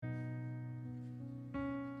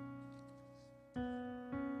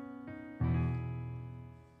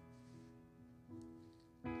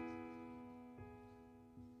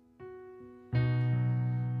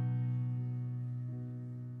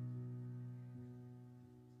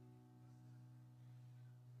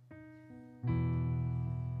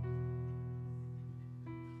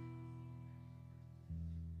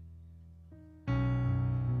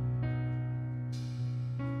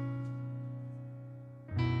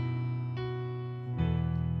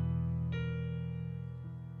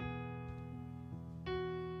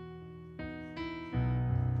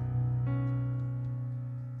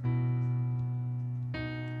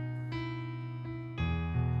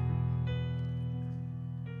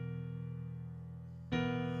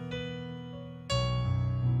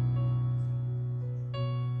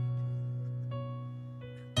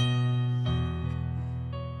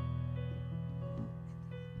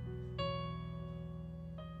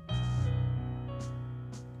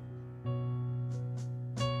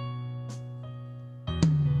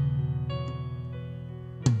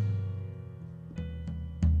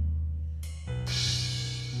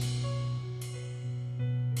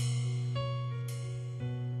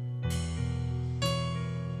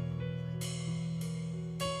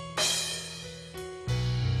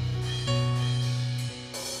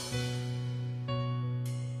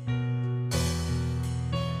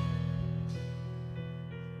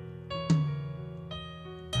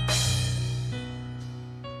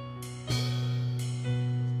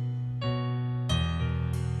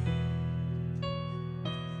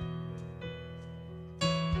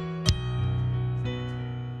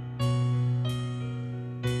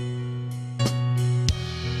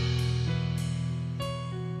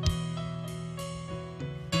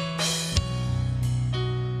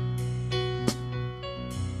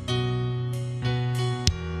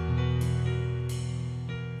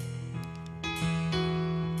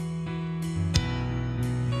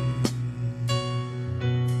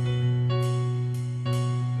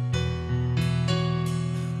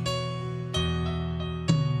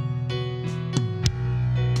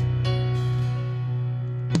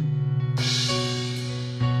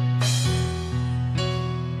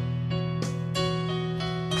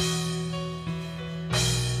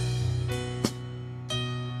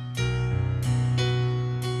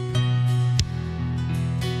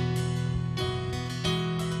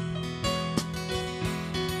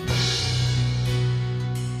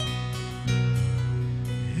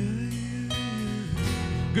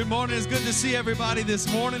Good morning. It's good to see everybody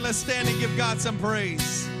this morning. Let's stand and give God some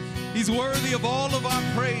praise. He's worthy of all of our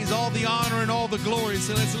praise, all the honor and all the glory.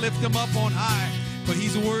 So let's lift him up on high, for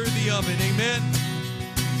he's worthy of it. Amen.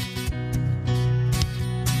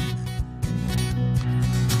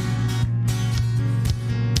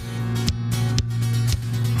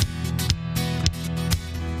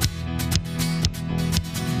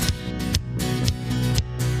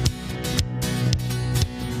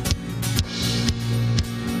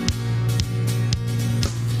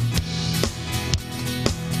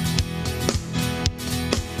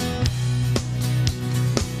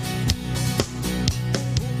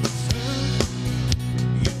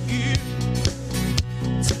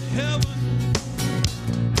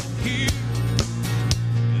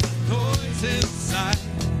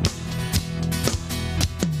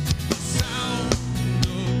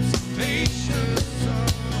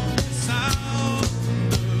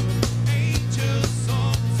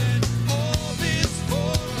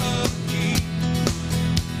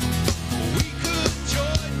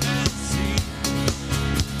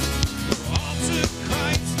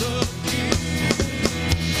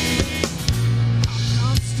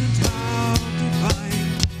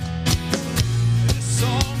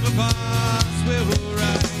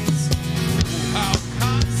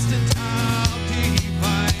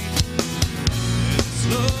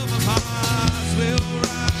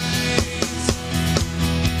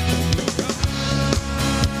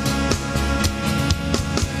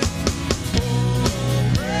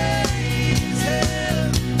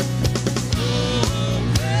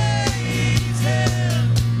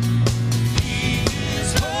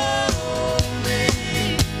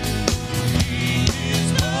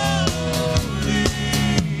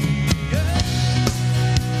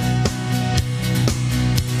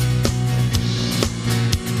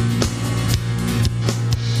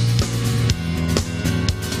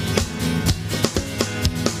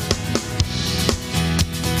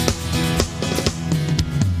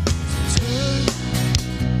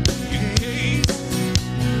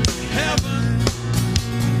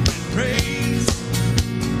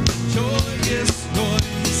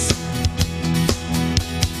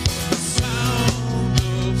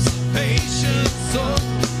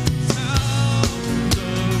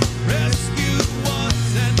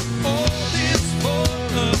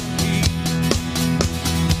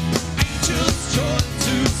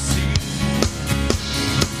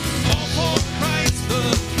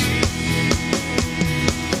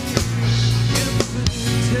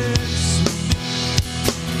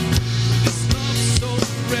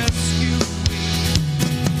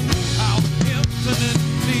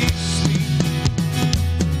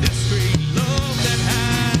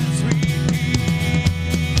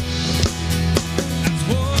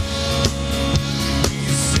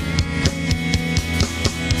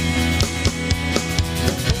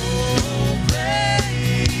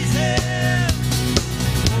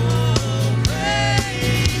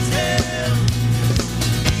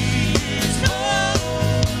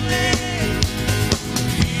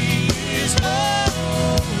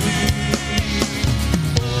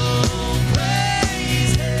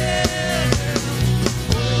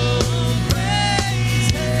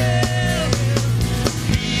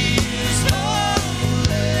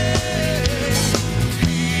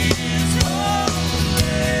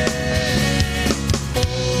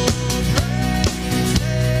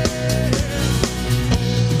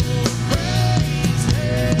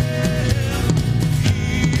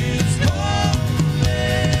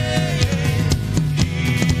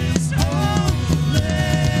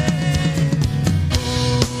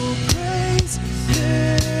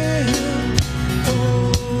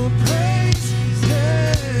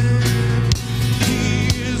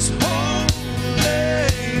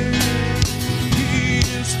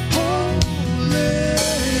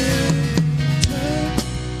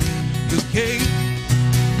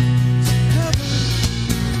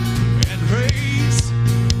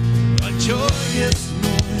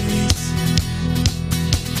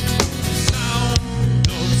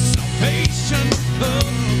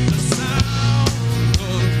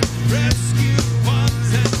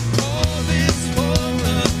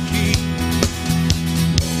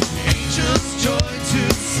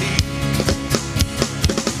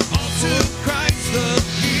 To Christ the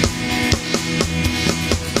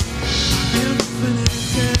King.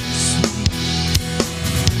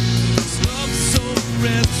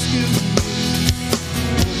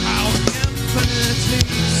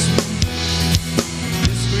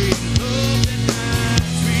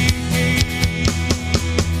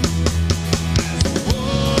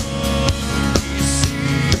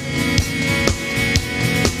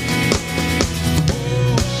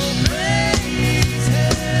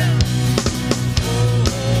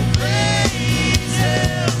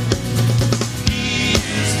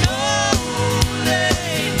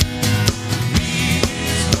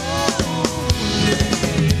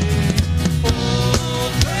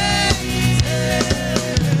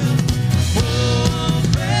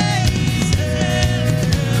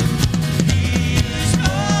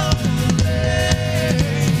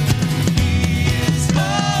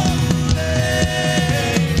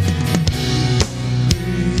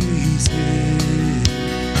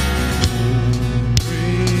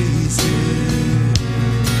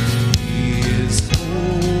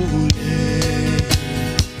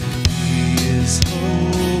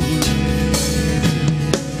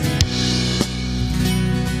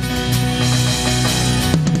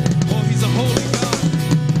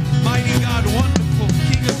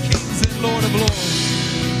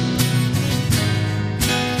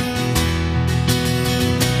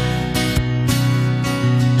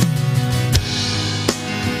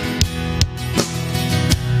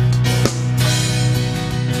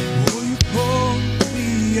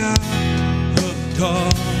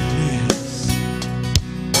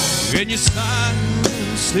 and you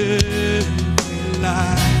silence every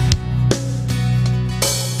lie,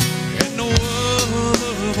 and no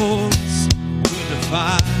other voice will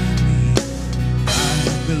define me. I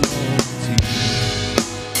belong to you.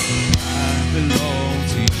 I belong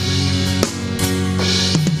to you.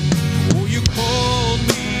 Oh, you called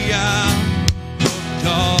me out of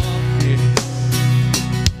darkness,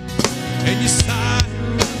 and you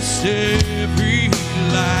silenced every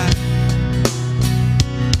lie,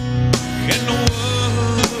 and no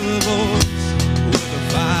other voice will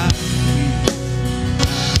define me.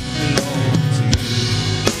 I belong to you.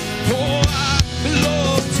 Oh, I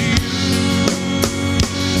belong to you.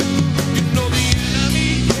 You know the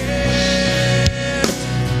enemy can't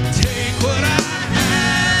take what I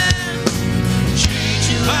have, change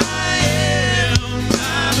who I am.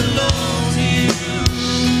 I belong to you.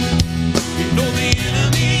 You know the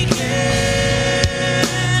enemy can't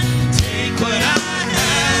take what I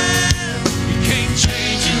have. You can't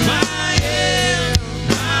change who I am.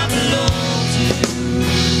 I belong to you.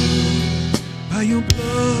 By your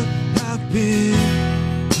blood I've been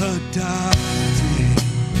adopted,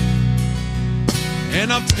 and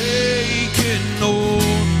I've taken on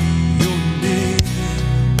your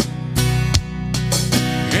name,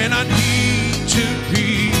 and I need to be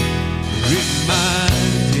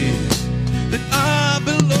reminded that I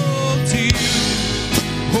belong to you.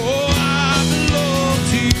 Oh, I belong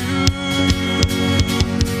to you.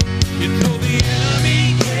 You know the enemy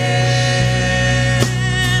can't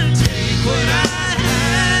take what I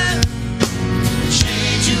have,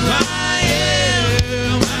 change who I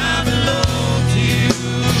am. I belong to you.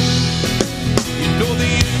 You know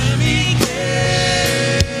the enemy can't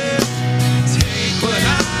take what I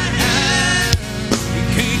have. You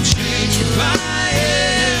can't change who I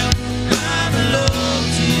am. I belong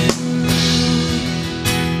to you.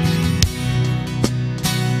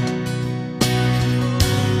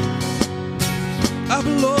 I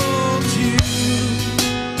belong to you.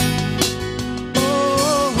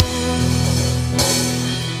 Oh,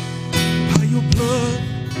 by your blood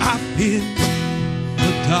I've been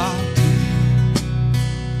adopted,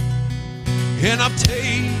 and I've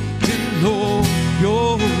taken on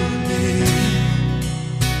your name,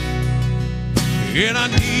 and I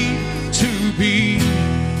need to be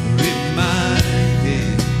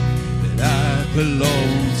reminded that I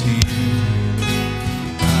belong to you.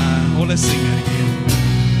 Oh, let's sing that again.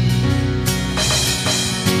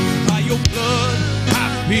 By your blood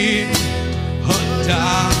I've been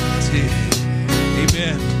adopted.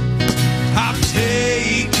 Amen. I've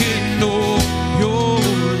taken on your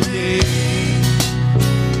name,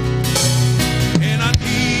 and I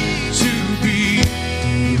need to be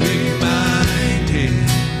reminded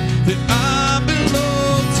that I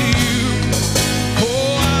belong to you.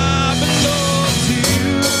 Oh, I belong to you.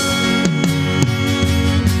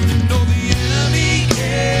 You know the enemy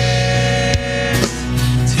can't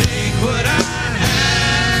take what I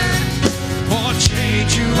have or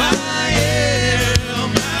change who I am.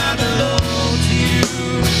 I belong to you.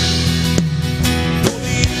 You know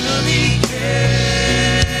the enemy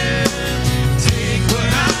can't take what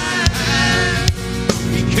I have.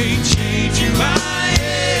 He can't change who I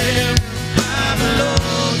am. I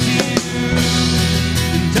belong to you.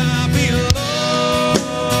 And I belong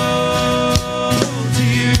to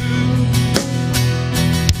you.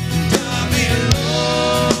 And I belong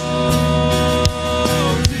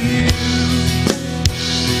to you.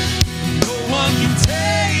 No one can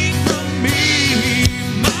take from me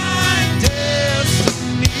my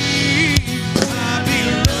destiny. I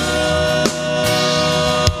belong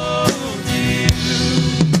to you.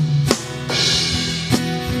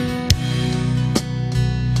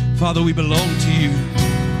 Father, we belong to you.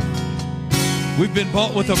 We've been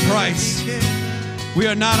bought with a price. We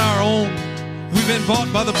are not our own. We've been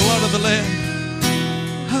bought by the blood of the Lamb.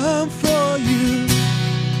 I'm for you.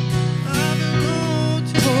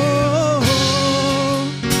 Oh,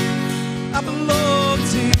 I belong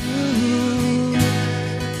to you.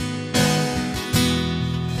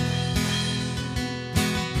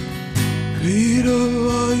 Greater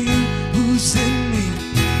are you who's in me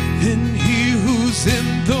than he who's in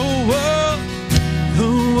the world. The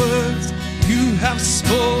words you have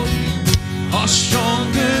spoken are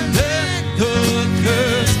stronger than the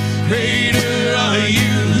curse. Greater are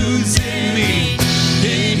you who's in me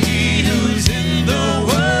than he who's in the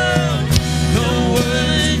world. The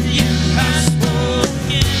words you have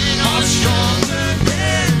spoken are stronger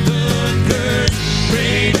than the curse.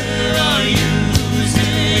 Greater are you who's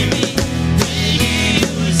in me than he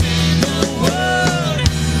who's in the world.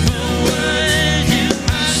 The words you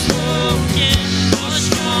have spoken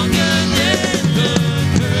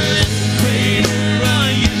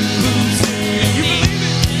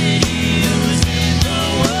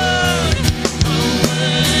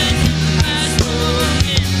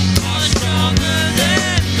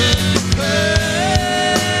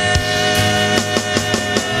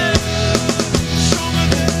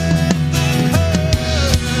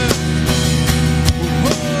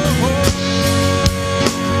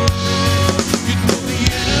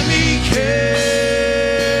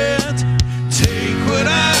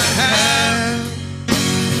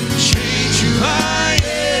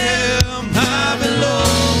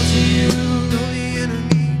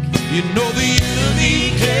You know the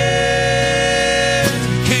enemy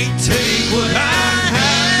can't take what I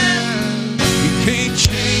have. You can't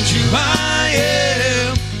change who I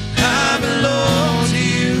am. I belong to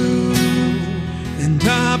you, and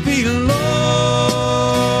I belong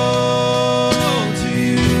to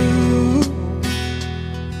you.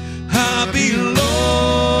 I belong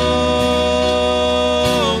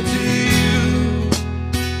to you,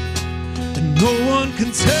 and no one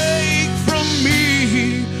can take from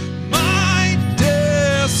me my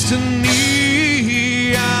destiny.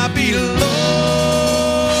 I belong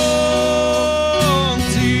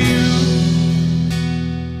to you,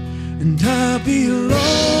 and I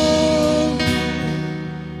belong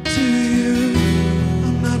to you.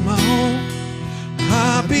 I'm not my own.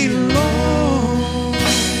 I belong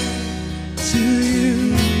to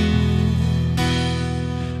you,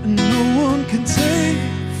 and no one can take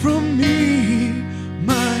from me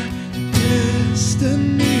my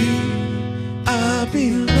destiny. I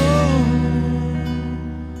belong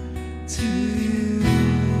to you.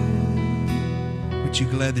 Aren't you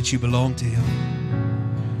glad that you belong to him?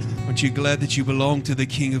 Aren't you glad that you belong to the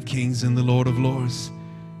King of Kings and the Lord of Lords?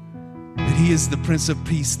 That he is the Prince of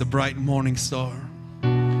Peace, the bright morning star.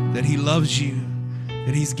 That he loves you.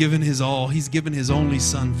 That he's given his all. He's given his only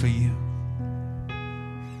son for you.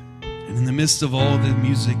 And in the midst of all the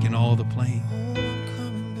music and all the playing,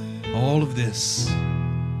 all of this,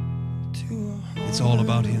 it's all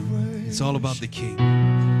about him. It's all about the King.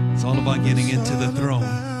 It's all about getting into the throne.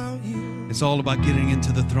 It's all about getting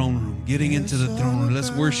into the throne room. Getting into the throne room.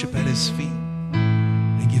 Let's worship at his feet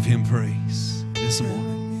and give him praise this morning.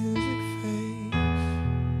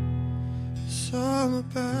 It's all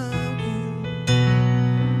about you.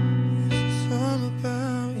 It's all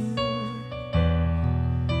about you.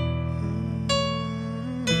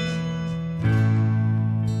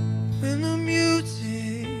 When the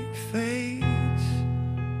music fades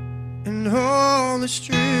and all is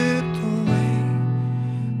stripped away,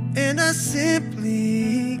 and I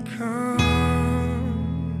simply come,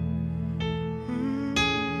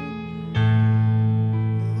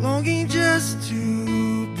 longing just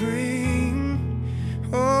to bring,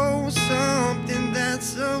 oh, something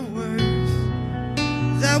that's a worth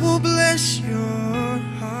that will bless your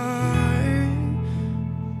heart.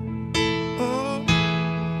 Oh,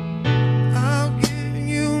 I'll give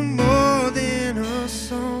you more than a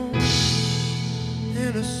song,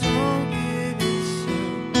 and a song in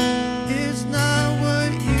itself is not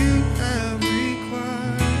what you have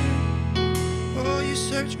required. Oh, you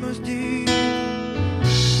search much deeper.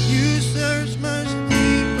 You search much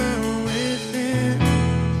deeper within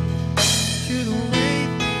to the way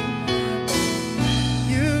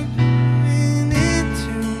you're coming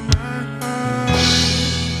into my heart.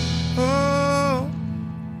 Oh,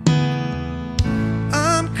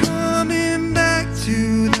 I'm coming back to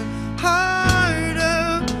the heart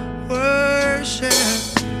of worship,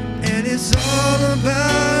 and it's all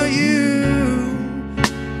about you.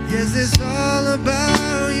 Yes, it's all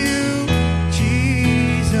about you.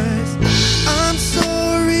 I'm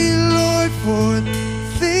sorry, Lord, for the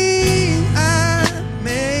thing I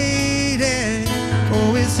made it.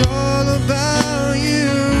 Oh, it's all about you.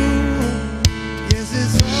 Yes,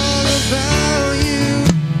 it's all about you,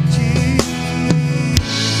 Jesus.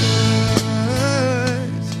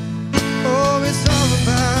 Oh, it's all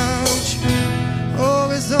about you.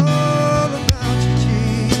 Oh, it's all about you,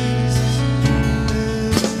 Jesus.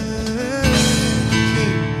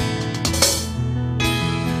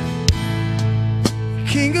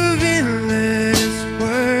 King of endless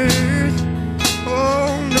worth,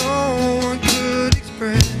 oh, no one could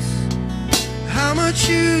express how much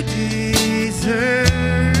you deserve.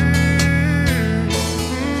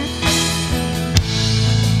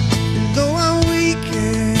 And though I'm weak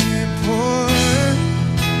and poor,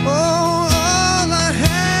 oh, all I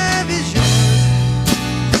have is yours,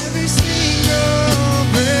 every single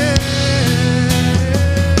breath.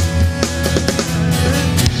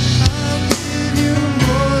 I'll give you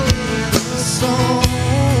more than a song,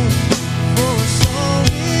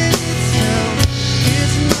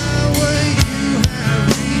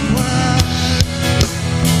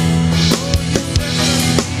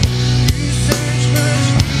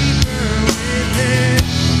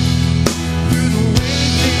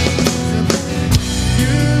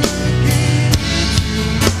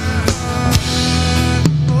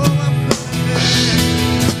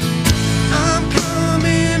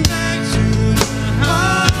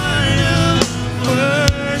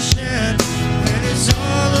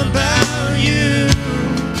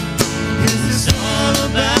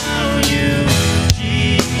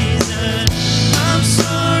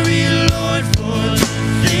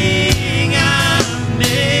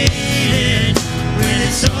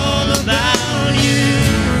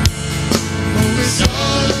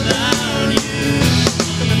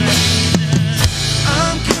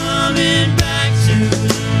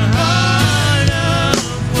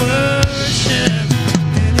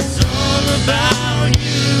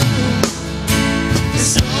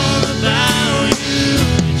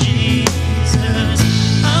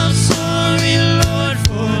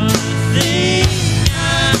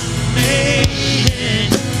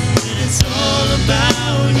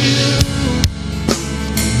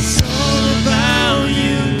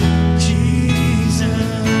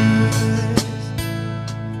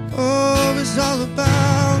 it's all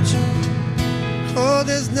about you. Oh,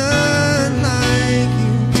 there's none like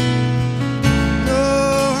you. No,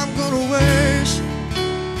 I'm gonna worship.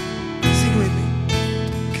 Sing with me.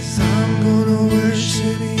 'Cause I'm gonna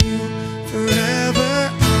worship you forever.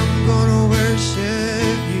 I'm gonna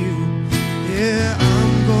worship you. Yeah,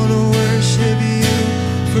 I'm gonna worship you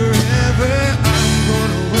forever. I'm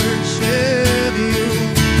gonna worship you.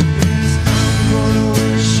 Yes, I'm gonna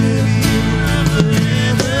worship you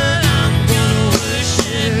forever. I'm gonna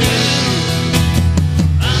worship you.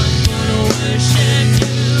 I'm gonna worship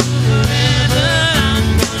you forever. I'm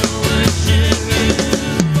gonna worship you.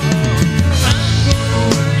 I'm gonna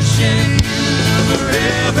worship you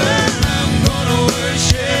forever. I'm gonna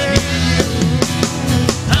worship you.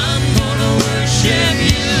 I'm gonna worship you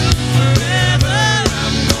forever.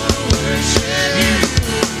 I'm gonna worship you.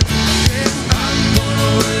 I'm gonna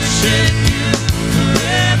worship you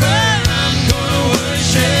forever. I'm gonna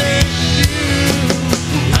worship you.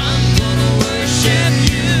 I'm gonna worship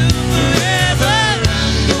you forever.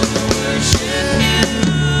 I'm gonna worship you.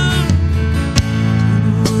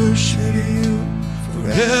 Worship you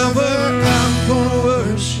forever. I'm gonna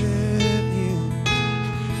worship you.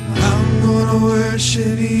 I'm gonna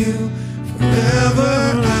worship you forever.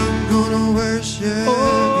 I'm gonna worship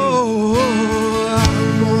you.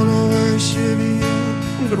 I'm gonna worship you. I'm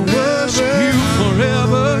gonna worship you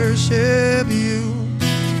forever. Worship you.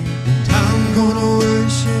 I'm gonna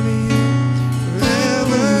worship you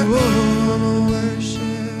forever. I'm gonna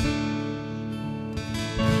worship.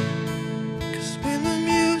 'Cause when the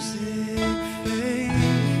music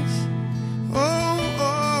fades,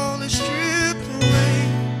 all is stripped away,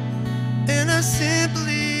 and I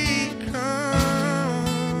simply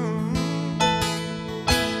come,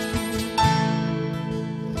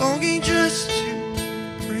 longing just to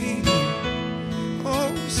bring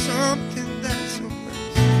something that's a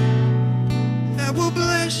worth that will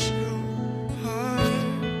bless your heart.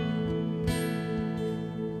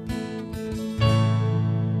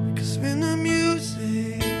 'Cause when the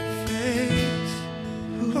music fades,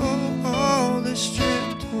 all is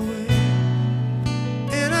stripped away,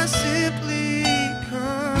 and I simply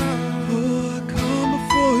come. Oh, I come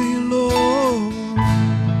before you, Lord,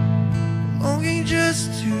 longing just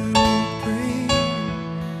to bring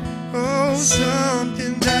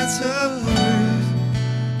something that's of worth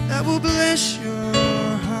that will bless your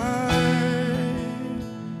heart,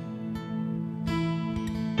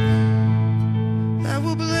 that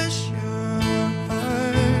will bless your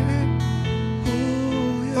heart.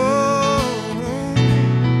 Oh,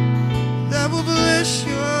 that will bless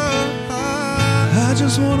your heart. I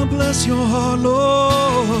just want to bless your heart,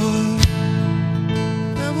 Lord.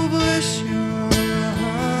 That will bless your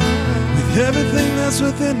heart. With everything that's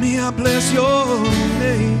within me, I bless your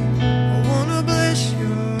name. I wanna bless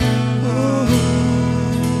your heart.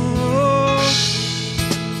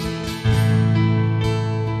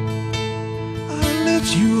 I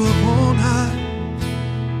lift you up on high.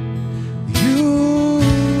 You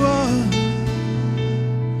are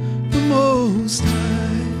the most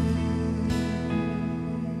high.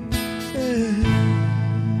 Yeah.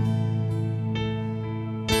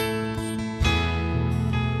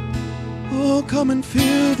 Oh, come and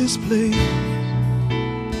fill this place.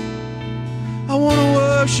 I want to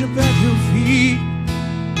worship at your feet.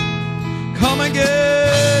 Come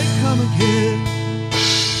again, come again.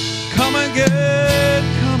 Come again,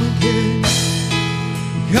 come again.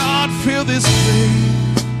 God, fill this place.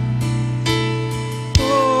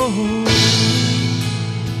 Oh,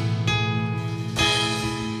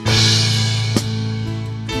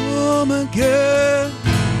 come again.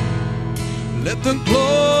 Let the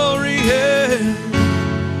glory in.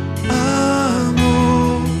 I'm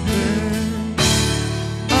open.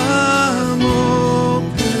 I'm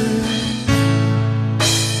open.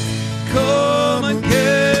 Come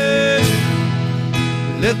again.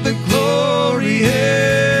 Let the glory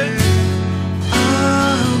in.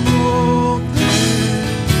 I'm open.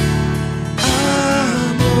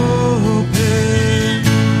 I'm open.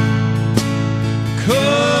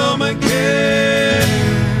 Come again.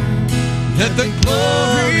 Let the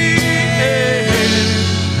glory in.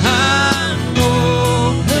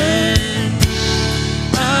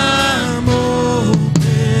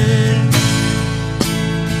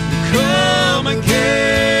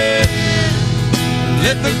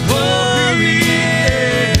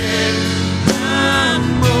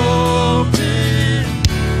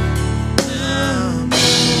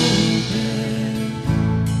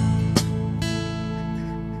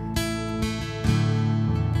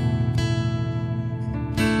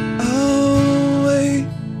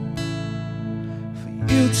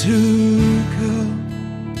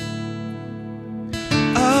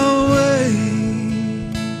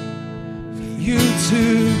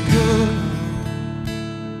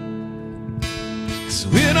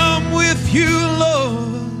 with you,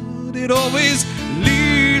 Lord, it always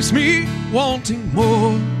leaves me wanting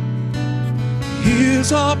more.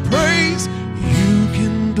 Here's our praise, you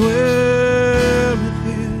can dwell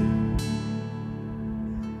within.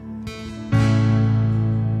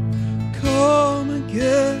 Come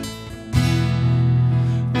again,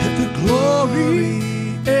 let the glory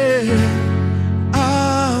in.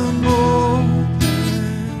 I'm open,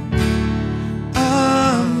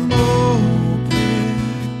 I'm open.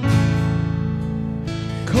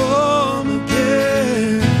 Come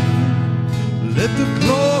again, let the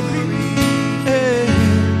glory in.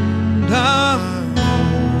 I'm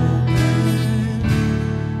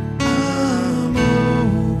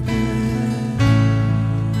open,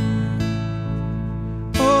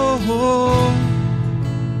 oh,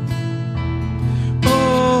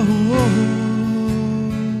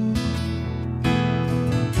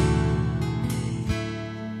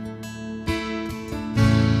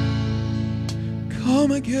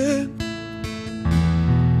 come again,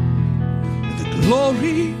 the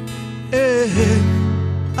glory, and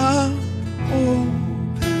I'm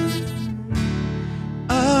open,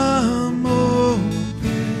 I'm open.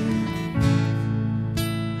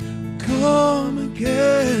 Come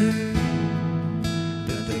again,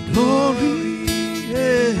 the glory,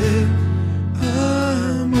 and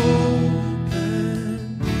I'm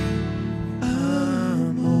open,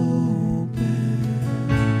 I'm open.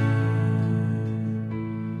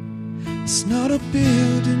 It's not a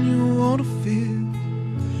building you want to fill,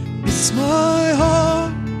 it's my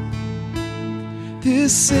heart.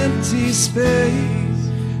 This empty space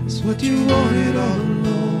is what you wanted all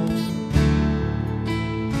along.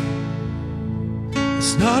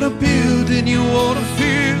 It's not a building you want to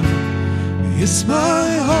fill, it's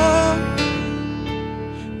my heart.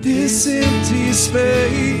 This empty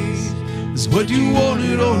space is what you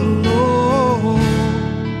wanted all along.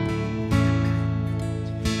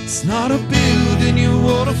 It's not a building you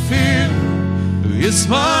want to fill, it's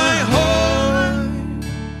my heart.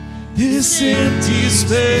 This empty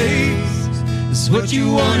space is what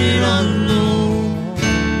you wanted all along.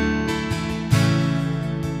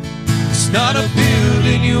 It's not a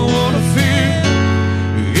building you want to fill,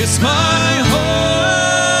 it's my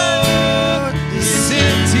heart. This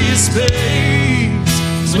empty space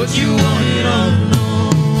is what you wanted all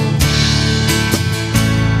along.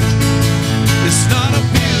 It's not a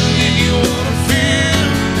building you want to fill,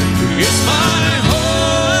 it's my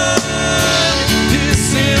heart. This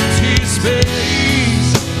empty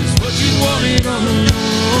space is what you wanted all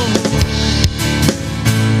along.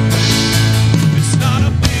 It's not a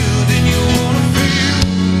building you want to fill,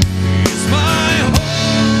 it's my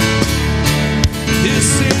heart. This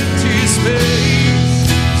empty space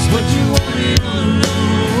is what you wanted all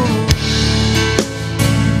along.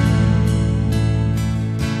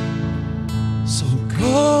 So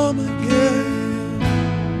come again,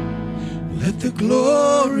 let the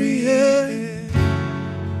glory in.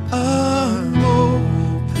 I'm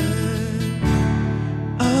open,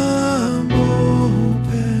 I'm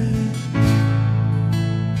open.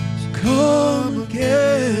 So come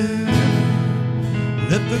again,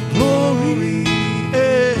 let the glory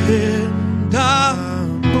in.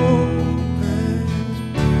 I'm open,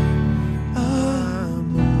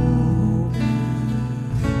 I'm open.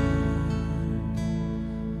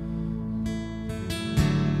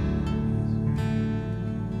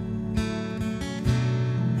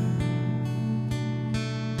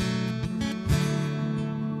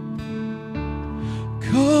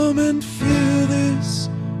 Come and fill this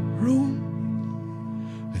room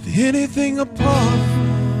with anything apart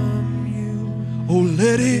from you. Oh,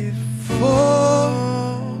 let it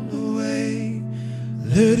fall away,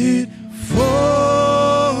 let it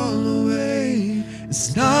fall away.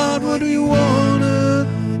 It's not what we want to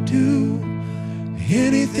do,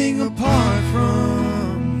 anything apart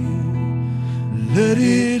from you. Let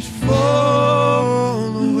it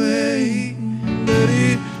fall away, let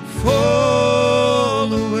it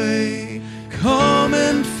fall away. Come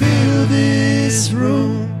and fill this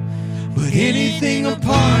room, but anything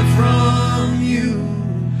apart from you,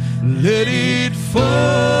 let it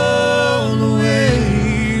fall away,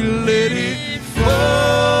 let it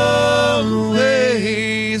fall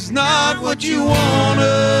away. It's not what you want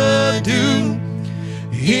to do,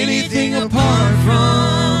 anything apart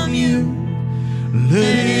from you,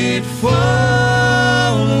 let it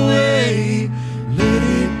fall away, let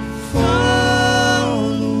it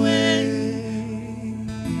fall away.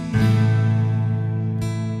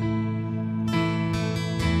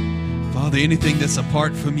 Father, anything that's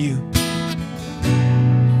apart from you,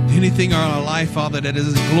 anything in our life, Father, that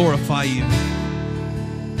doesn't glorify you,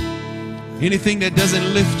 anything that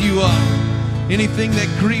doesn't lift you up, anything that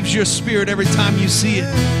grieves your spirit every time you see it.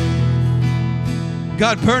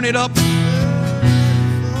 God, burn it up.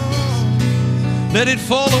 Let it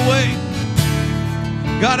fall away.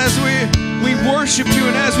 God, as we worship you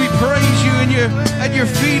and as we praise you and you're at your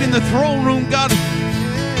feet in the throne room, God,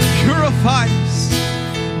 purify us.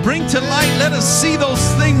 Bring to light. Let us see those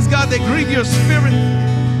things, God, that grieve your spirit.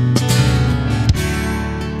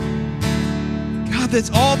 God, that's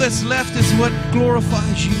all that's left is what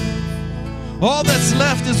glorifies you. All that's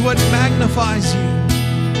left is what magnifies you.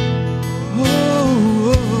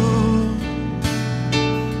 Oh, oh.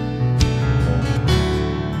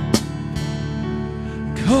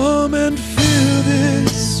 Come and fill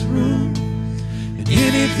this room, and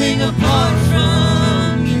anything apart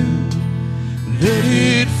from you, let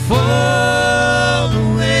it fall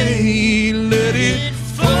away. Let it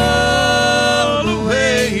fall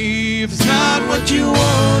away. If it's not what you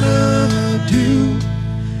wanna do,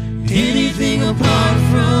 anything apart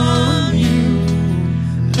from you,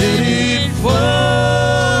 let it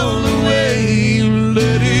fall away.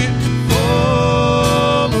 Let it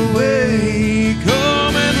fall away.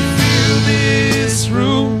 Come and fill this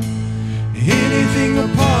room. Anything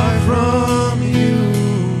apart from you,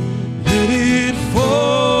 let it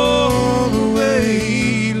fall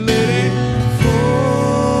away. Let it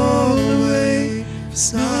fall away.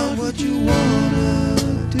 It's not what you wanna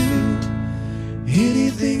do.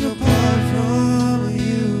 Anything apart from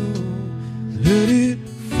you, let it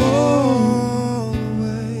fall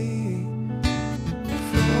away.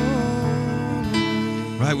 Fall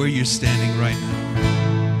away. Right where you're standing right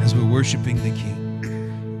now, as we're worshiping the King,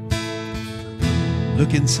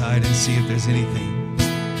 look inside and see if there's anything.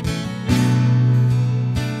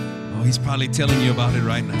 Oh, he's probably telling you about it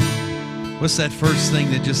right now. What's that first thing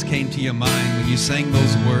that just came to your mind when you sang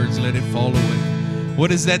those words, let it fall away?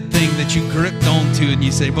 What is that thing that you gripped onto and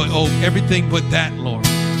you say, but oh, everything but that, Lord.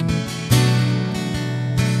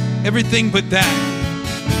 Everything but that.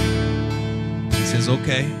 He says,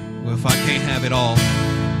 okay, well, if I can't have it all,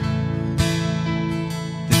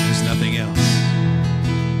 then there's nothing else.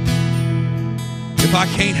 If I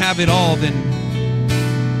can't have it all, then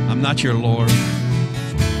I'm not your Lord.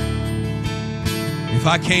 If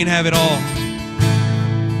I can't have it all,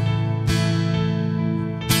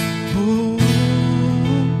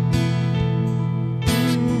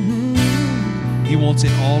 he wants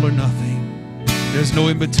it all or nothing. There's no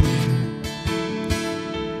in between.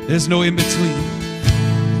 There's no in between.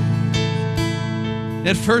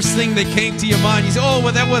 That first thing that came to your mind, you say, oh,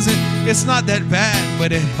 well, it's not that bad.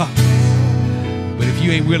 But if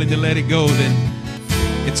you ain't willing to let it go, then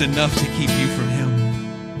it's enough to keep you from him.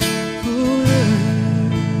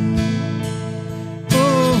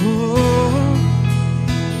 Oh,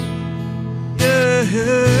 yeah.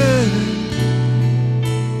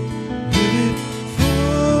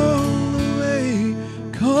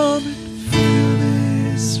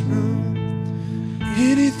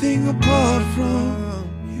 Anything apart from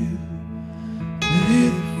you, let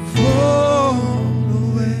it fall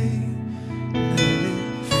away. Let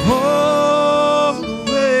it fall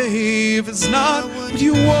away. If it's not what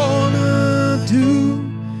you wanna do,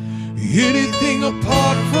 anything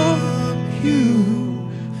apart from you,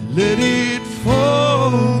 let it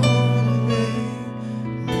fall away.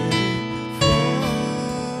 Let it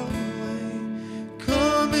fall away.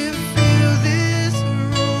 Come and fill this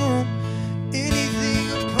room. Anything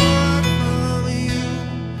apart from you,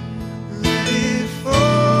 let it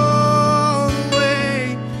fall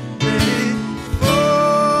away. Let it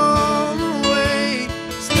fall away.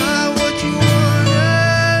 It's not what you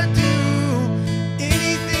wanna do.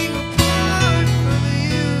 Anything apart from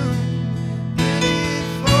you, let it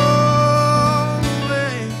fall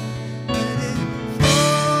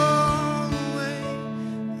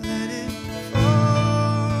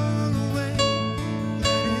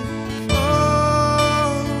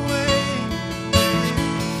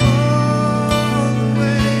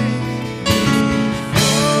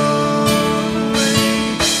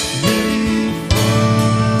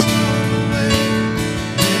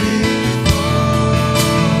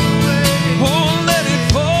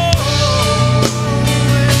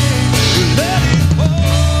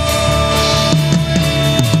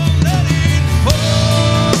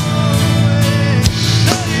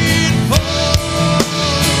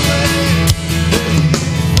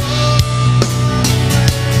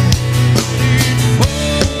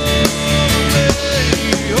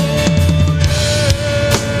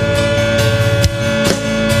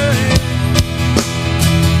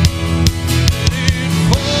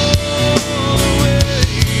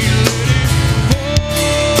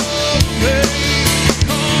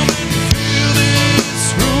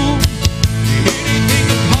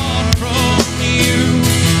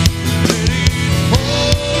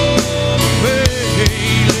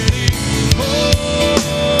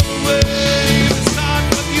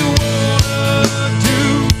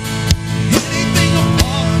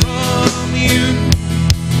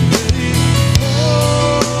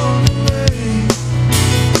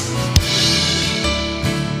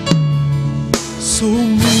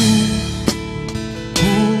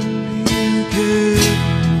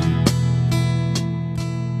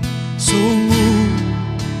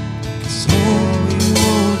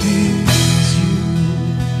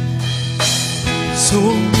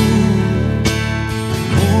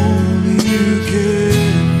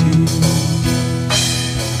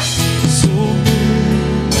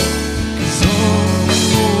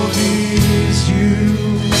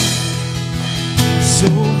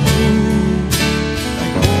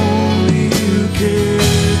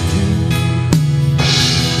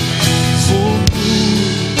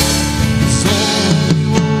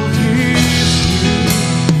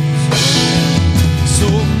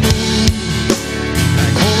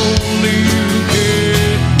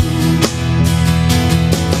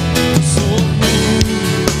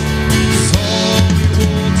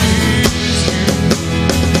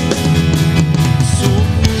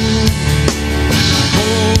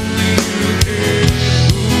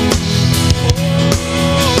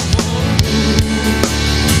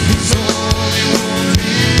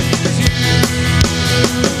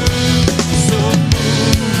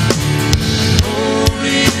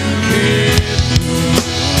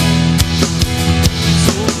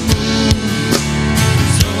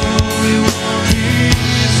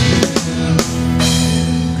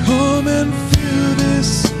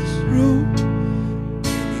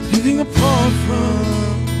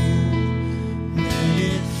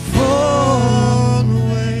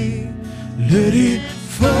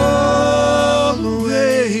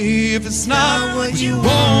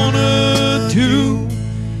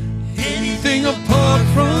apart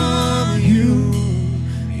from you.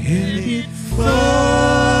 Let it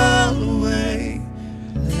fall away.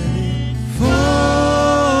 Let it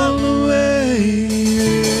fall away.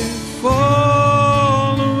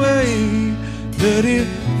 Fall away. Let it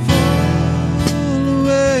fall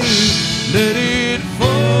away. Let it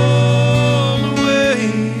fall away.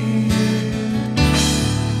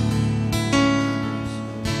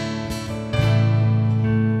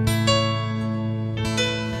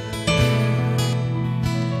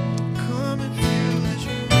 Come and feel this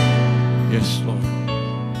room. Yes, Lord.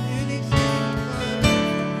 Anything but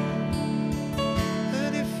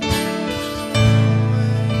let it fall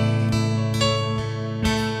away.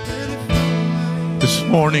 Let it fall away. This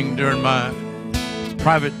morning during my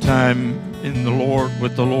private time in the Lord,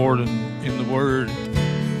 with the Lord and in the Word,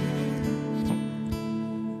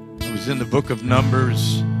 I was in the book of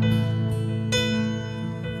Numbers.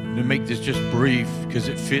 To make this just brief, because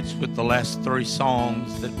it fits with the last 3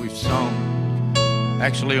 songs that we've sung.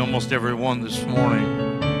 Actually, almost every one this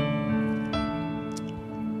morning.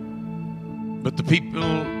 But the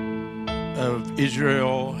people of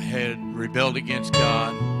Israel had rebelled against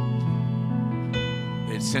God.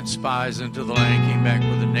 They had sent spies into the land, came back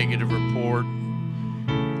with a negative report.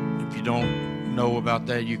 If you don't know about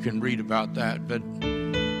that, you can read about that. But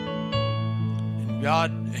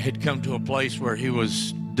God had come to a place where he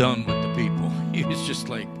was done with the people. He was just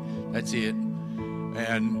like, that's it.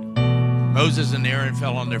 And Moses and Aaron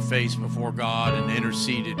fell on their face before God and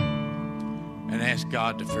interceded and asked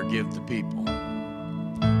God to forgive the people.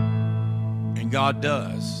 And God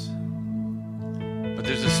does. But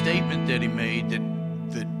there's a statement that he made that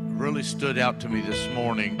really stood out to me this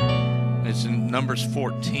morning. It's in Numbers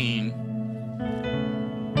 14.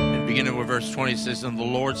 And beginning with verse 20, it says, and the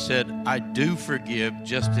Lord said, I do forgive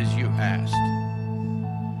just as you asked.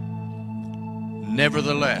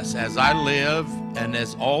 Nevertheless, as I live, and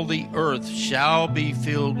as all the earth shall be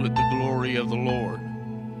filled with the glory of the Lord,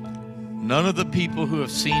 none of the people who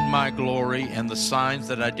have seen my glory and the signs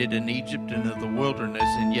that I did in Egypt and in the wilderness,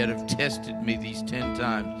 and yet have tested me these 10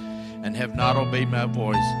 times, and have not obeyed my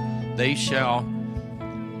voice, they shall,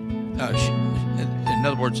 in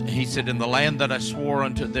other words, he said, in the land that I swore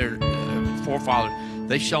unto their forefathers,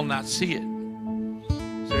 they shall not see it.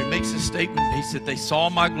 So he makes a statement. He said, they saw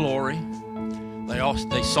my glory.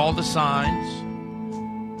 They saw the signs,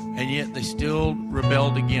 and yet they still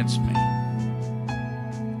rebelled against me.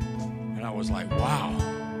 And I was like, wow,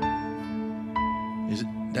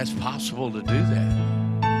 that's possible to do that?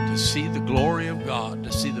 To see the glory of God,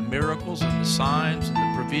 to see the miracles and the signs and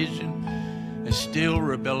the provision, and still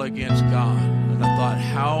rebel against God. And I thought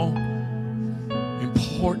how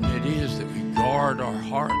important it is that we guard our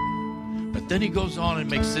heart. But then he goes on and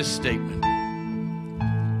makes this statement.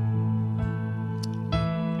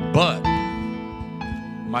 But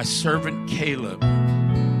my servant Caleb,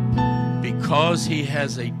 because he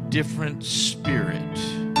has a different spirit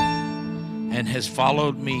and has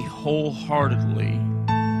followed me wholeheartedly,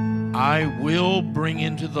 I will bring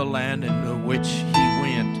into the land into which he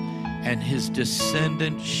went, and his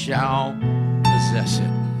descendants shall possess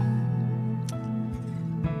it.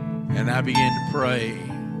 And I began to pray.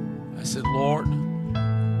 I said, Lord,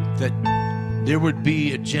 that there would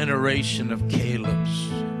be a generation of Calebs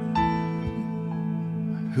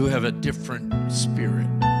who have a different spirit.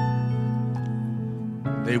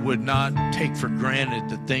 They would not take for granted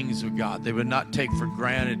the things of God. They would not take for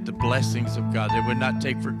granted the blessings of God. They would not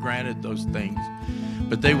take for granted those things.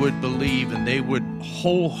 But they would believe, and they would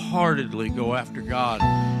wholeheartedly go after God.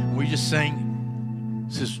 And we just sang,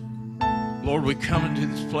 says, Lord, we come into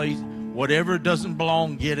this place. Whatever doesn't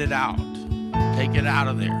belong, get it out. Take it out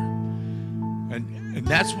of there. And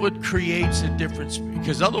that's what creates a difference.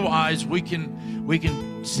 Because otherwise we can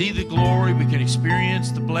see the glory, we can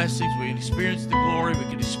experience the blessings, we can experience the glory, we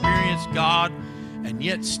can experience God, and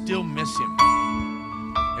yet still miss him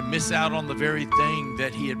and miss out on the very thing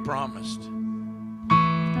that he had promised.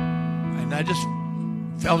 And I just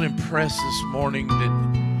felt impressed this morning that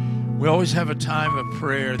we always have a time of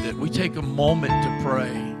prayer, that we take a moment to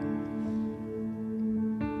pray,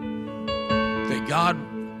 that God,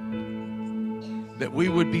 that we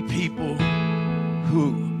would be people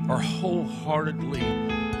who are wholeheartedly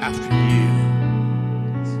after you.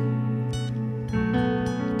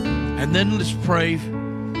 And then let's pray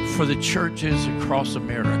for the churches across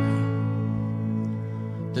America,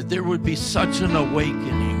 that there would be such an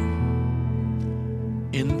awakening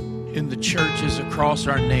in the churches across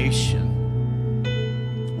our nation,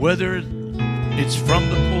 whether it's from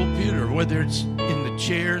the pulpit or whether it's in the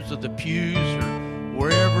chairs or the pews or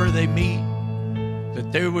wherever they meet,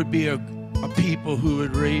 that there would be a a people who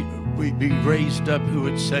would be raised up, who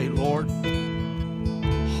would say, Lord,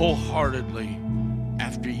 wholeheartedly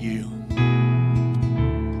after you.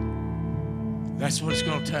 That's what it's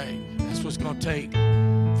going to take. That's what it's going to take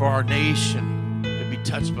for our nation to be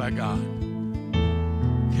touched by God.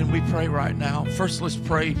 Can we pray right now? First, let's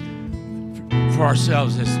pray for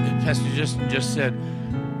ourselves. As Pastor Justin just said,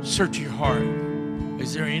 search your heart.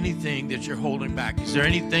 Is there anything that you're holding back? Is there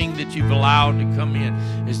anything that you've allowed to come in?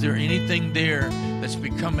 Is there anything there that's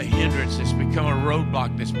become a hindrance, that's become a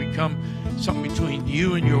roadblock, that's become something between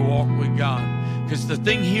you and your walk with God? Because the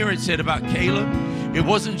thing here it said about Caleb, it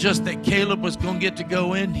wasn't just that Caleb was going to get to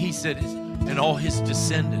go in. He said, and all his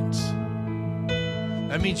descendants.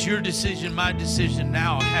 That means your decision, my decision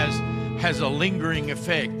now has a lingering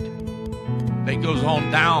effect that goes on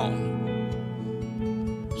down.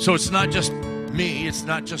 So it's not just me, it's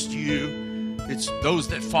not just you, it's those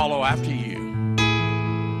that follow after you.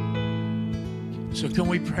 So can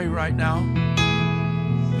we pray right now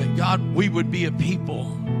that God, we would be a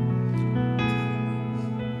people,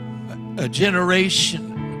 a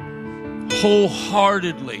generation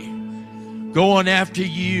wholeheartedly going after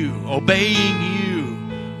you, obeying you,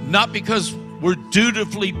 not because we're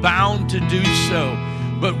dutifully bound to do so,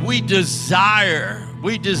 but we desire,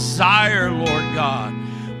 Lord God.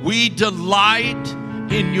 We delight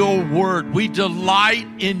in your word. We delight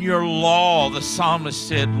in your law, the psalmist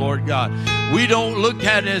said, Lord God. We don't look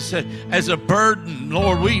at it as a burden,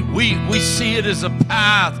 Lord. We see it as a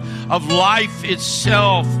path of life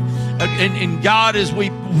itself. And God, as we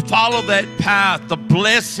follow that path, the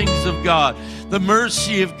blessings of God, the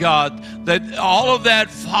mercy of God, that all of that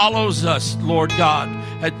follows us, Lord God.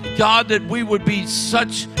 God, that we would be so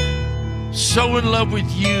in love with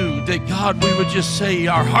you that, God, we would just say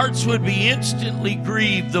our hearts would be instantly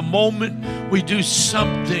grieved the moment we do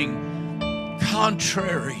something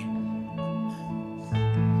contrary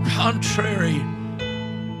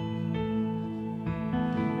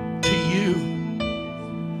to you.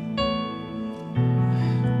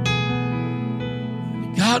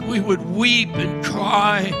 God, we would weep and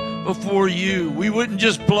cry before you. We wouldn't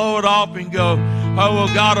just blow it off and go, oh, well,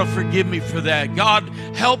 God will forgive me for that. God,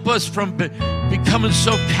 help us from becoming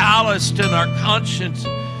so calloused in our conscience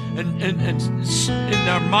and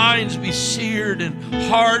our minds be seared and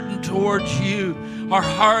hardened towards you. Our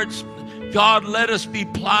hearts, God, let us be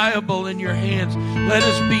pliable in your hands. Let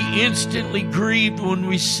us be instantly grieved when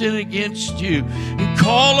we sin against you. And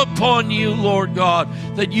call upon you, Lord God,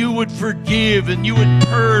 that you would forgive and you would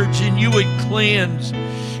purge and you would cleanse.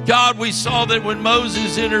 God, we saw that when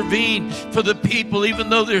Moses intervened for the people, even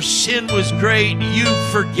though their sin was great, you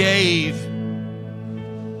forgave.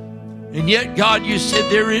 And yet, God, you said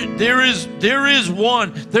there is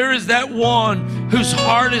that one whose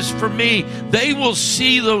heart is for me. They will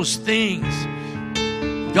see those things.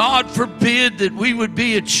 God forbid that we would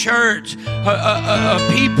be a church, a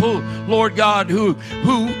people, Lord God, who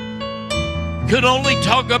could only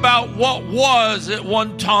talk about what was at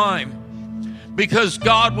one time. Because,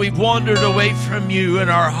 God, we've wandered away from you in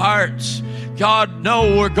our hearts. God,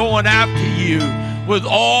 no, we're going after you with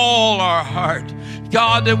all our heart.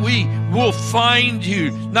 God, that we will find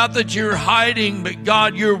you. Not that you're hiding, but,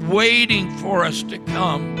 God, you're waiting for us to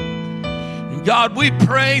come. And, God, we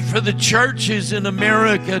pray for the churches in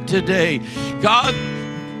America today. God,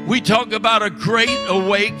 we talk about a great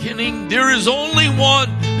awakening. There is only one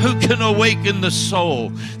who can awaken the soul.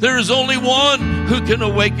 There is only one who can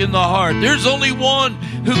awaken the heart. There's only one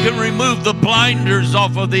who can remove the blinders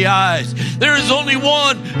off of the eyes. There is only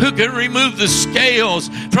one who can remove the scales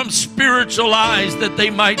from spiritual eyes that they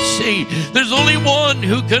might see. There's only one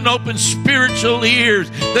who can open spiritual ears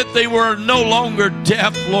that they were no longer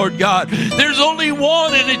deaf, Lord God. There's only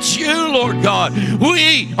one, and it's you, Lord God.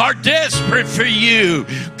 We are desperate for you.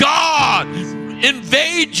 God,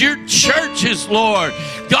 invade your churches, Lord.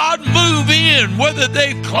 God, move in, whether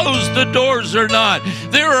they've closed the doors or not.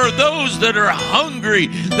 There are those that are hungry,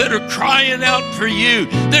 that are crying out for you.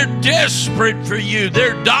 They're desperate for you.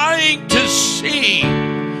 They're dying to see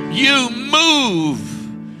you move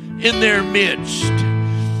in their midst.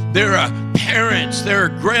 There are parents, there are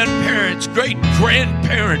grandparents,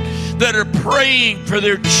 great-grandparents that are praying for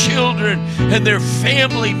their children and their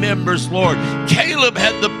family members, Lord. Caleb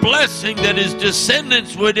had the blessing that his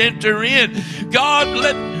descendants would enter in. God,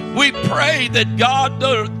 we pray that, God,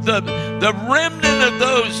 the remnant of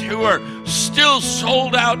those who are still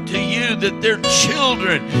sold out to you, that their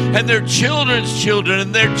children and their children's children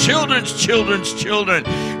and their children's children's children,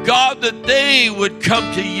 God, that they would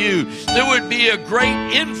come to you. There would be a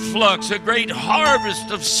great influx, a great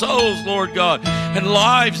harvest of souls, Lord God, and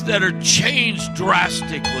lives that are changed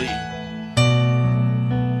drastically.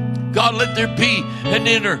 God, let there be an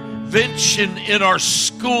intervention in our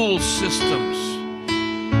school systems.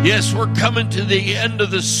 Yes, we're coming to the end of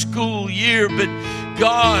the school year, but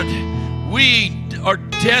God, we are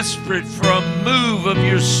desperate for a move of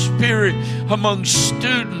your Spirit among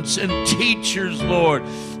students and teachers, Lord,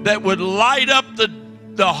 that would light up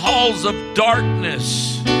the halls of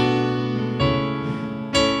darkness.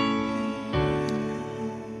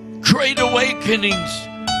 Great awakenings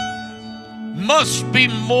must be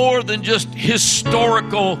more than just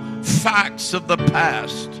historical facts of the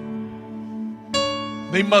past.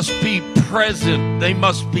 They must be present. They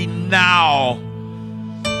must be now.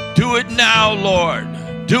 Do it now, Lord.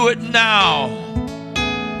 Do it now.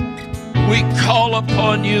 We call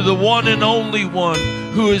upon you, the one and only one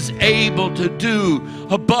who is able to do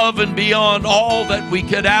above and beyond all that we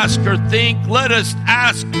could ask or think. Let us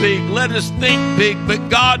ask big. Let us think big. But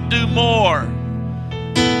God, do more.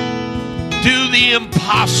 Do the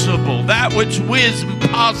impossible. That which is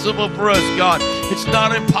impossible for us, God. It's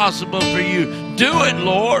not impossible for you. Do it,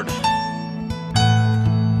 Lord.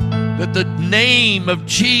 That the name of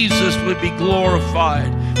Jesus would be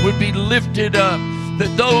glorified, would be lifted up,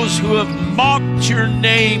 that those who have mocked your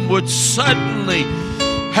name would suddenly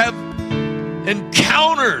have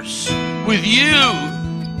encounters with you,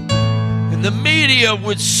 and the media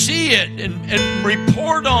would see it and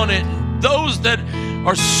report on it, and those that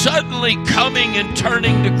are suddenly coming and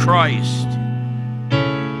turning to Christ.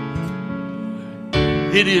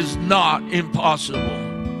 It is not impossible.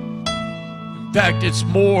 In fact, it's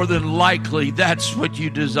more than likely that's what you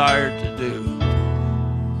desire to do.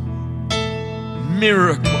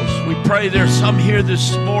 Miracles. We pray there's some here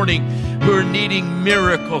this morning who are needing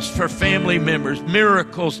miracles for family members,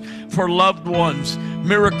 miracles for loved ones,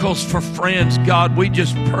 miracles for friends. God, we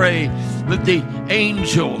just pray that the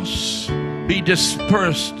angels be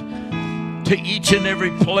dispersed to each and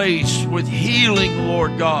every place with healing,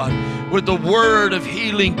 Lord God, with the word of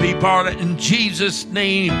healing be brought in Jesus'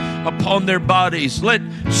 name upon their bodies. Let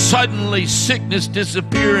suddenly sickness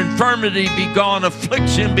disappear, infirmity be gone,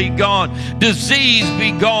 affliction be gone, disease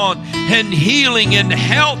be gone, and healing and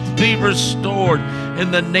health be restored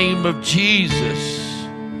in the name of Jesus.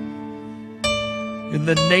 In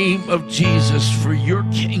the name of Jesus, for your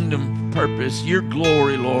kingdom purpose, your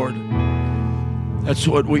glory, Lord. That's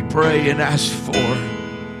what we pray and ask for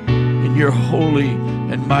in your holy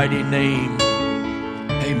and mighty name.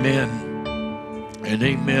 Amen and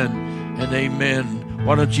amen and amen.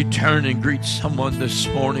 Why don't you turn and greet someone this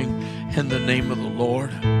morning in the name of the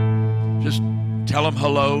Lord? Just tell them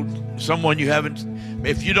hello. Someone you haven't,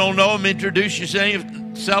 if you don't know them, introduce yourself.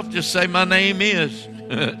 Just say, my name is.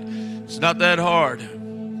 It's not that hard.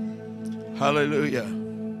 Hallelujah.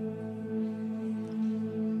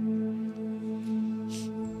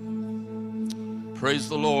 Praise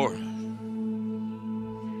the Lord.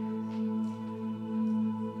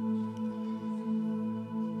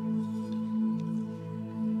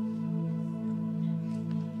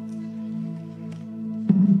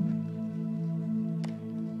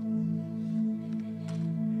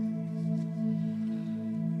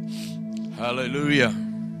 Hallelujah.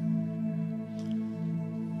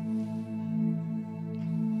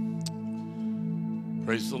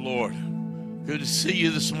 Praise the Lord. Good to see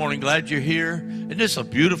you this morning. Glad you're here. Isn't this a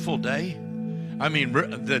beautiful day? I mean,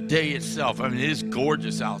 the day itself, I mean, it is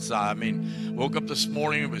gorgeous outside. I mean, woke up this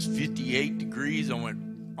morning, it was 58 degrees. I went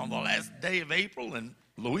on the last day of April in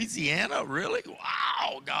Louisiana. Really?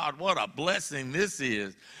 Wow, God, what a blessing this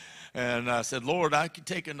is. And I said, Lord, I could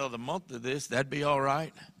take another month of this. That'd be all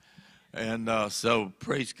right. And so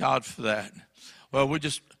praise God for that. Well, we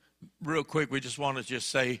just, real quick, we just want to just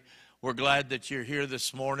say we're glad that you're here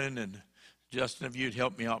this morning. And Justin, if you'd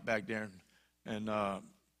help me out back there and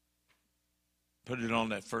put it on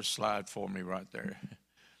that first slide for me right there.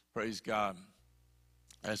 Praise God.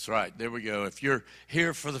 That's right. There we go. If you're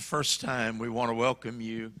here for the first time, we want to welcome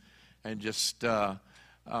you and just get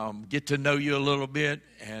to know you a little bit.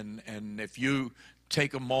 And if you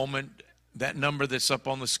take a moment, that number that's up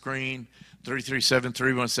on the screen,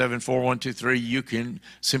 337-317-4123, you can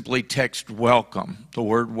simply text welcome, the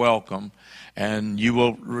word welcome, and you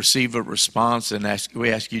will receive a response. And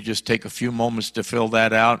we ask you just take a few moments to fill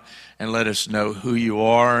that out and let us know who you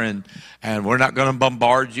are. And we're not going to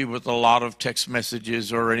bombard you with a lot of text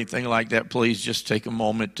messages or anything like that. Please just take a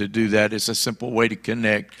moment to do that. It's a simple way to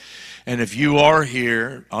connect. And if you are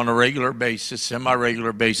here on a regular basis,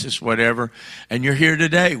 semi-regular basis, whatever, and you're here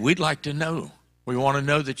today, we'd like to know We want to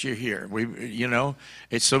know that you're here.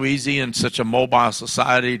 It's so easy in such a mobile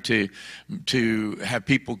society to have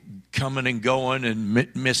people coming and going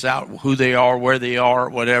and miss out who they are, where they are,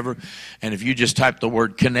 whatever. And if you just type the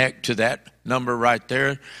word connect to that number right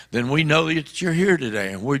there, then we know that you're here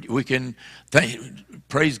today. And we can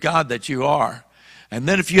praise God that you are. And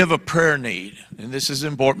then if you have a prayer need, and this is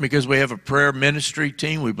important because we have a prayer ministry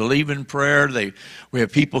team. We believe in prayer. We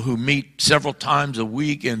have people who meet several times a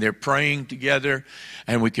week, and they're praying together.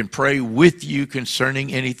 And we can pray with you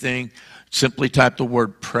concerning anything. Simply type the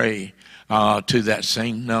word pray to that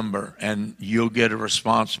same number, and you'll get a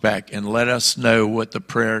response back. And let us know what the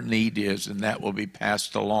prayer need is, and that will be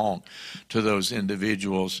passed along to those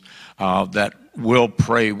individuals that will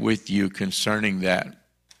pray with you concerning that.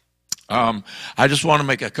 I just want to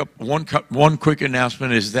make one quick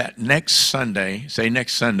announcement is that next Sunday, say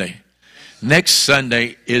next Sunday. Next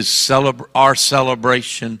Sunday is our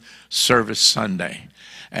celebration service Sunday.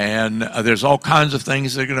 And there's all kinds of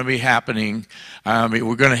things that are going to be happening.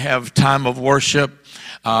 We're going to have time of worship.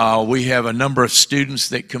 We have a number of students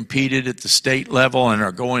that competed at the state level and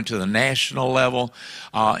are going to the national level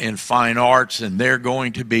in fine arts, and they're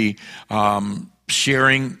going to be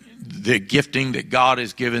sharing the gifting that God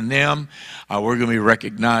has given them. We're going to be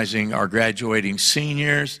recognizing our graduating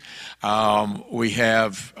seniors. We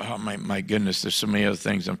have, my goodness, there's so many other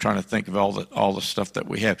things. I'm trying to think of all the stuff that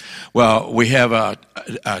we have. Well, we have a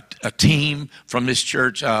team from this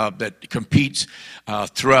church that competes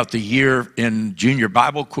throughout the year in junior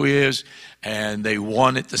Bible quiz, and they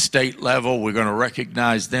won at the state level. We're going to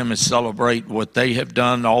recognize them and celebrate what they have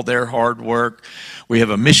done, all their hard work. We have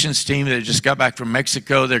a missions team that just got back from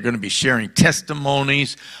Mexico. They're going to be sharing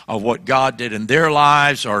testimonies of what God did in their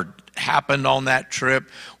lives or happened on that trip.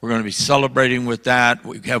 We're going to be celebrating with that.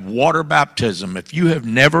 We have water baptism. If you have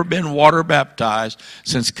never been water baptized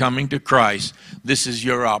since coming to Christ, this is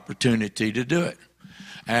your opportunity to do it.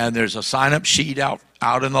 And there's a sign-up sheet out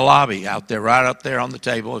in the lobby, right out there on the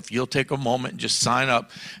table. If you'll take a moment and just sign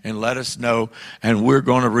up and let us know, and we're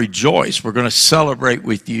going to rejoice. We're going to celebrate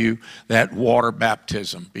with you that water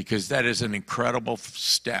baptism, because that is an incredible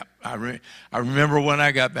step. I remember when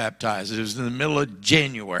I got baptized. It was in the middle of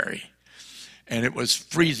January, and it was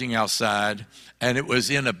freezing outside, and it was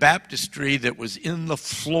in a baptistry that was in the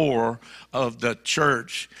floor of the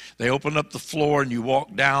church. They opened up the floor, and you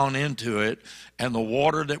walk down into it, and the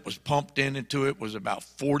water that was pumped into it was about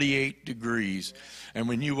 48 degrees. And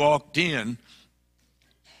when you walked in,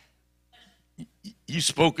 you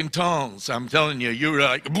spoke in tongues. I'm telling you, you were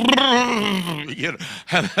like,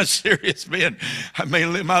 I'm serious, man. I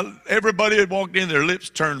mean, everybody had walked in, their lips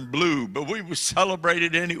turned blue, but we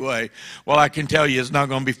celebrated anyway. Well, I can tell you it's not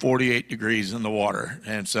going to be 48 degrees in the water.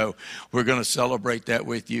 And so we're going to celebrate that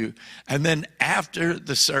with you. And then after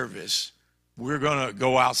the service, we're going to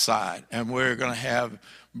go outside, and we're going to have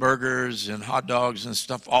burgers and hot dogs and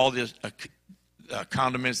stuff, all this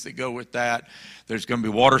condiments that go with that. There's going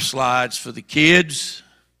to be water slides for the kids.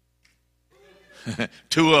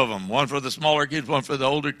 2 of them, one for the smaller kids, one for the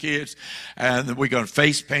older kids. And we're going to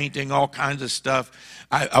face painting, all kinds of stuff.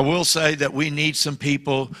 I will say that we need some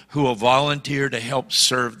people who will volunteer to help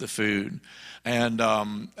serve the food. And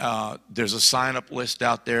there's a sign-up list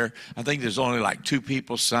out there. I think there's only like 2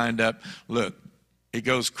 people signed up. Look, it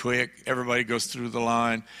goes quick. Everybody goes through the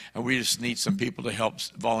line, and we just need some people to help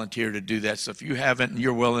volunteer to do that. So if you haven't and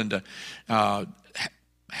you're willing to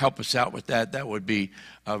help us out with that, that would be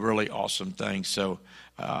a really awesome thing. So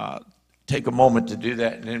take a moment to do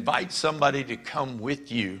that and invite somebody to come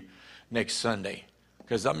with you next Sunday.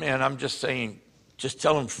 Because, I'm just saying, just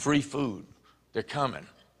tell them free food. They're coming,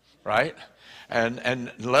 right? And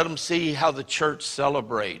let them see how the church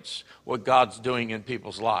celebrates what God's doing in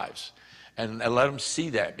people's lives. And let them see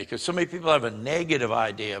that, because so many people have a negative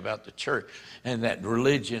idea about the church and that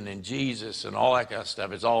religion and Jesus and all that kind of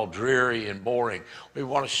stuff. It's all dreary and boring. We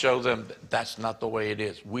want to show them that that's not the way it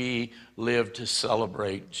is. We live to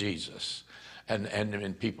celebrate Jesus and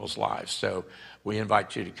in people's lives. So we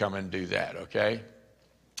invite you to come and do that, okay?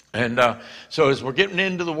 And so as we're getting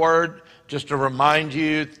into the Word, just to remind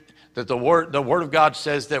you that the Word of God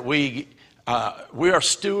says that we are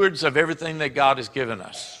stewards of everything that God has given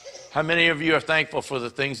us. How many of you are thankful for the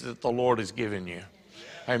things that the Lord has given you?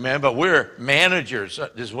 Amen. But we're managers,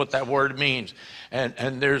 is what that word means.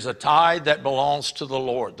 And there's a tithe that belongs to the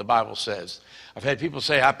Lord, the Bible says. I've had people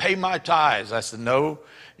say, I pay my tithes. I said, no,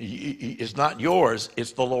 it's not yours.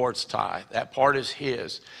 It's the Lord's tithe. That part is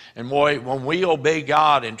His. And boy, when we obey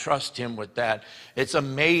God and trust Him with that, it's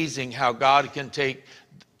amazing how God can take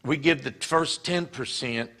we give the first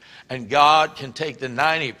 10%, and God can take the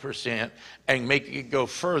 90% and make it go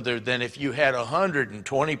further than if you had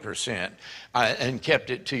 120% and kept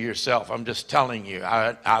it to yourself. I'm just telling you,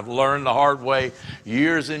 I've learned the hard way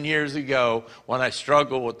years and years ago when I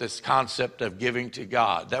struggled with this concept of giving to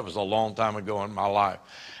God. That was a long time ago in my life.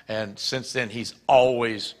 And since then, he's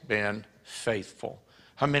always been faithful.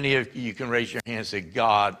 How many of you can raise your hand and say,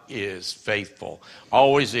 God is faithful?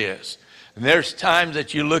 Always is. And there's times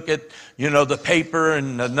that you look at, the paper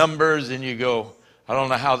and the numbers and you go, I don't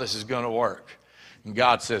know how this is going to work. And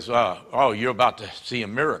God says, oh, you're about to see a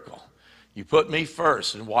miracle. You put me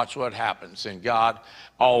first and watch what happens. And God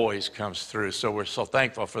always comes through. So we're so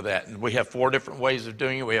thankful for that. And we have 4 different ways of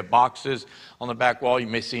doing it. We have boxes on the back wall. You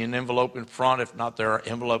may see an envelope in front. If not, there are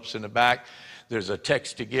envelopes in the back. There's a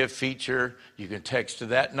text to give feature. You can text to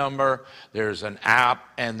that number. There's an app,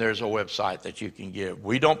 and there's a website that you can give.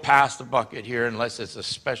 We don't pass the bucket here unless it's a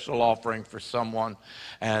special offering for someone.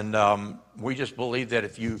 And we just believe that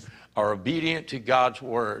if you are obedient to God's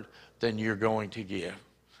word, then you're going to give.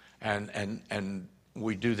 And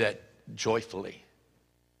we do that joyfully.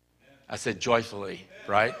 I said joyfully,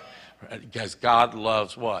 right? Because God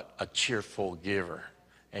loves what? A cheerful giver.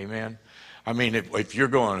 Amen. I mean, if you're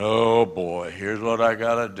going, oh boy, here's what I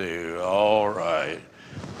got to do. All right.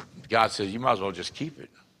 God says, you might as well just keep it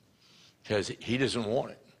because he doesn't want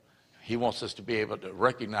it. He wants us to be able to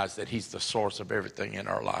recognize that he's the source of everything in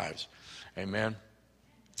our lives. Amen.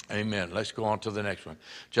 Amen. Let's go on to the next one.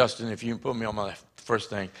 Justin, if you can put me on my first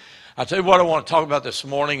thing. I'll tell you what I want to talk about this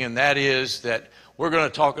morning, and that is that we're going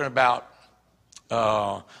to talk about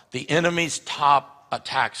the enemy's top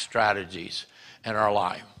attack strategies in our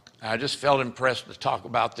life. I just felt impressed to talk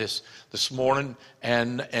about this morning,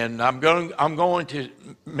 and I'm going to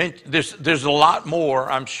mention, there's a lot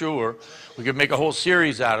more, I'm sure. We could make a whole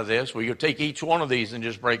series out of this. We could take each one of these and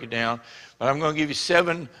just break it down. But I'm going to give you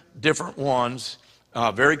 7 different ones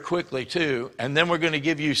very quickly, too. And then we're going to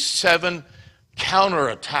give you 7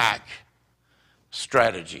 counterattack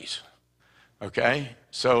strategies. Okay?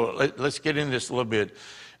 So let's get into this a little bit.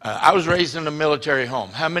 I was raised in a military home.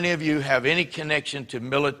 How many of you have any connection to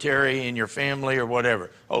military in your family or whatever?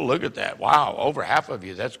 Oh, look at that. Wow, over half of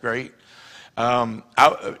you. That's great.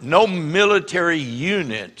 No military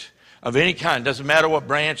unit of any kind, doesn't matter what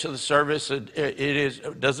branch of the service it is,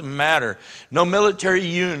 it doesn't matter. No military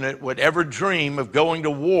unit would ever dream of going to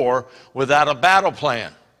war without a battle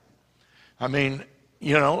plan. I mean,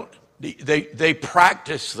 they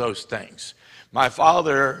practice those things. My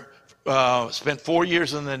father spent 4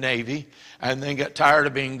 years in the Navy and then got tired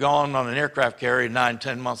of being gone on an aircraft carrier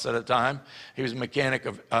 9-10 months at a time. He was a mechanic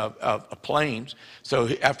of planes. So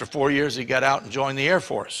after 4 years, he got out and joined the Air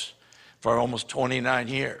Force for almost 29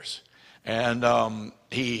 years. And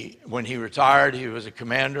when he retired, he was a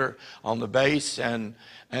commander on the base.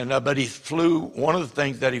 But he flew, one of the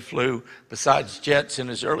things that he flew, besides jets in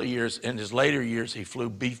his early years, in his later years, he flew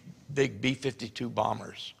big B-52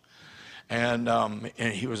 bombers. And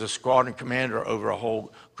he was a squadron commander over a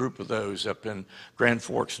whole group of those up in Grand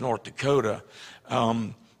Forks, North Dakota.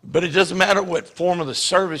 But it doesn't matter what form of the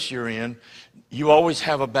service you're in, you always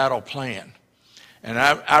have a battle plan. And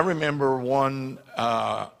I remember one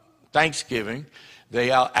Thanksgiving,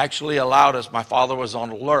 they actually allowed us, my father was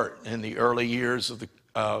on alert in the early years of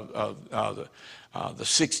the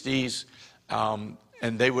 60s,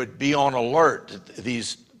 and they would be on alert,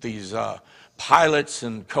 these pilots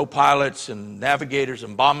and co-pilots and navigators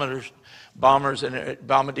and bombers and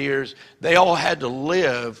bombardiers, they all had to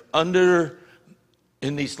live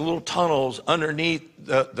in these little tunnels underneath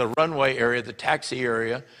the runway area, the taxi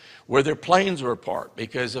area, where their planes were parked.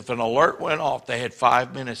 Because if an alert went off, they had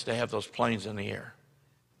 5 minutes to have those planes in the air.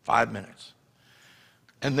 5 minutes.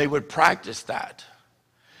 And they would practice that.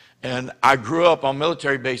 And I grew up on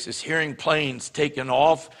military bases hearing planes taking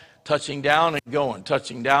off, touching down and going,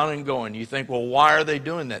 touching down and going. You think, well, why are they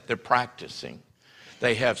doing that? They're practicing.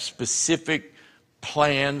 They have specific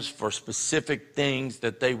plans for specific things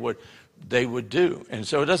that they would do. And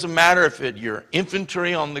so it doesn't matter if you're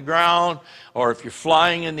infantry on the ground or if you're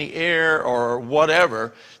flying in the air or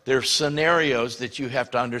whatever, there's scenarios that you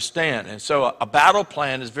have to understand. And so a battle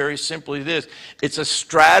plan is very simply this. It's a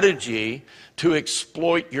strategy to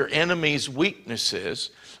exploit your enemy's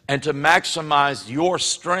weaknesses and to maximize your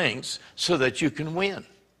strengths so that you can win.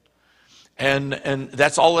 And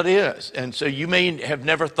that's all it is. And so you may have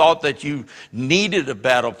never thought that you needed a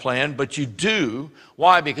battle plan, but you do.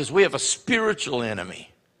 Why? Because we have a spiritual enemy,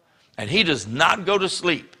 and he does not go to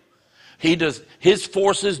sleep. His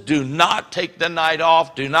forces do not take the night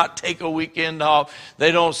off, do not take a weekend off.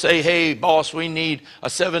 They don't say, hey, boss, we need a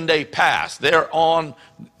 7-day pass. They're on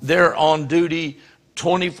duty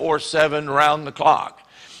 24/7 round the clock.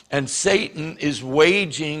 And Satan is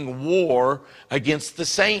waging war against the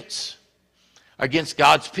saints, against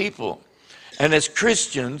God's people. And as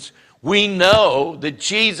Christians, we know that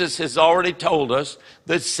Jesus has already told us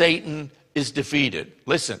that Satan is defeated.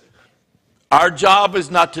 Listen. Our job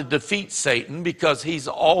is not to defeat Satan because he's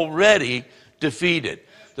already defeated.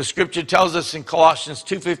 The scripture tells us in Colossians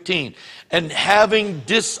 2:15, and having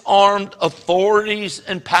disarmed authorities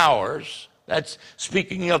and powers, that's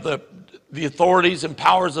speaking of the authorities and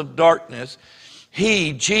powers of darkness,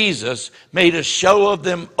 he, Jesus, made a show of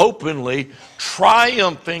them openly,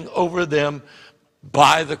 triumphing over them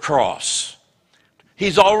by the cross.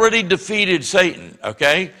 He's already defeated Satan,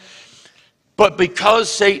 okay? But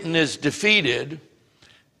because Satan is defeated,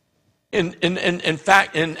 in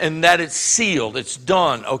fact, that it's sealed, it's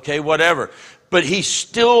done, okay, whatever. But he's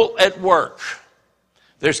still at work.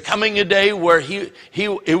 There's coming a day where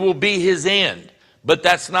it will be his end. But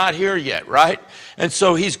that's not here yet, right? And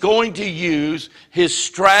so he's going to use his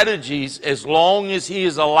strategies as long as he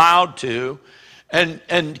is allowed to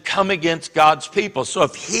and come against God's people. So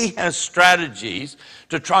if he has strategies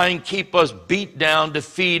to try and keep us beat down,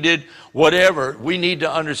 defeated, whatever, we need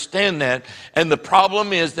to understand that. And the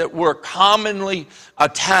problem is that we're commonly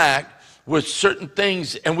attacked with certain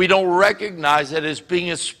things, and we don't recognize it as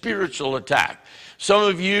being a spiritual attack. Some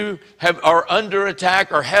of you are under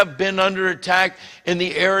attack or have been under attack in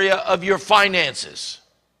the area of your finances.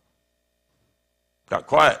 Got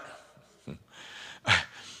quiet.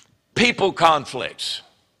 People conflicts.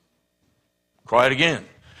 Quiet again.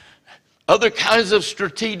 Other kinds of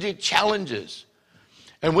strategic challenges.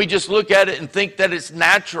 And we just look at it and think that it's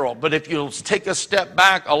natural. But if you'll take a step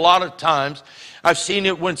back, a lot of times, I've seen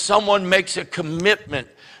it when someone makes a commitment.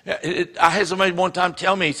 I had somebody one time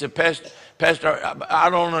tell me, he said, Pastor, I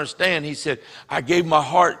don't understand. He said, I gave my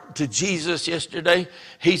heart to Jesus yesterday.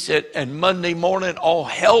 He said, and Monday morning, all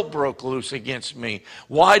hell broke loose against me.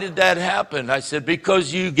 Why did that happen? I said,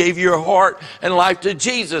 because you gave your heart and life to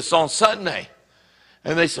Jesus on Sunday.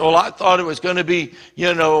 And they said, well, I thought it was going to be,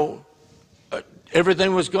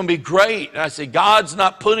 everything was going to be great. And I said, God's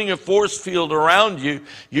not putting a force field around you.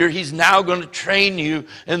 He's now going to train you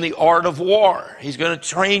in the art of war. He's going to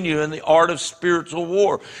train you in the art of spiritual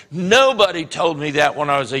war. Nobody told me that when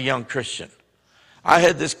I was a young Christian. I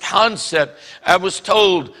had this concept. I was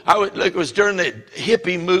told, it was during the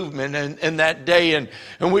hippie movement and that day, and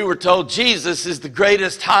we were told Jesus is the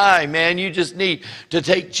greatest high, man. You just need to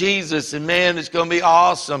take Jesus, and man, it's going to be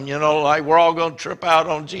awesome. Like we're all going to trip out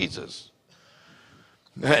on Jesus.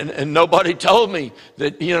 And nobody told me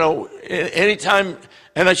that, anytime,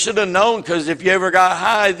 and I should have known, because if you ever got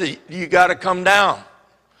high, you got to come down.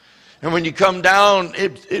 And when you come down,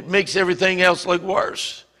 it makes everything else look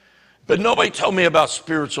worse. But nobody told me about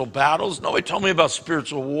spiritual battles. Nobody told me about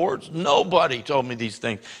spiritual wars. Nobody told me these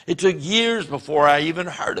things. It took years before I even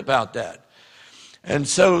heard about that. And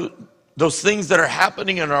so those things that are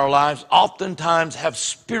happening in our lives oftentimes have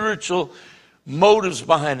spiritual motives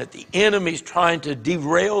behind it. The enemy's trying to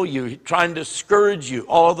derail you, trying to discourage you,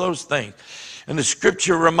 all of those things. And the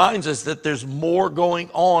scripture reminds us that there's more going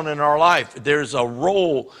on in our life. There's a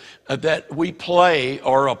role that we play,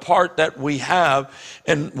 or a part that we have,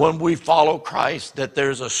 and when we follow Christ, that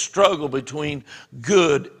there's a struggle between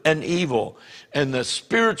good and evil. And the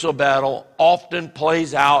spiritual battle often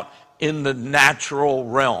plays out in the natural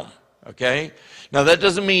realm, okay? Now, that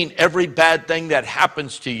doesn't mean every bad thing that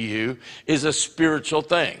happens to you is a spiritual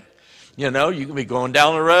thing. You can be going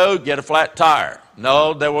down the road, get a flat tire.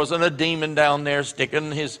 No, there wasn't a demon down there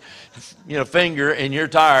sticking his finger in your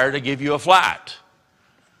tire to give you a flat.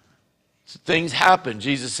 Things happen.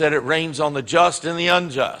 Jesus said it rains on the just and the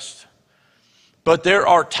unjust. But there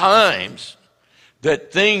are times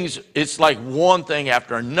that it's like one thing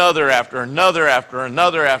after another, after another, after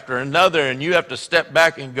another, after another, and you have to step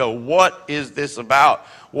back and go, what is this about?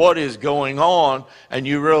 What is going on? And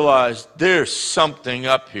you realize there's something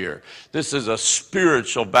up here. This is a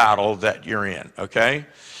spiritual battle that you're in, okay?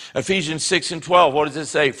 Ephesians 6:12, what does it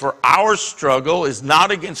say? For our struggle is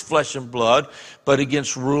not against flesh and blood, but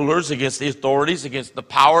against rulers, against the authorities, against the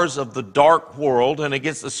powers of the dark world, and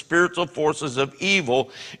against the spiritual forces of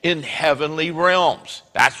evil in heavenly realms.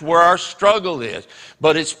 That's where our struggle is.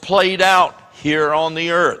 But it's played out here on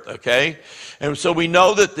the earth, okay? And so we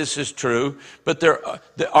know that this is true, but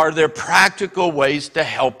are there practical ways to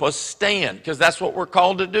help us stand? Because that's what we're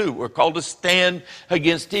called to do. We're called to stand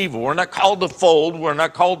against evil. We're not called to fold. We're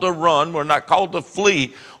not called to run. We're not called to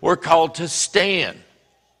flee. We're called to stand,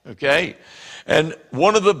 okay? And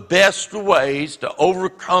one of the best ways to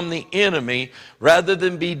overcome the enemy rather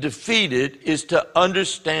than be defeated is to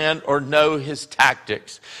understand or know his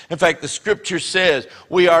tactics. In fact, the scripture says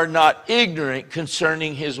we are not ignorant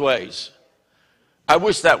concerning his ways. I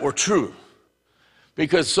wish that were true,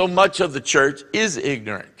 because so much of the church is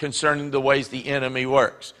ignorant concerning the ways the enemy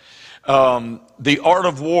works. The Art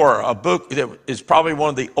of War, a book that is probably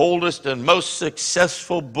one of the oldest and most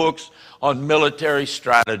successful books on military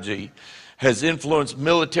strategy, has influenced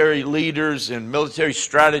military leaders and military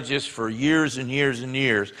strategists for years and years and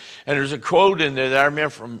years. And there's a quote in there that I remember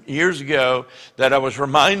from years ago that I was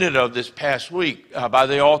reminded of this past week by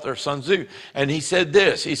the author Sun Tzu. And he said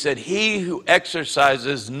this, he said, "He who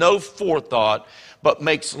exercises no forethought but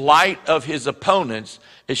makes light of his opponents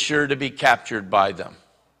is sure to be captured by them."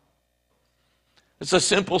 It's a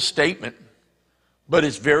simple statement, but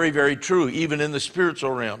it's very, very true, even in the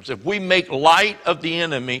spiritual realms. If we make light of the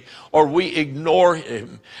enemy or we ignore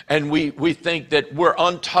him and we think that we're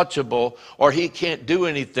untouchable or he can't do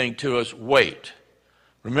anything to us, wait.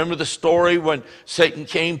 Remember the story when Satan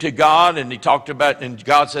came to God and he talked about, and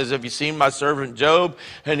God says, "Have you seen my servant Job?"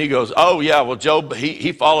 And he goes, "Oh yeah, well Job,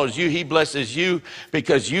 he follows you, he blesses you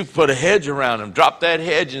because you've put a hedge around him. Drop that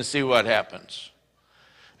hedge and see what happens."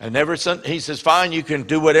 And he says, "Fine, you can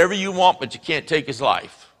do whatever you want, but you can't take his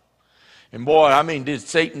life." And boy, I mean, did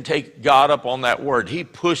Satan take God up on that word? He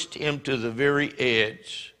pushed him to the very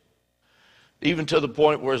edge, even to the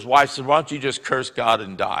point where his wife said, "Why don't you just curse God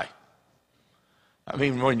and die?" I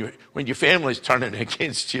mean, when your family's turning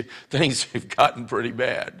against you, things have gotten pretty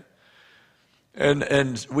bad.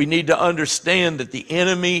 And we need to understand that the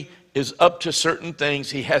enemy is up to certain things.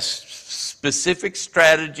 He has specific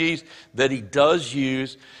strategies that he does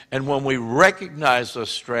use, and when we recognize those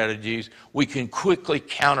strategies, we can quickly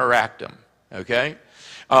counteract them, okay?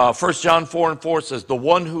 1 John 4:4 says, "The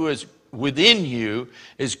one who is within you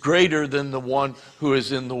is greater than the one who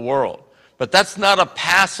is in the world." But that's not a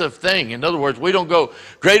passive thing. In other words, we don't go,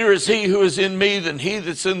 "Greater is he who is in me than he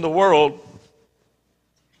that's in the world."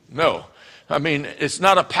 No. I mean, it's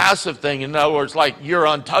not a passive thing. In other words, like you're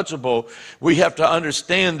untouchable. We have to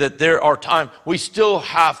understand that there are times we still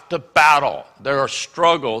have to battle. There are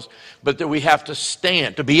struggles, but that we have to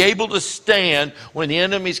stand. To be able to stand when the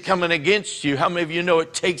enemy's coming against you, how many of you know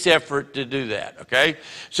it takes effort to do that, okay?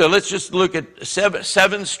 So let's just look at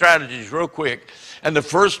seven strategies real quick. And the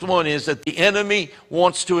first one is that the enemy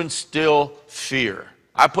wants to instill fear.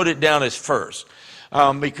 I put it down as first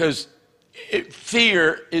because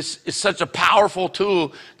fear is such a powerful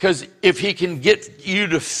tool, because if he can get you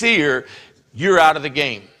to fear, you're out of the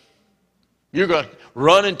game. You're going to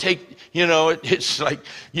run and take, it's like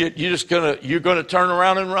you're going to turn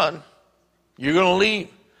around and run. You're going to leave.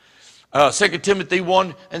 2 Timothy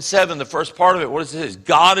 1:7, the first part of it, what it says,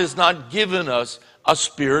 God has not given us a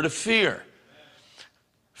spirit of fear.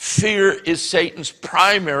 Fear is Satan's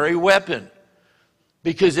primary weapon.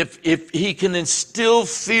 Because if he can instill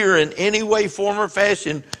fear in any way, form, or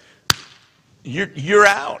fashion, you're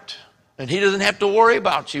out. And he doesn't have to worry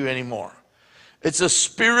about you anymore. It's a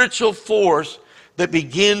spiritual force that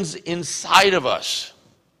begins inside of us.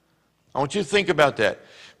 I want you to think about that.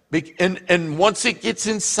 And once it gets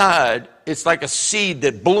inside, it's like a seed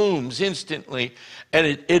that blooms instantly. And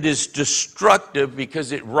it is destructive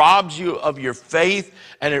because it robs you of your faith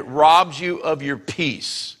and it robs you of your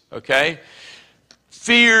peace. Okay?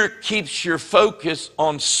 Fear keeps your focus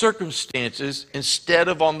on circumstances instead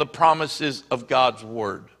of on the promises of God's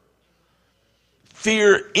word.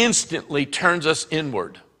 Fear instantly turns us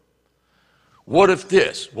inward. What if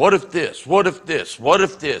this? What if this? What if this? What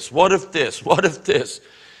if this? What if this? What if this?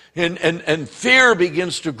 And fear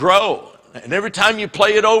begins to grow. And every time you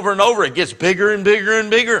play it over and over, it gets bigger and bigger and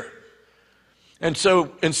bigger. And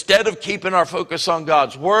so instead of keeping our focus on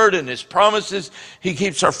God's word and his promises, he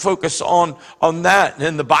keeps our focus on that. And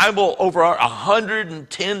in the Bible, over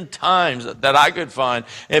 110 times that I could find,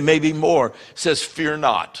 and maybe more, says, "Fear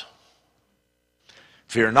not.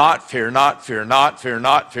 Fear not, fear not, fear not, fear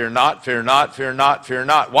not, fear not, fear not, fear not, fear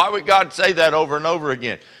not." Why would God say that over and over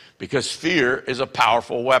again? because fear is a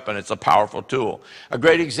powerful weapon. It's a powerful tool. A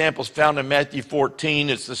great example is found in Matthew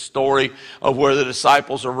 14. It's the story of where the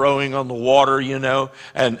disciples are rowing on the water, and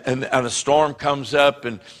a storm comes up,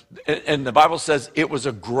 and the Bible says it was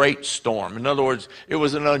a great storm. In other words, it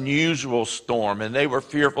was an unusual storm, and they were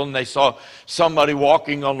fearful, and they saw somebody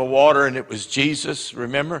walking on the water, and it was Jesus,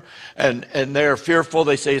 remember? And they're fearful.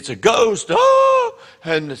 They say, it's a ghost. Oh!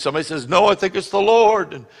 And somebody says, no, I think it's the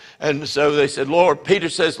Lord. And so they said, Lord, Peter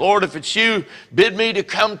says, Lord, if it's you, bid me to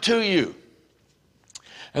come to you.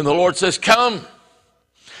 And the Lord says, come.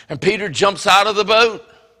 And Peter jumps out of the boat.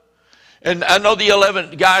 And I know the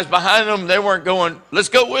 11 guys behind them, they weren't going, let's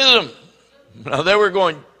go with them. No, they were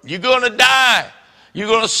going, you're going to die. You're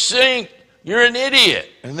going to sink. You're an idiot.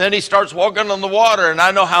 And then he starts walking on the water, and I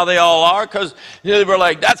know how they all are, because they were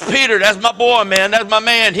like, that's Peter, that's my boy, man, that's my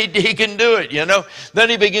man, he can do it, Then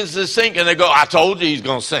he begins to sink, and they go, I told you he's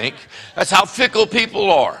going to sink. That's how fickle people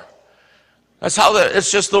are.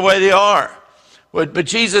 It's just the way they are. But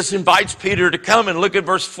Jesus invites Peter to come, and look at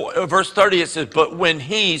verse 30. It says, but when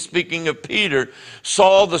he, speaking of Peter,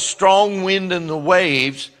 saw the strong wind and the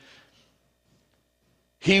waves,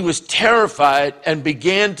 he was terrified and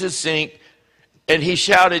began to sink. And he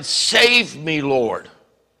shouted, save me, Lord.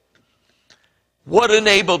 What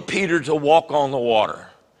enabled Peter to walk on the water?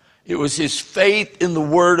 It was his faith in the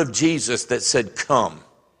word of Jesus that said, come.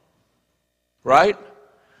 Right?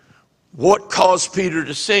 What caused Peter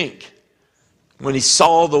to sink? When he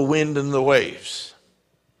saw the wind and the waves.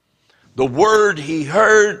 The word he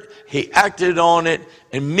heard, he acted on it.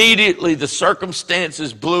 Immediately the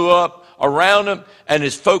circumstances blew up around him, and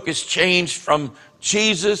his focus changed from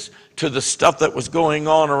Jesus to the stuff that was going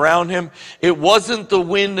on around him. It wasn't the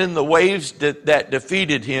wind and the waves that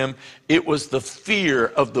defeated him. It was the fear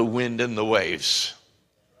of the wind and the waves.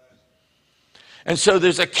 And so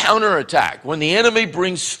there's a counterattack. When the enemy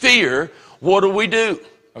brings fear, what do?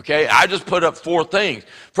 Okay, I just put up 4 things.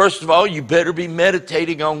 First of all, you better be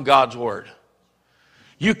meditating on God's word.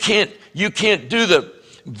 You can't do the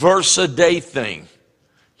verse a day thing.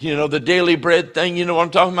 The daily bread thing, you know what I'm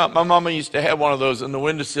talking about? My mama used to have one of those in the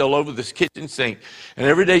windowsill over this kitchen sink. And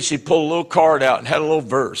every day she'd pull a little card out and had a little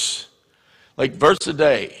verse. Like verse a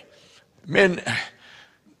day. Man,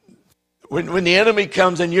 when the enemy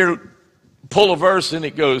comes and you pull a verse and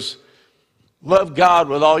it goes, love God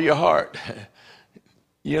with all your heart.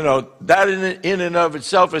 That in and of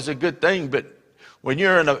itself is a good thing. But when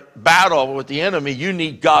you're in a battle with the enemy, you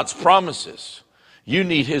need God's promises. You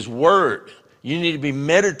need his word. You need to be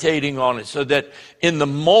meditating on it so that in the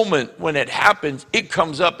moment when it happens, it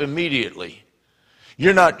comes up immediately.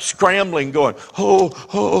 You're not scrambling going,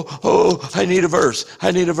 I need a verse.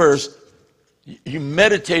 I need a verse. You're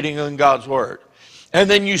meditating on God's word. And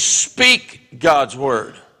then you speak God's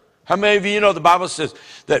word. How many of you know the Bible says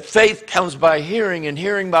that faith comes by hearing and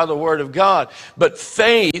hearing by the word of God. But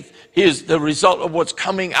faith is the result of what's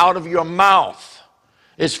coming out of your mouth.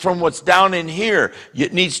 It's from what's down in here.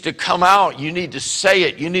 It needs to come out. You need to say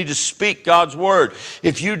it. You need to speak God's word.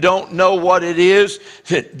 If you don't know what it is,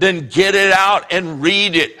 then get it out and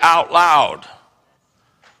read it out loud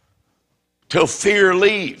till fear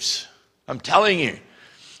leaves. I'm telling you,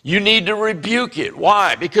 you need to rebuke it.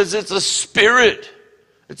 Why? Because it's a spirit.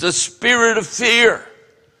 It's a spirit of fear.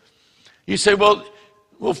 You say, well,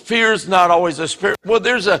 fear is not always a spirit. Well,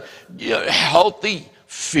 there's a healthy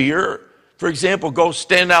fear. For example, go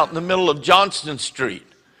stand out in the middle of Johnston Street.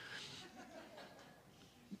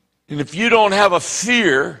 And if you don't have a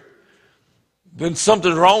fear, then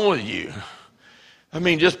something's wrong with you. I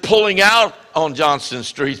mean, just pulling out on Johnston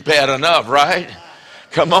Street is bad enough, right?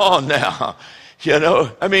 Come on now.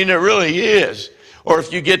 It really is. Or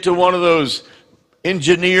if you get to one of those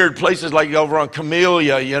engineered places like over on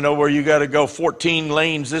Camellia, where you got to go 14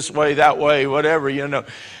 lanes this way, that way, whatever,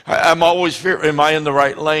 I'm always fear. Am I in the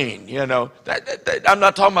right lane? I'm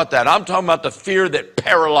not talking about that. I'm talking about the fear that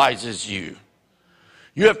paralyzes you.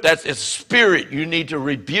 That's a spirit. You need to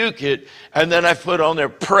rebuke it. And then I put on there,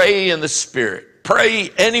 pray in the spirit.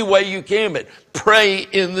 Pray any way you can, but pray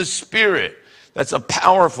in the spirit. That's a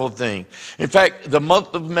powerful thing. In fact, the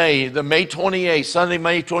month of May, the May 28th, Sunday,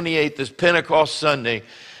 May 28th is Pentecost Sunday.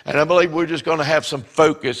 And I believe we're just going to have some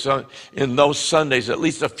focus in those Sundays, at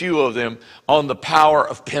least a few of them, on the power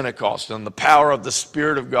of Pentecost and the power of the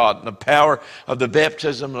Spirit of God and the power of the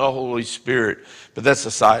baptism of the Holy Spirit. But that's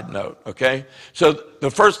a side note, okay? So the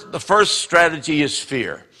first strategy is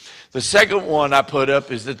fear. The second one I put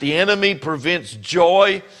up is that the enemy prevents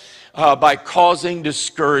joy by causing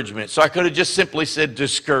discouragement. So I could have just simply said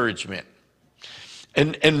discouragement.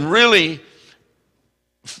 And really,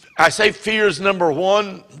 I say fear is number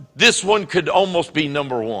one. This one could almost be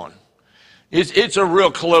number one. It's a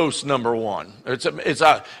real close number one. It's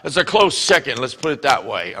a close second. Let's put it that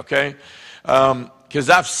way, okay? Because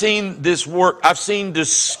I've seen this work. I've seen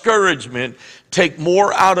discouragement take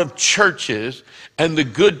more out of churches and the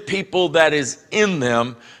good people that is in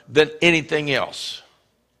them than anything else.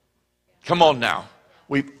 Come on now.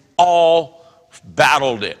 We've all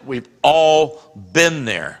battled it. We've all been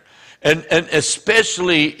there. And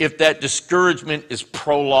especially if that discouragement is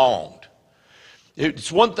prolonged.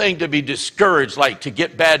 It's one thing to be discouraged, like to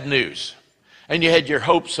get bad news, and you had your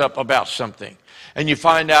hopes up about something, and you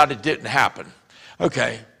find out it didn't happen.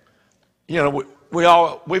 Okay, you know, we've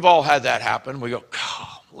all had that happen. We go,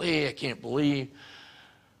 golly, I can't believe.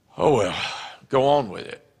 Oh well, go on with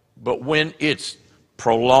it. But when it's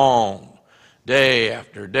prolonged, day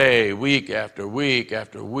after day, week after week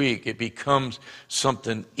after week, it becomes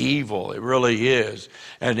something evil. It really is.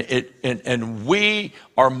 And we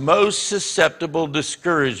are most susceptible to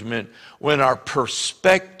discouragement when our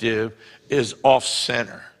perspective is off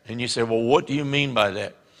center. And you say, well, what do you mean by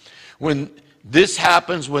that? When this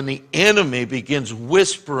happens, when the enemy begins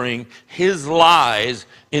whispering his lies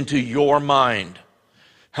into your mind.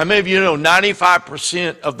 How many of you know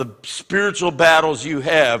 95% of the spiritual battles you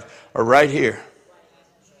have are right here?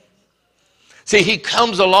 See, he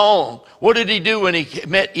comes along. What did he do when he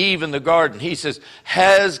met Eve in the garden? He says,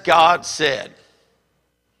 has God said?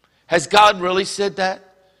 Has God really said that?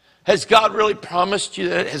 Has God really promised you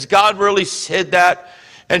that? Has God really said that?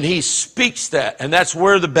 And he speaks that, and that's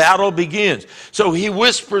where the battle begins. So he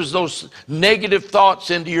whispers those negative thoughts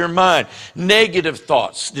into your mind. Negative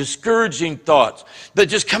thoughts, discouraging thoughts that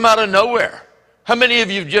just come out of nowhere. How many of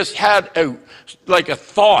you just had a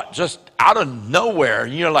thought just out of nowhere,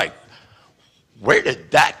 and you're like, where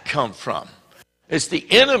did that come from? It's the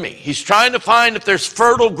enemy. He's trying to find if there's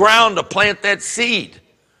fertile ground to plant that seed.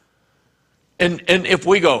 And if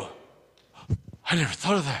we go, I never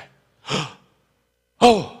thought of that.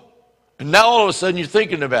 Oh, and now all of a sudden you're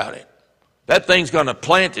thinking about it. That thing's going to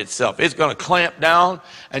plant itself. It's going to clamp down,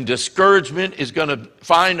 and discouragement is going to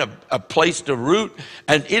find a place to root,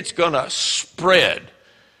 and it's going to spread.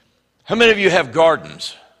 How many of you have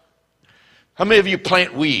gardens? How many of you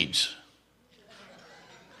plant weeds?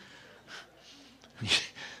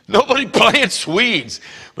 Nobody plants weeds,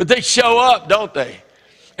 but they show up, don't they?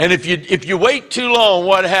 And if you wait too long,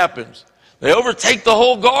 what happens? They overtake the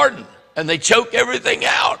whole garden. And they choke everything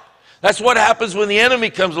out. That's what happens when the enemy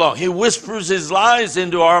comes along. He whispers his lies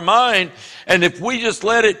into our mind. And if we just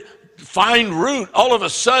let it find root, all of a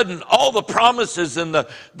sudden, all the promises and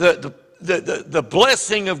the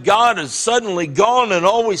blessing of God is suddenly gone. And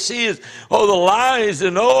all we see is, the lies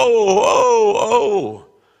and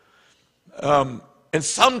and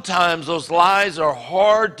sometimes those lies are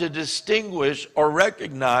hard to distinguish or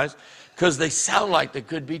recognize because they sound like they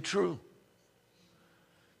could be true.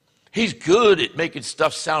 He's good at making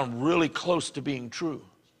stuff sound really close to being true.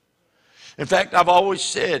 In fact, I've always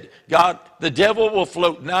said, the devil will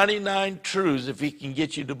float 99 truths if he can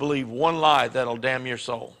get you to believe one lie that'll damn your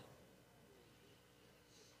soul.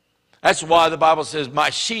 That's why the Bible says, my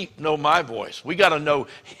sheep know my voice. We got to know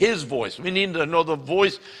his voice. We need to know the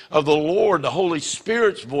voice of the Lord, the Holy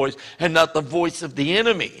Spirit's voice, and not the voice of the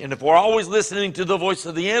enemy. And if we're always listening to the voice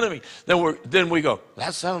of the enemy, then we go, that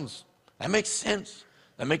makes sense.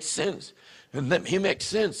 That makes sense. And then he makes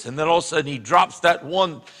sense. And then all of a sudden he drops that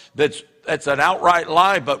one that's an outright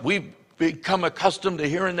lie, but we've become accustomed to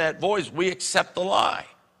hearing that voice. We accept the lie.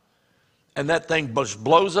 And that thing just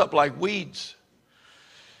blows up like weeds.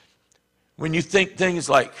 When you think things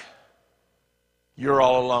like, you're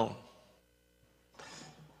all alone.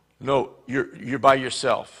 No, you're by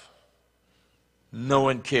yourself. No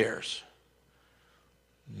one cares.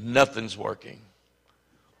 Nothing's working.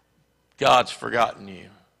 God's forgotten you.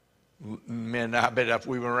 Man, I bet if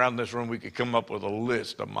we went around this room, we could come up with a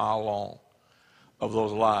list a mile long of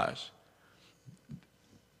those lies.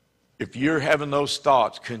 If you're having those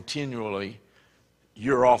thoughts continually,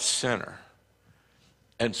 you're off center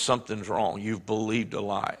and something's wrong. You've believed a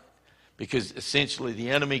lie. Because essentially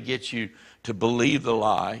the enemy gets you to believe the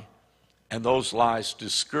lie, and those lies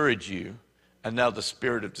discourage you, and now the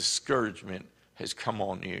spirit of discouragement has come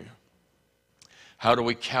on you. How do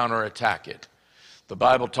we counterattack it? The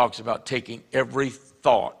Bible talks about taking every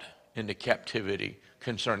thought into captivity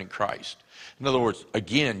concerning Christ. In other words,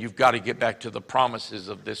 again, you've got to get back to the promises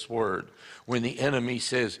of this word. When the enemy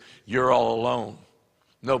says, you're all alone,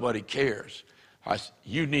 nobody cares,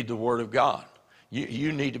 you need the word of God.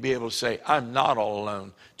 You need to be able to say, I'm not all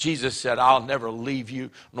alone. Jesus said, I'll never leave you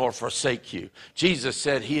nor forsake you. Jesus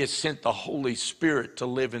said he has sent the Holy Spirit to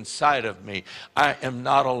live inside of me. I am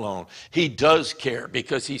not alone. He does care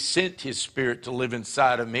because he sent his Spirit to live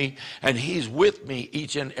inside of me, and he's with me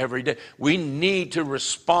each and every day. We need to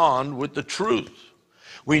respond with the truth.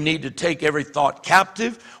 We need to take every thought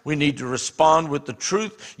captive. We need to respond with the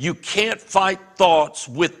truth. You can't fight thoughts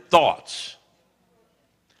with thoughts.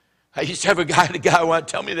 I used to have a guy wanted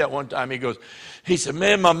to tell me that one time. He said,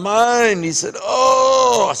 man, my mind. He said,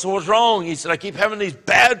 oh. I said, what's wrong? He said, I keep having these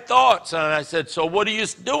bad thoughts. And I said, so what are you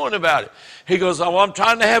doing about it? He goes, oh, I'm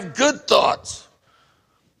trying to have good thoughts.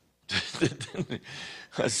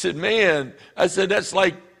 I said, man, that's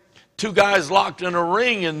like two guys locked in a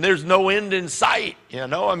ring and there's no end in sight. You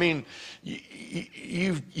know, I mean,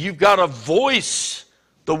 you've got to voice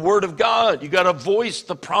the word of God. You've got to voice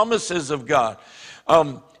the promises of God.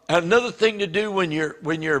 Another thing to do when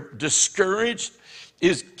you're discouraged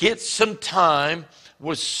is get some time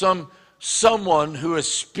with someone who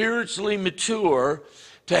is spiritually mature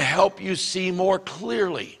to help you see more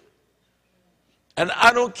clearly. And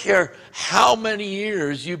I don't care how many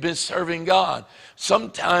years you've been serving God.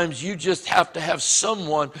 Sometimes you just have to have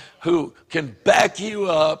someone who can back you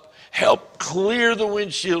up, help clear the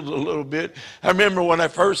windshield a little bit. I remember when I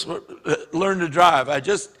first learned to drive, I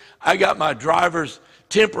got my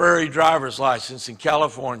temporary driver's license in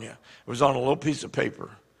California. It was on a little piece of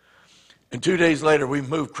paper. And 2 days later, we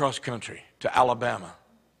moved cross country to Alabama.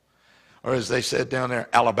 Or as they said down there,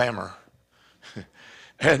 Alabama.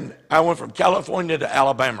 And I went from California to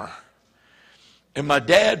Alabama. And my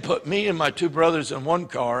dad put me and my two brothers in one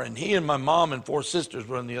car, and he and my mom and 4 sisters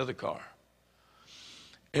were in the other car.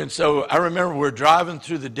 And so I remember we're driving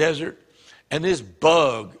through the desert, and this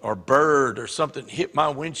bug or bird or something hit my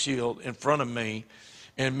windshield in front of me.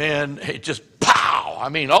 And man, it just pow. I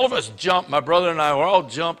mean, all of us jumped. My brother and I were all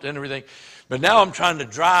jumped and everything. But now I'm trying to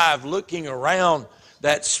drive looking around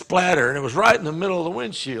that splatter, and it was right in the middle of the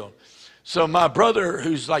windshield. So my brother,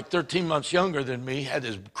 who's like 13 months younger than me, had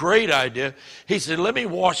this great idea. He said, let me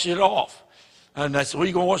wash it off. And I said, what are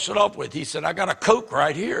you going to wash it off with? He said, I got a Coke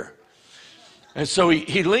right here. And so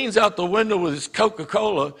he leans out the window with his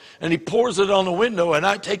Coca-Cola, and he pours it on the window, and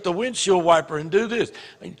I take the windshield wiper and do this.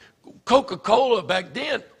 Coca-Cola back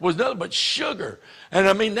then was nothing but sugar. And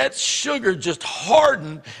I mean, that sugar just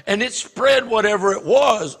hardened, and it spread whatever it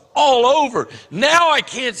was all over. Now I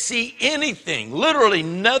can't see anything, literally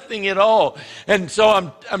nothing at all. And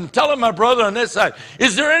so I'm telling my brother on this side,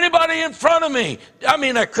 is there anybody in front of me? I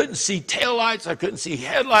mean, I couldn't see taillights. I couldn't see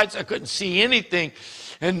headlights. I couldn't see anything.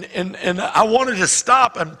 And I wanted to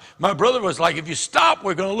stop, and my brother was like, if you stop,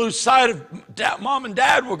 we're going to lose sight of Mom and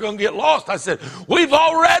Dad. We're going to get lost. I said, we've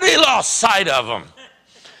already lost sight of them.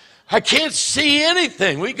 I can't see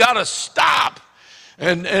anything. We got to stop.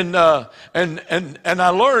 And I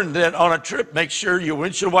learned that on a trip, make sure your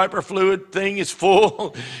windshield wiper fluid thing is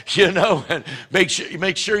full, you know, and make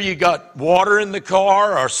sure you got water in the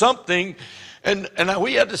car or something. And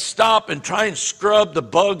we had to stop and try and scrub the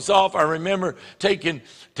bugs off. I remember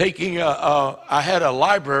I had a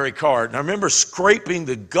library card, and I remember scraping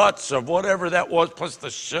the guts of whatever that was, plus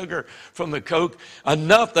the sugar from the Coke,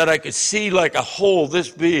 enough that I could see like a hole this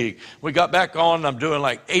big. We got back on, and I'm doing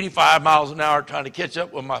like 85 miles an hour trying to catch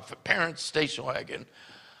up with my parents' station wagon.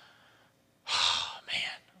 Oh,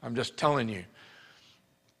 man, I'm just telling you,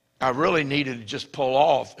 I really needed to just pull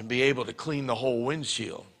off and be able to clean the whole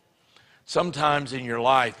windshield. Sometimes in your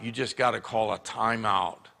life, you just got to call a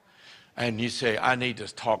timeout. And you say, I need to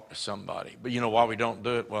talk to somebody. But you know why we don't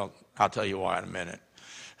do it? Well, I'll tell you why in a minute.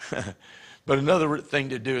 But another thing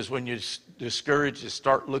to do is when you're discouraged is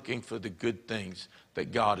start looking for the good things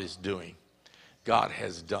that God is doing, God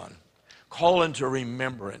has done. Call into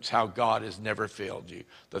remembrance how God has never failed you,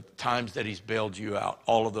 the times that he's bailed you out,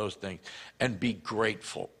 all of those things. And be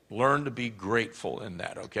grateful. Learn to be grateful in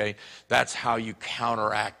that, okay? That's how you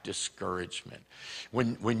counteract discouragement.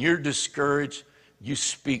 When you're discouraged, you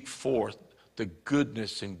speak forth the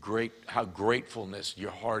goodness and how gratefulness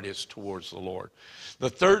your heart is towards the Lord. The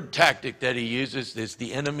third tactic that he uses is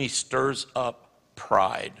the enemy stirs up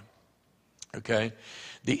pride, okay?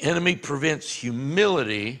 The enemy prevents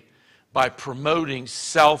humility by promoting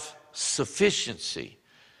self-sufficiency.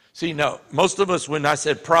 See, now, most of us, when I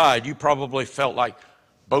said pride, you probably felt like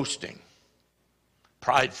boasting,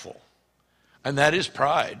 prideful. And that is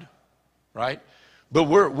pride, right? But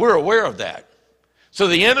we're aware of that. So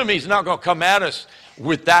the enemy's not going to come at us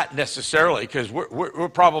with that necessarily, because we're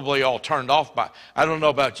probably all turned off by. I don't know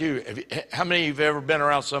about you. How many of you have ever been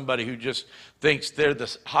around somebody who just thinks they're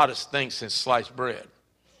the hottest thing since sliced bread?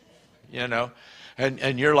 You know?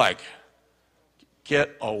 And you're like,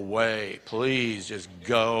 get away. Please just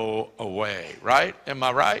go away. Right? Am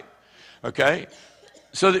I right? Okay.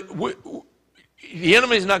 So the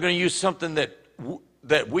enemy is not going to use something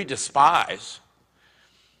that we despise.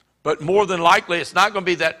 But more than likely, it's not going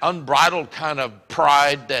to be that unbridled kind of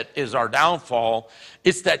pride that is our downfall.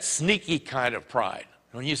 It's that sneaky kind of pride.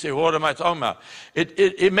 When you say, what am I talking about?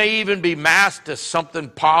 It may even be masked as something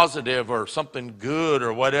positive or something good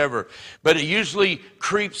or whatever. But it usually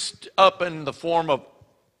creeps up in the form of,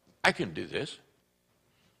 I can do this.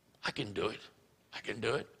 I can do it. I can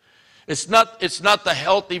do it. It's not the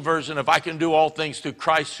healthy version of I can do all things through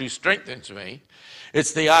Christ who strengthens me.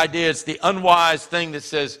 It's the idea, it's the unwise thing that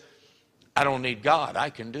says, I don't need God. I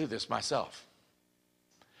can do this myself.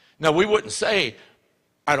 Now, we wouldn't say,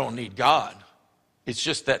 I don't need God. It's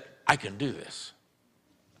just that I can do this.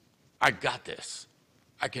 I got this.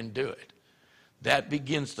 I can do it. That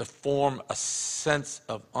begins to form a sense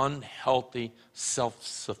of unhealthy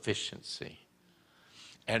self-sufficiency.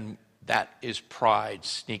 And that is pride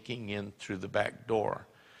sneaking in through the back door.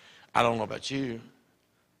 I don't know about you,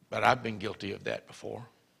 but I've been guilty of that before.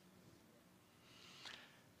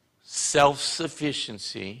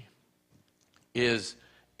 Self-sufficiency is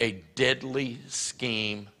a deadly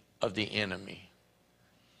scheme of the enemy.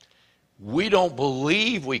 We don't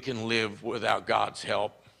believe we can live without God's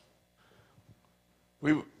help,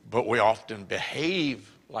 but we often behave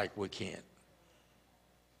like we can't.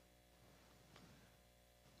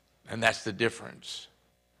 And that's the difference.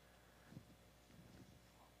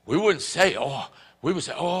 We wouldn't say, we would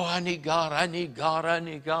say, I need God, I need God, I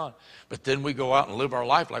need God. But then we go out and live our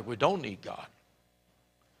life like we don't need God.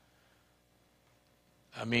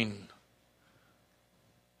 I mean,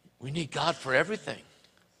 we need God for everything.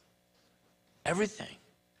 Everything.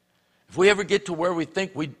 If we ever get to where we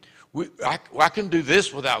think I can do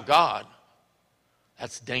this without God,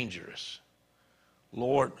 that's dangerous.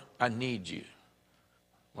 Lord, I need you.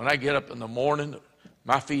 When I get up in the morning,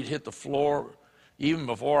 my feet hit the floor, even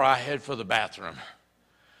before I head for the bathroom,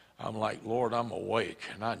 I'm like, Lord, I'm awake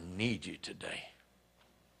and I need you today.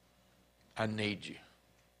 I need you.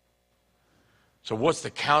 So what's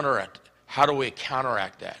the counteract? How do we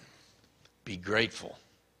counteract that? Be grateful.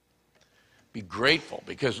 Be grateful,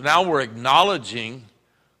 because now we're acknowledging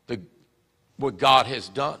what God has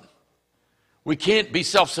done. We can't be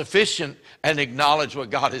self-sufficient and acknowledge what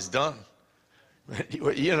God has done.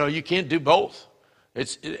 You know, you can't do both.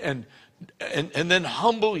 And then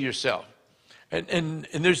humble yourself. And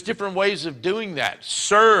there's different ways of doing that.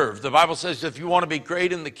 Serve. The Bible says if you want to be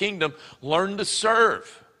great in the kingdom, learn to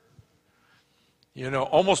serve. You know,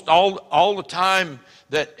 almost all the time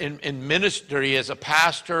that in ministry as a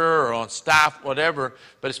pastor or on staff, whatever,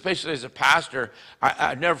 but especially as a pastor,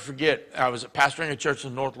 I never forget, I was pastoring a church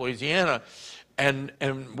in North Louisiana, and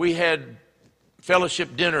we had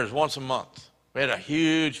fellowship dinners once a month. We had a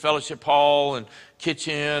huge fellowship hall and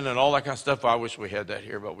kitchen and all that kind of stuff. I wish we had that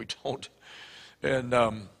here, but we don't. And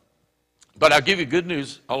but I'll give you good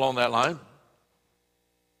news along that line.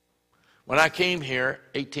 When I came here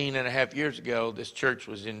 18 and a half years ago, this church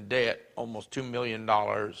was in debt, almost $2 million,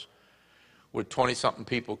 with 20-something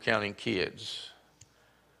people counting kids,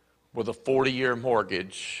 with a 40-year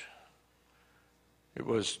mortgage. It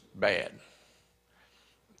was bad.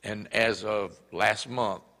 And as of last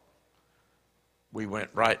month, we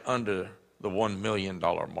went right under the $1 million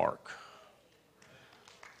mark.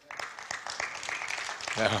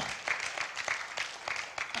 Now,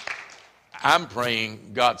 I'm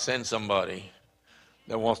praying God send somebody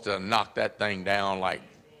that wants to knock that thing down like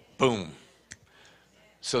boom,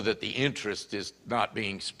 so that the interest is not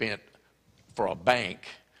being spent for a bank,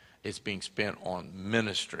 it's being spent on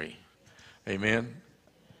ministry. Amen?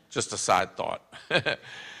 Just a side thought.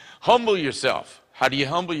 Humble yourself. How do you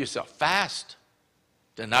humble yourself? Fast.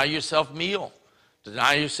 Deny yourself meal.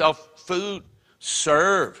 Deny yourself food.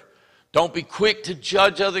 Serve. Don't be quick to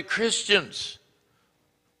judge other Christians.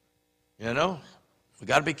 You know, we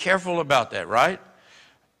got to be careful about that, right?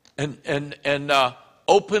 And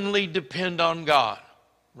openly depend on God.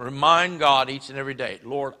 Remind God each and every day,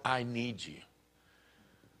 Lord, I need you.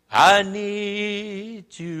 I need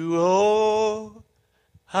you, oh,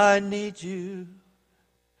 I need you.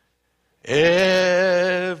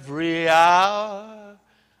 Every hour,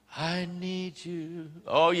 I need you.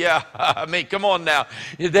 Oh, yeah, I mean, come on now.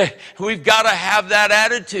 We've got to have that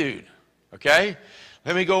attitude, okay?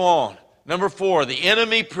 Let me go on. Number 4, the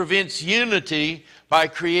enemy prevents unity by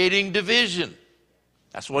creating division.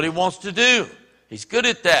 That's what he wants to do. He's good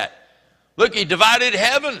at that. Look, he divided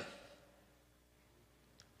heaven.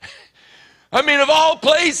 I mean, of all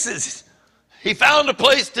places, he found a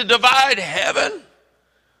place to divide heaven.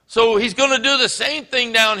 So he's going to do the same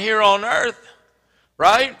thing down here on earth,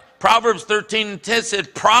 right? Proverbs 13:10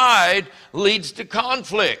 said, pride leads to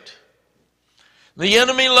conflict. The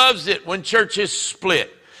enemy loves it when churches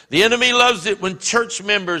split. The enemy loves it when church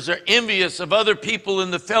members are envious of other people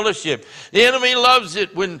in the fellowship. The enemy loves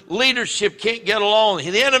it when leadership can't get along.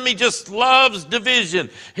 The enemy just loves division.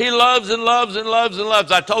 He loves and loves and loves and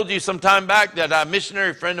loves. I told you some time back that a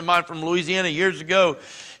missionary friend of mine from Louisiana years ago,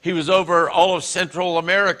 he was over all of Central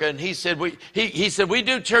America, and he said, we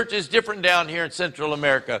do churches different down here in Central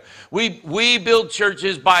America. We build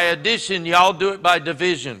churches by addition. Y'all do it by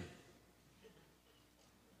division.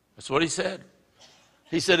 That's what he said.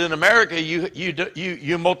 He said, in America,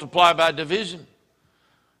 you multiply by division.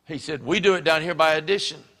 He said, we do it down here by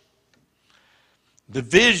addition.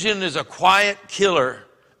 Division is a quiet killer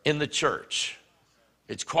in the church.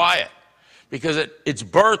 It's quiet because it's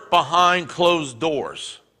birthed behind closed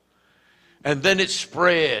doors. And then it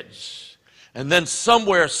spreads. And then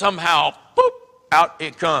somewhere, somehow, boop, out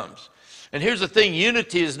it comes. And here's the thing,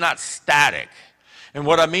 unity is not static. And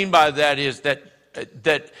what I mean by that is that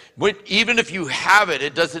even if you have it,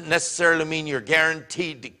 it doesn't necessarily mean you're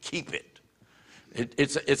guaranteed to keep it.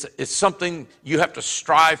 It's something you have to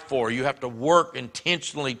strive for. You have to work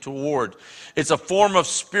intentionally toward. It's a form of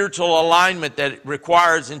spiritual alignment that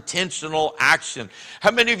requires intentional action. How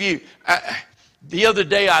many of you, the other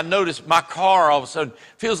day I noticed my car all of a sudden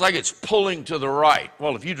feels like it's pulling to the right.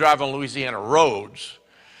 Well, if you drive on Louisiana roads,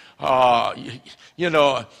 you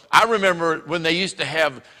know, I remember when they used to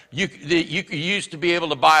have, you used to be able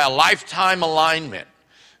to buy a lifetime alignment.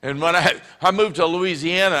 And when I moved to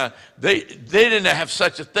Louisiana, they didn't have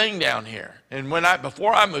such a thing down here. And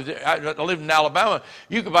before I moved, I lived in Alabama,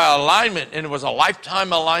 you could buy an alignment, and it was a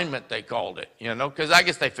lifetime alignment, they called it, you know, because I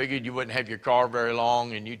guess they figured you wouldn't have your car very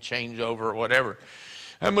long and you'd change over or whatever.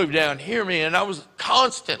 I moved down here, and I was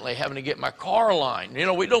constantly having to get my car aligned. You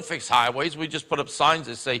know, we don't fix highways. We just put up signs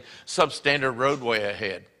that say substandard roadway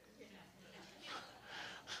ahead.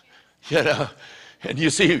 You know, and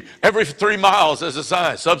you see every 3 miles there's a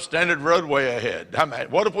sign, substandard roadway ahead. I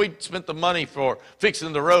mean, what if we spent the money for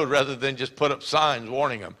fixing the road rather than just put up signs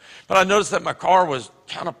warning them? But I noticed that my car was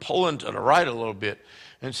kind of pulling to the right a little bit.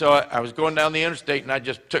 And so I was going down the interstate, and I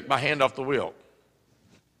just took my hand off the wheel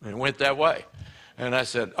and went that way. And I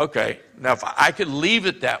said, okay, now if I could leave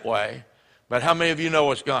it that way, but how many of you know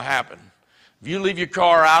what's going to happen? If you leave your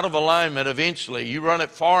car out of alignment, eventually you run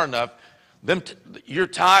it far enough, your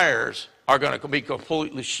tires are going to be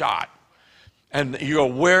completely shot. And you're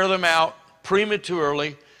going to wear them out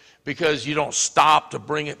prematurely because you don't stop to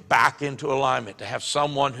bring it back into alignment, to have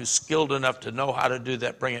someone who's skilled enough to know how to do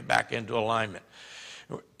that, bring it back into alignment.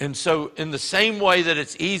 And so in the same way that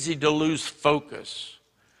it's easy to lose focus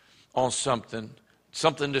on something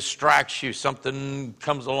distracts you, something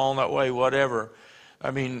comes along that way, whatever. I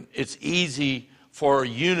mean, it's easy for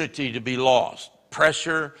unity to be lost.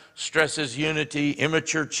 Pressure stresses unity.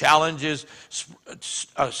 Immature challenges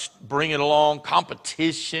bring it along.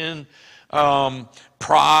 Competition,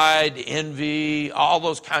 pride, envy, all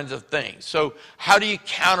those kinds of things. So how do you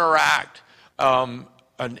counteract the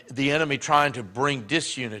enemy trying to bring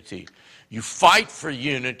disunity? You fight for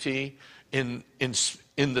unity in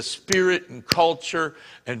the spirit and culture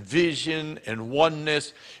and vision and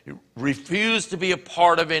oneness. You refuse to be a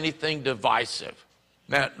part of anything divisive.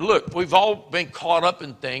 Now, look, we've all been caught up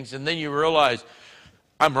in things, and then you realize,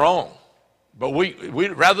 I'm wrong. But we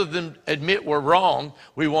rather than admit we're wrong,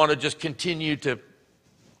 we want to just continue to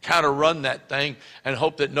kind of run that thing and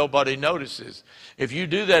hope that nobody notices. If you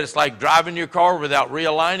do that, it's like driving your car without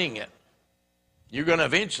realigning it. You're going to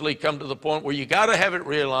eventually come to the point where you got to have it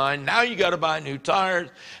realigned. Now you got to buy new tires,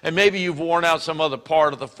 and maybe you've worn out some other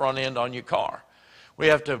part of the front end on your car. We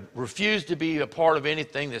have to refuse to be a part of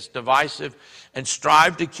anything that's divisive and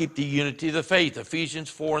strive to keep the unity of the faith. Ephesians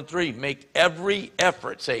 4:3. Make every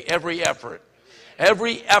effort. Say every effort.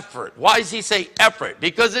 Every effort. Why does he say effort?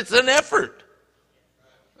 Because it's an effort.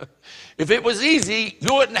 If it was easy,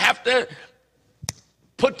 you wouldn't have to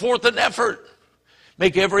put forth an effort.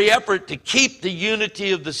 Make every effort to keep the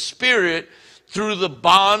unity of the Spirit through the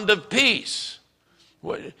bond of peace.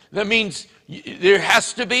 That means there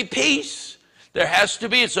has to be peace. There has to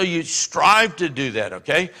be, so you strive to do that,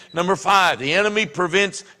 okay? Number 5, the enemy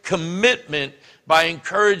prevents commitment by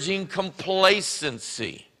encouraging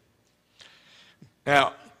complacency.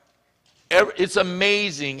 Now, it's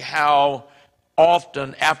amazing how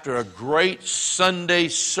often after a great Sunday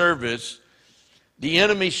service, the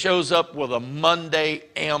enemy shows up with a Monday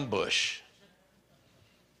ambush.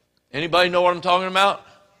 Anybody know what I'm talking about?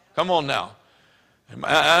 Come on now.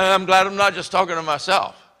 I'm glad I'm not just talking to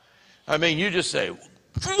myself. I mean, you just say,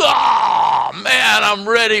 oh, man, I'm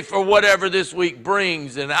ready for whatever this week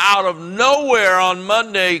brings. And out of nowhere on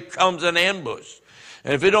Monday comes an ambush.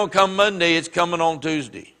 And if it don't come Monday, it's coming on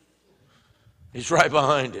Tuesday. He's right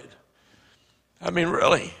behind it. I mean,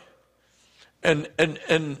 really. And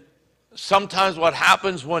sometimes what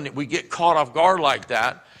happens when we get caught off guard like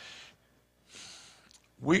that,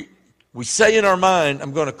 we say in our mind,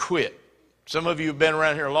 I'm going to quit. Some of you have been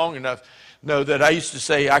around here long enough know that I used to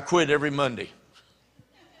say, I quit every Monday.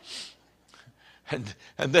 And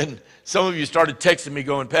then some of you started texting me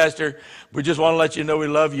going, Pastor, we just want to let you know we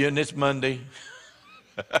love you and it's Monday.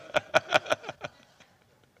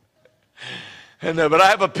 But I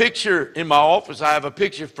have a picture in my office. I have a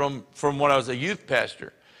picture from when I was a youth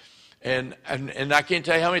pastor. And I can't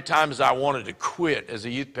tell you how many times I wanted to quit as a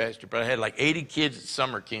youth pastor, but I had like 80 kids at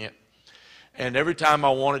summer camp. And every time I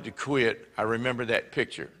wanted to quit, I remember that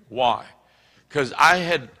picture. Why? Because I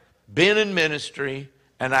had been in ministry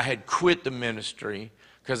and I had quit the ministry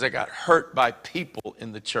because I got hurt by people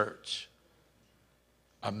in the church.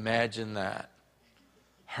 Imagine that.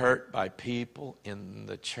 Hurt by people in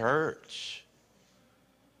the church.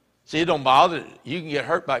 See, it don't bother. You can get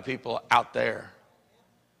hurt by people out there.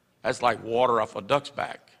 That's like water off a duck's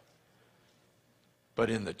back. But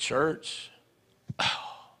in the church,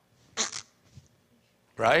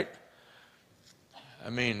 right? I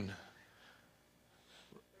mean,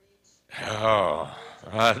 I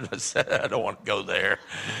don't want to go there.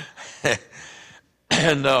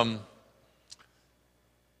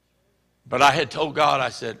 But I had told God, I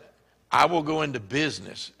said, I will go into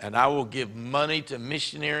business and I will give money to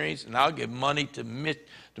missionaries and I'll give money to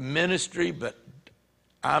ministry, but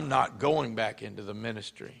I'm not going back into the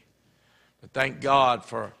ministry. But thank God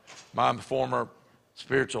for my former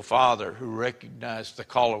spiritual father who recognized the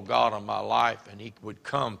call of God on my life, and he would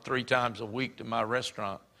come 3 times a week to my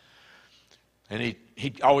restaurant. And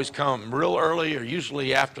he'd always come real early or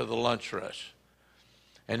usually after the lunch rush.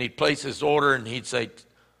 And he'd place his order and he'd say,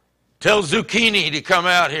 tell Zucchini to come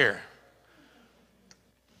out here.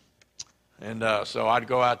 And so I'd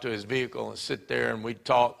go out to his vehicle and sit there and we'd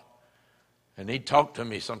talk. And he'd talk to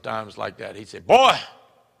me sometimes like that. He'd say, boy,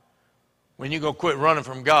 when you gonna quit running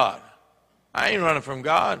from God? I ain't running from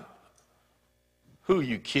God. Who are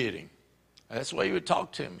you kidding? That's the way he would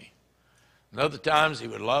talk to me. And other times he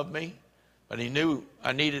would love me, but he knew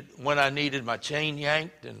when I needed my chain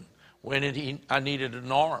yanked and when I needed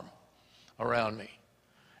an arm around me.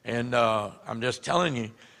 And I'm just telling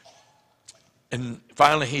you. And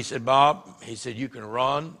finally he said, Bob, he said, you can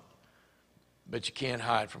run, but you can't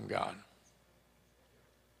hide from God.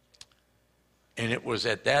 And it was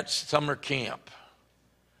at that summer camp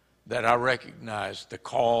that I recognized the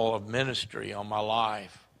call of ministry on my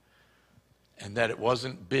life, and that it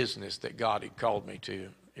wasn't business that God had called me to.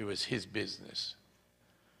 It was his business.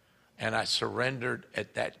 And I surrendered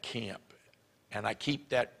at that camp. And I keep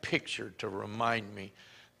that picture to remind me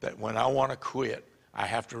that when I want to quit, I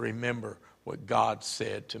have to remember what God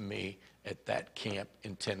said to me at that camp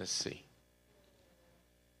in Tennessee.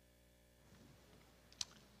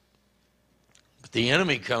 But the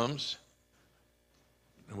enemy comes,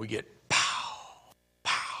 and we get pow,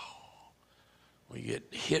 pow. We get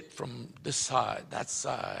hit from this side, that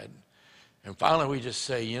side. And finally we just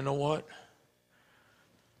say, you know what?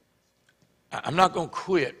 I'm not going to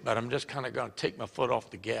quit, but I'm just kind of going to take my foot off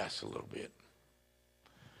the gas a little bit.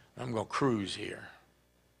 I'm going to cruise here.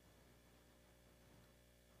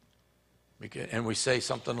 And we say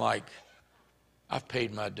something like, I've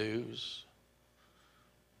paid my dues.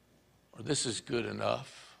 Or this is good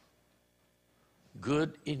enough.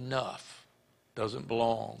 Good enough doesn't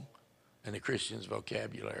belong in the Christian's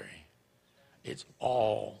vocabulary. It's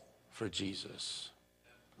all for Jesus.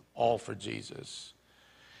 All for Jesus.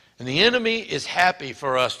 And the enemy is happy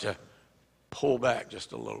for us to pull back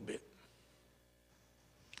just a little bit.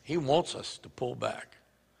 He wants us to pull back.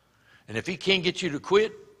 And if he can't get you to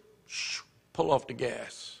quit, pull off the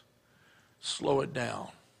gas. Slow it down.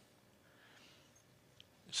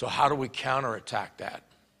 So how do we counterattack that?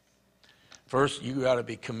 First, you got to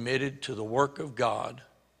be committed to the work of God.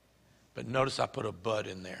 But notice I put a but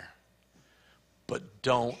in there. But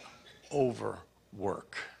don't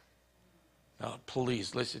overwork. Now,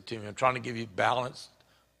 please listen to me. I'm trying to give you a balanced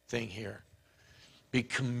thing here. Be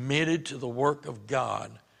committed to the work of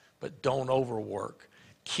God, but don't overwork.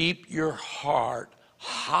 Keep your heart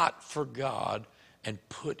hot for God and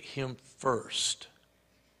put him first.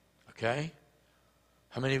 Okay?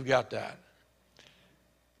 How many of you got that?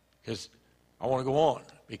 Because I want to go on.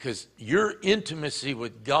 Because your intimacy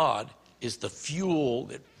with God is the fuel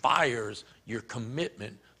that fires your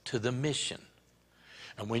commitment to the mission.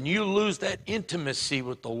 And when you lose that intimacy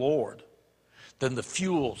with the Lord, then the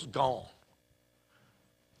fuel's gone.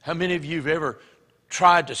 How many of you have ever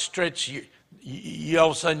tried to stretch you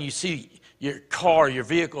all of a sudden you see your car, your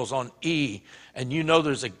vehicle's on E, and you know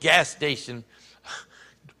there's a gas station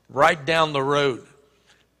right down the road.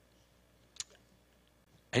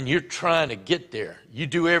 And you're trying to get there. You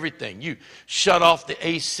do everything. You shut off the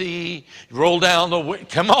AC, roll down the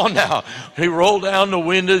come on now. You roll down the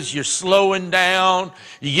windows, you're slowing down,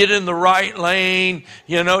 you get in the right lane,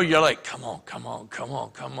 you know, you're like, come on, come on, come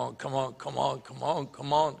on, come on, come on, come on, come on,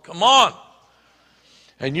 come on, come on.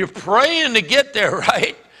 And you're praying to get there,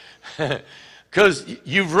 right? Because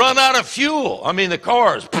you've run out of fuel. I mean, the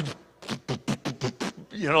car's,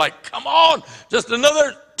 you're like, come on, just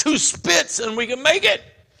another 2 spits and we can make it.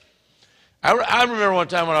 I remember one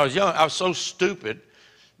time when I was young, I was so stupid.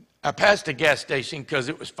 I passed a gas station because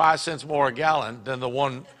it was 5 cents more a gallon than the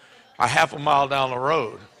one a half a mile down the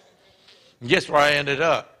road. And guess where I ended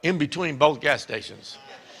up? In between both gas stations,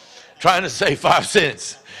 trying to save 5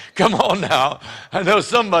 cents. Come on now. I know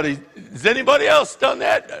somebody, has anybody else done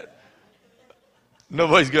that?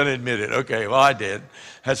 Nobody's going to admit it. Okay, well, I did.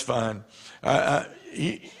 That's fine.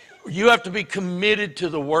 You have to be committed to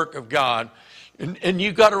the work of God. And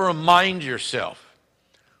you've got to remind yourself,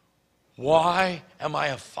 why am I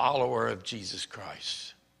a follower of Jesus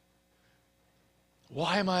Christ?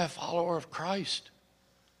 Why am I a follower of Christ?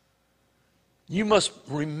 You must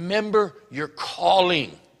remember your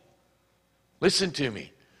calling. Listen to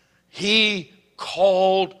me. He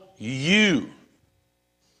called you.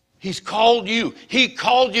 He's called you. He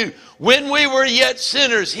called you. When we were yet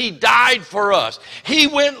sinners, He died for us. He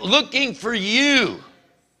went looking for you.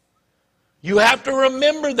 You have to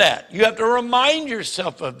remember that. You have to remind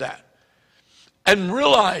yourself of that. And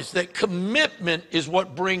realize that commitment is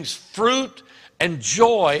what brings fruit and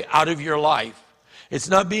joy out of your life. It's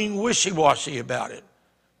not being wishy-washy about it.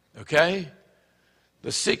 Okay?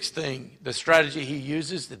 The sixth thing, the strategy he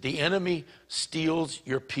uses, that the enemy steals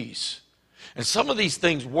your peace. And some of these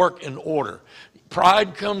things work in order.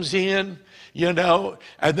 Pride comes in, you know,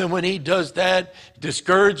 and then when he does that,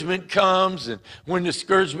 discouragement comes, and when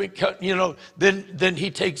discouragement comes, you know, then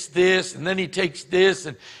he takes this, and then he takes this,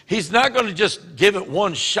 and he's not going to just give it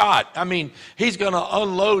one shot. I mean, he's going to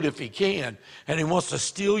unload if he can, and he wants to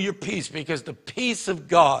steal your peace, because the peace of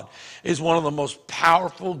God is one of the most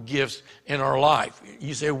powerful gifts in our life.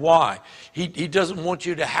 You say, why? He doesn't want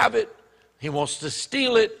you to have it. He wants to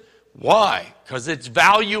steal it. Why? Because it's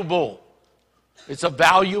valuable. It's a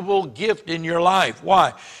valuable gift in your life.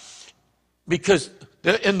 Why? Because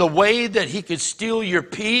in the way that he could steal your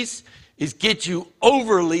peace is get you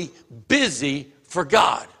overly busy for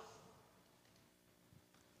God.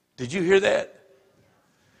 Did you hear that?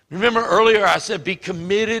 Remember earlier I said be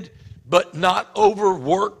committed but not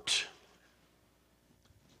overworked.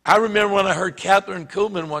 I remember when I heard Catherine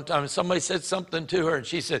Kuhlman one time, somebody said something to her, and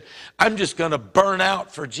she said, I'm just going to burn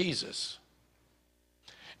out for Jesus.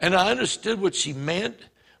 And I understood what she meant,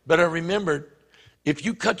 but I remembered, if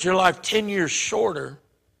you cut your life 10 years shorter,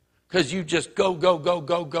 because you just go, God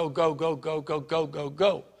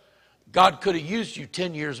could have used you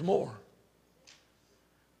 10 years more.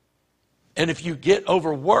 And if you get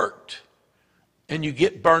overworked and you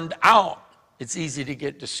get burned out, it's easy to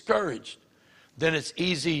get discouraged. Then it's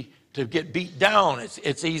easy to get beat down.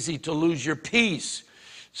 It's easy to lose your peace.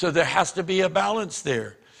 So there has to be a balance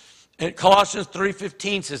there. And Colossians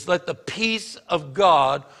 3:15 says, let the peace of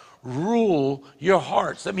God rule your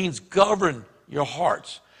hearts. That means govern your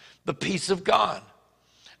hearts. The peace of God.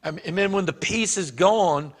 I mean, when the peace is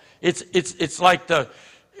gone, it's like the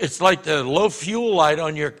low fuel light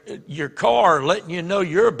on your car letting you know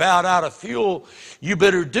you're about out of fuel. You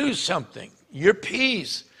better do something. Your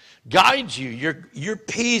peace guides you. Your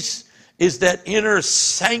peace is that inner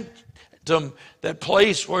sanctum, that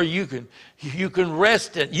place where you can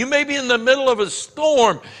rest in. You may be in the middle of a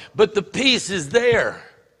storm, but the peace is there.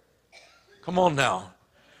 Come on now.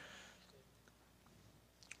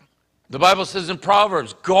 The Bible says in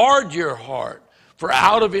Proverbs, guard your heart, for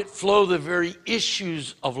out of it flow the very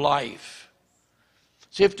issues of life.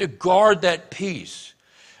 So you have to guard that peace.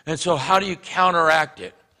 And so how do you counteract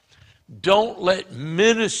it? Don't let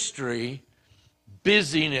ministry,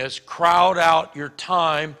 busyness crowd out your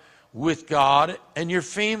time with God and your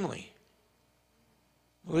family.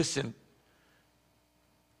 Listen,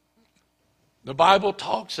 the Bible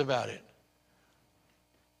talks about it.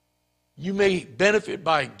 You may benefit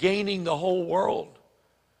by gaining the whole world,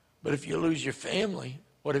 but if you lose your family,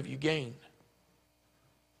 what have you gained?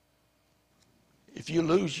 If you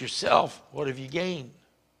lose yourself, what have you gained?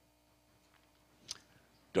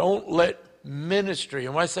 Don't let ministry.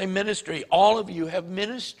 And when I say ministry, all of you have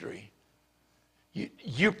ministry.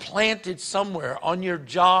 You're planted somewhere on your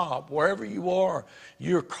job, wherever you are.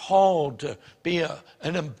 You're called to be an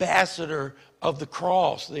ambassador of the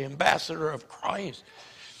cross, the ambassador of Christ.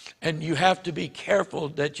 And you have to be careful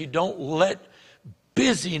that you don't let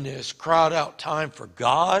busyness crowd out time for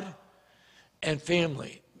God and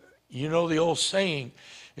family. You know the old saying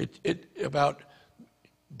about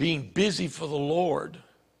being busy for the Lord.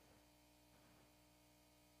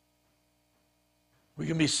 We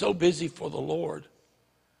can be so busy for the Lord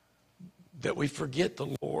that we forget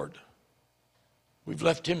the Lord. We've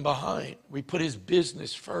left him behind. We put his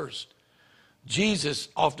business first. Jesus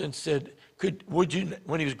often said,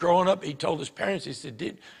 when he was growing up, he told his parents, he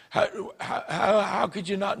said, how could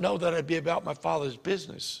you not know that I'd be about my Father's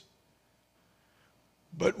business?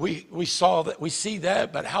 But we see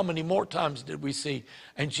that, but how many more times did we see?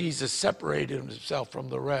 And Jesus separated himself from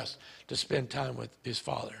the rest to spend time with his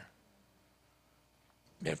Father.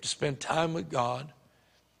 You have to spend time with God.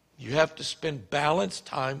 You have to spend balanced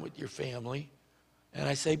time with your family. And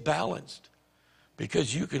I say balanced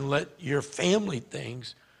because you can let your family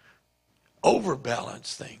things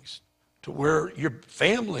overbalance things to where your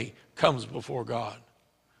family comes before God.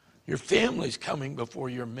 Your family's coming before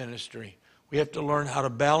your ministry. We have to learn how to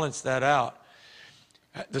balance that out.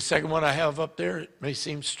 The second one I have up there, it may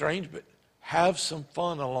seem strange, but have some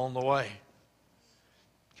fun along the way.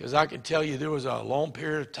 Because I can tell you there was a long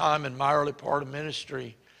period of time in my early part of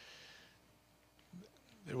ministry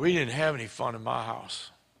that we didn't have any fun in my house.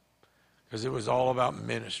 Because it was all about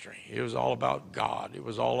ministry. It was all about God. It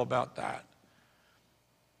was all about that.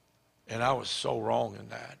 And I was so wrong in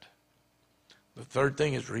that. The third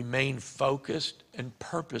thing is remain focused and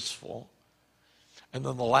purposeful. And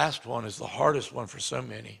then the last one is the hardest one for so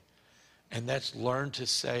many. And that's learn to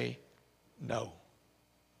say no.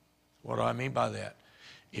 What do I mean by that?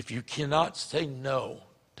 If you cannot say no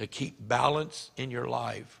to keep balance in your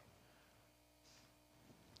life,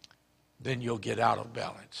 then you'll get out of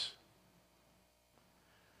balance.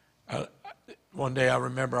 One day I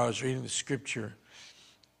remember I was reading the scripture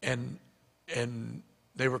and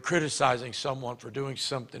they were criticizing someone for doing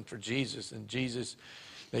something for Jesus. And Jesus,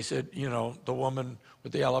 they said, the woman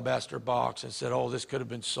with the alabaster box and said, oh, this could have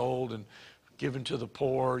been sold and given to the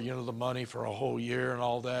poor, the money for a whole year and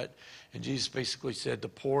all that. And Jesus basically said, the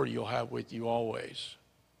poor you'll have with you always.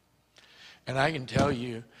 And I can tell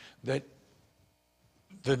you that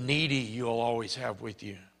the needy you'll always have with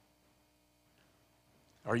you.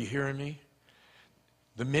 Are you hearing me?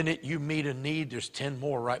 The minute you meet a need, there's 10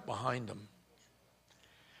 more right behind them.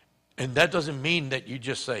 And that doesn't mean that you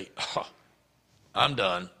just say, oh, I'm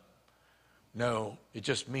done. No, it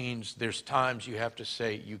just means there's times you have to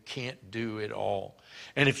say you can't do it all.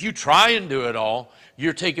 And if you try and do it all,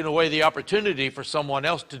 you're taking away the opportunity for someone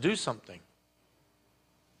else to do something.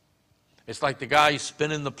 It's like the guy who's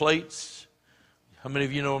spinning the plates. How many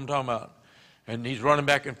of you know what I'm talking about? And he's running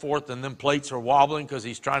back and forth, and them plates are wobbling because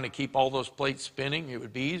he's trying to keep all those plates spinning. It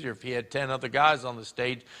would be easier if he had 10 other guys on the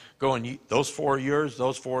stage going, those 4 are yours,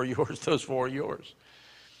 those 4 are yours, those 4 are yours.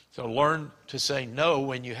 So learn to say no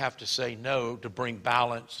when you have to say no to bring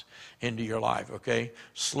balance into your life, okay?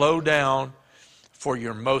 Slow down for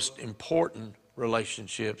your most important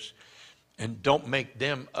relationships and don't make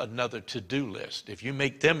them another to-do list. If you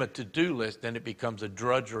make them a to-do list, then it becomes a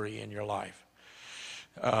drudgery in your life.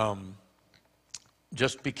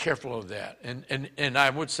 Just be careful of that. And I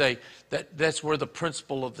would say that that's where the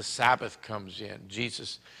principle of the Sabbath comes in.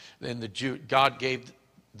 Jesus and God gave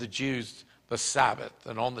the Jews the Sabbath.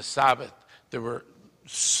 And on the Sabbath, there were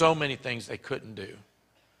so many things they couldn't do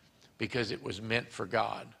because it was meant for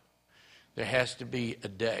God. There has to be a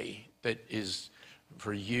day that is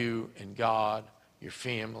for you and God, your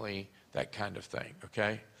family, that kind of thing,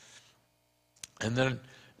 okay? And then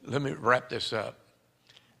let me wrap this up.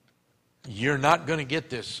 You're not going to get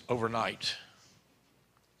this overnight.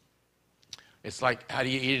 It's like, how do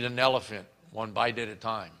you eat an elephant? One bite at a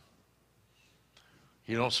time.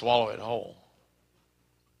 You don't swallow it whole.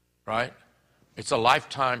 Right? It's a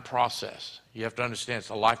lifetime process. You have to understand it's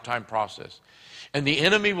a lifetime process. And the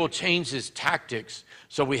enemy will change his tactics,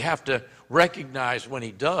 so we have to recognize when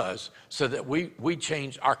he does so that we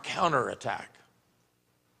change our counterattack.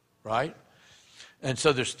 Right? And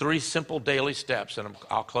so there's 3 simple daily steps, and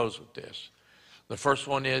I'll close with this. The first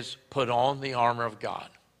one is put on the armor of God.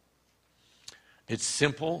 It's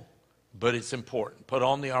simple, but it's important. Put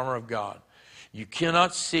on the armor of God. You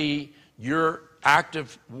cannot see your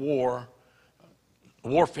active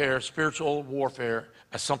warfare, spiritual warfare,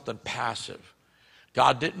 as something passive.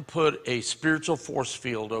 God didn't put a spiritual force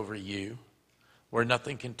field over you where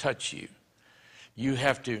nothing can touch you. You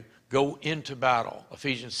have to go into battle.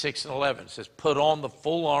 Ephesians 6:11 says, put on the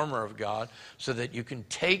full armor of God so that you can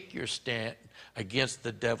take your stand against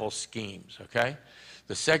the devil's schemes, okay?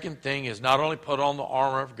 The second thing is not only put on the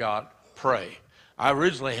armor of God, pray. I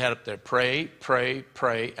originally had up there, pray, pray,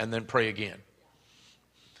 pray, and then pray again.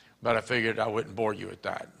 But I figured I wouldn't bore you with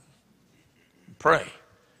that. Pray.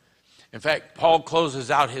 In fact, Paul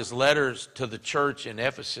closes out his letters to the church in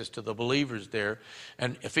Ephesus, to the believers there.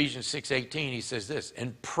 And Ephesians 6:18, he says this,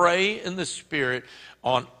 and pray in the Spirit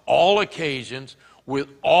on all occasions with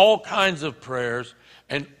all kinds of prayers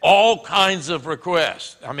and all kinds of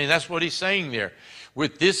requests. I mean, that's what he's saying there.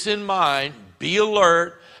 With this in mind, be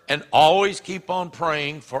alert and always keep on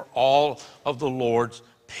praying for all of the Lord's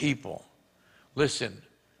people. Listen,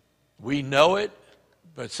 we know it,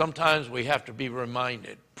 but sometimes we have to be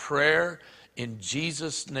reminded. Prayer in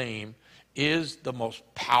Jesus' name is the most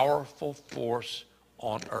powerful force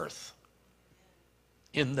on earth.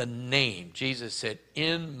 In the name. Jesus said,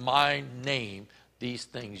 in my name, these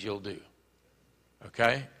things you'll do.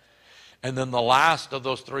 Okay? And then the last of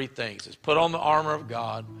those three things is put on the armor of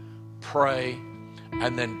God, pray,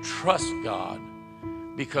 and then trust God,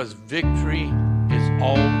 because victory is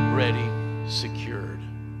already secured.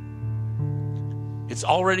 It's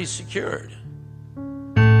already secured.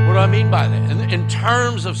 What do I mean by that? In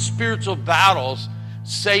terms of spiritual battles,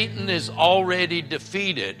 Satan is already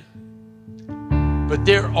defeated, but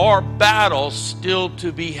there are battles still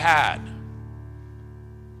to be had.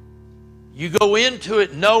 You go into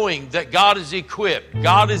it knowing that God is equipped.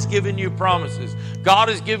 God has given you promises. God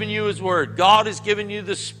has given you His Word. God has given you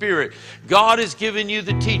the Spirit. God has given you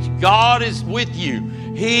the teaching. God is with you.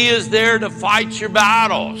 He is there to fight your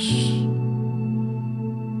battles.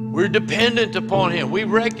 We're dependent upon Him. We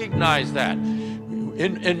recognize that.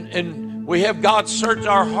 And we have God search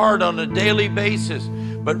our heart on a daily basis.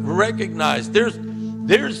 But recognize there's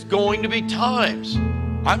going to be times.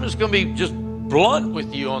 I'm just going to be just blunt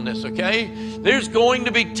with you on this, okay? There's going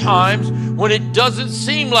to be times when it doesn't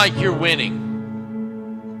seem like you're winning.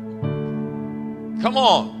 Come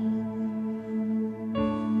on.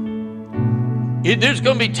 There's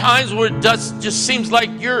going to be times where it just seems like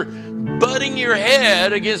you're butting your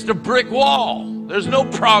head against a brick wall. There's no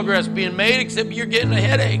progress being made except you're getting a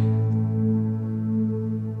headache.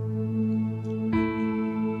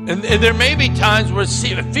 And there may be times where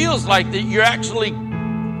it feels like that you're actually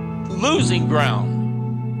losing ground.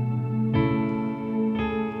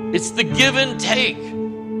 It's the give and take.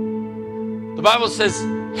 The Bible says,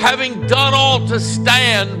 having done all to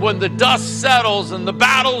stand, when the dust settles and the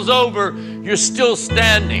battle's over, you're still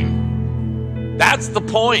standing. That's the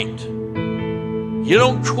point. You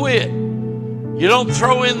don't quit. You don't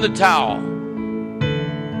throw in the towel.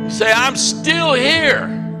 You say, I'm still here.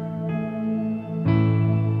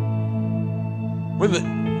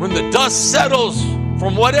 When the dust settles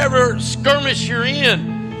from whatever skirmish you're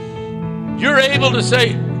in, you're able to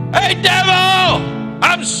say, hey, devil,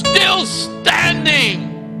 I'm still standing.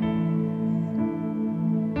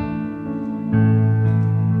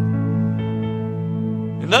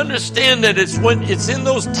 And understand that it's in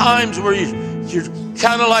those times where you're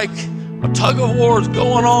kind of like a tug of war is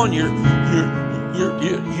going on. You're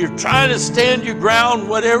trying to stand your ground,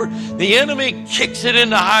 whatever. The enemy kicks it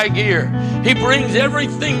into high gear. He brings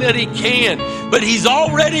everything that he can, but he's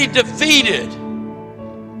already defeated.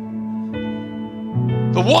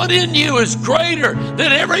 The one in you is greater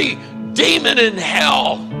than every demon in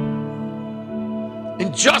hell.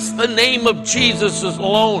 And just the name of Jesus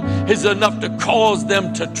alone is enough to cause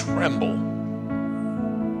them to tremble.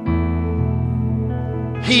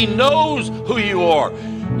 He knows who you are.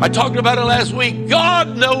 I talked about it last week.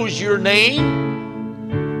 God knows your name.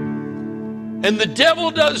 And the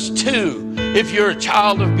devil does too, if you're a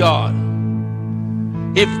child of God.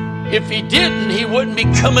 If he didn't, he wouldn't be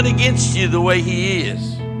coming against you the way he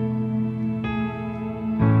is.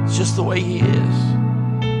 It's just the way he is.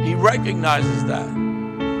 He recognizes that.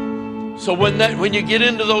 So when you get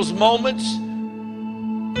into those moments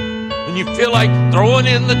and you feel like throwing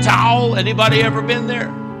in the towel, anybody ever been there?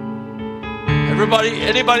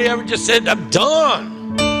 Anybody ever just said, I'm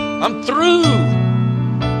done. I'm through.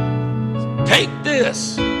 Take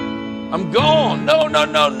this. I'm gone. No.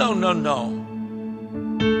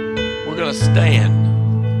 We're going to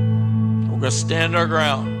stand. We're going to stand our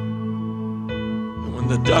ground. And when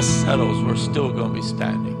the dust settles, we're still going to be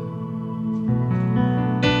standing.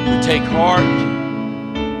 We take heart.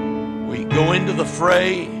 We go into the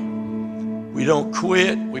fray. We don't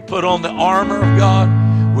quit. We put on the armor of God.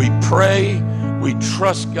 We pray. We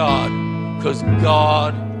trust God because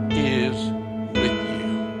God is with you.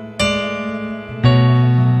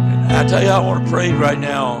 And I tell you, I want to pray right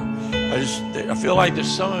now. I feel like there's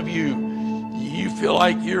some of you feel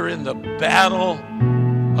like you're in the battle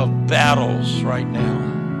of battles right now.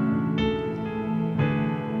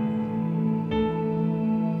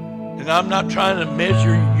 And I'm not trying to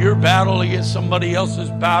measure your battle against somebody else's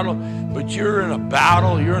battle, but you're in a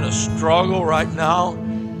battle, you're in a struggle right now.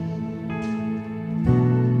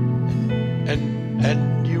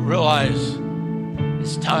 And you realize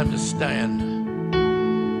it's time to stand.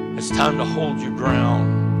 It's time to hold your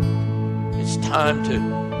ground. It's time to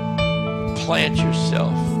plant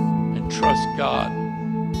yourself and trust God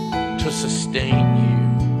to sustain you.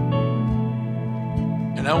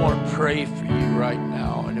 And I want to pray for you right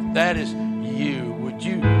now. And if that is you, would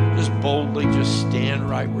you just boldly just stand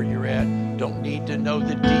right where you're at? Don't need to know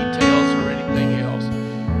the details or anything else.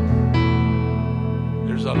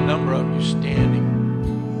 There's a number of you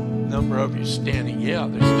standing. Yeah,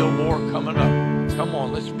 there's still more coming up. Come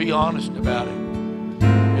on, let's be honest about it.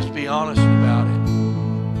 Let's be honest about it.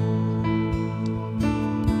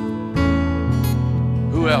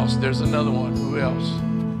 Who else? There's another one. Who else?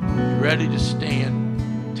 You ready to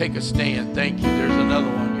stand? Take a stand. Thank you. There's another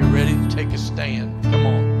one. You're ready to take a stand. Come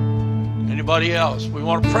on. Anybody else? We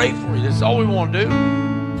want to pray for you. That's all we want to do.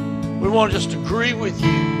 We want to just agree with you.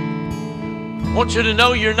 I want you to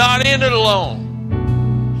know you're not in it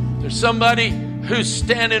alone. There's somebody who's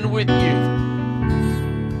standing with you.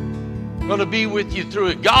 Going to be with you through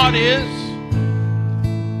it. God is.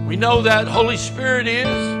 We know that. Holy Spirit is.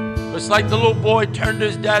 It's like the little boy turned to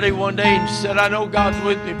his daddy one day and said, I know God's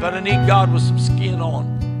with me, but I need God with some skin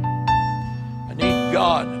on. I need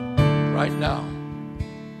God right now.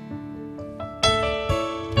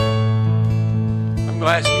 I'm going to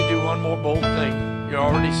ask you to do one more bold thing. You're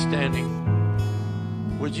already standing.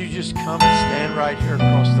 Would you just come and stand right here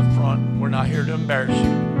across the front? We're not here to embarrass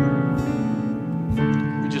you.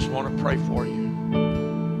 We just want to pray for you.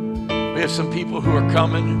 We have some people who are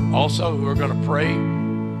coming also who are going to pray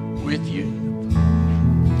with you.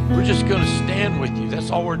 We're just going to stand with you.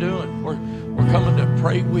 That's all we're doing. We're coming to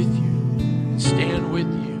pray with you and stand with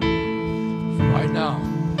you right now.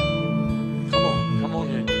 Come on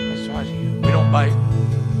in. That's right. We don't bite.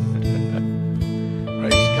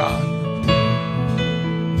 Praise God.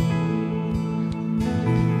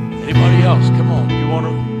 Anybody else? Come on. You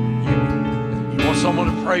want someone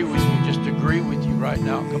to pray with you? Just agree with you right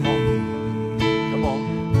now. Come on.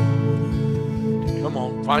 Come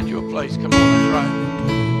on, find you a place. Come on, that's right.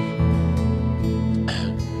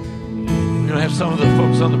 We're going to have some of the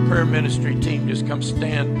folks on the prayer ministry team just come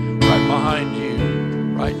stand right behind you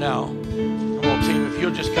right now. Come on, team, if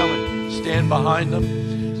you'll just come and stand behind them.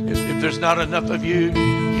 If there's not enough of you,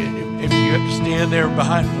 if you have to stand there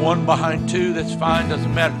behind two, that's fine,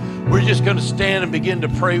 doesn't matter. We're just going to stand and begin to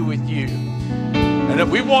pray with you. And if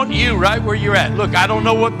we want you right where you're at. Look, I don't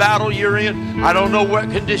know what battle you're in. I don't know what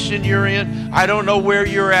condition you're in. I don't know where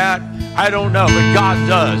you're at. I don't know, but God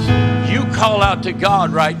does. You call out to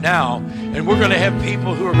God right now, and we're going to have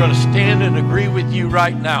people who are going to stand and agree with you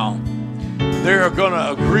right now. They are going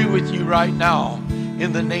to agree with you right now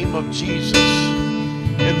in the name of Jesus.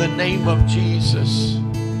 In the name of Jesus.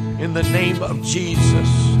 In the name of Jesus.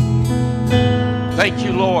 Thank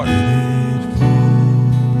you, Lord.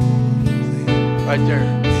 Right there.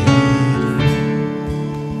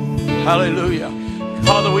 Hallelujah.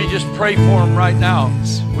 Father, we just pray for them right now.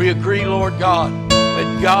 We agree, Lord God,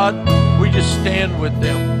 that God, we just stand with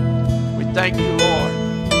them. We thank you, Lord.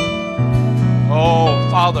 Oh,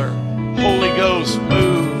 Father, Holy Ghost,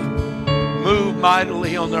 move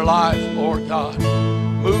mightily on their lives, Lord God.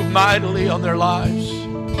 Move mightily on their lives.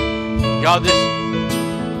 God, this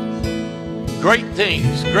great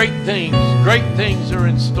things are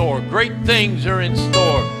in store. Great things are in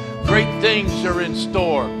store. Great things are in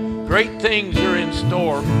store. Great things are in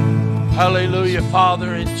store. Hallelujah,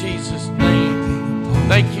 Father, in Jesus' name.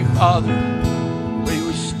 Thank you, Father.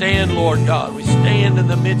 We stand, Lord God. We stand in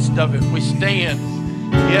the midst of it. We stand.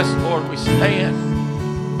 Yes, Lord, we stand.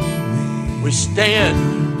 We stand.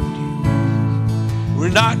 We're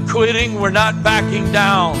not quitting. We're not backing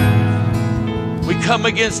down. We come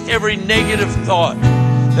against every negative thought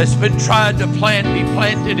that's been tried to be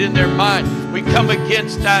planted in their mind. We come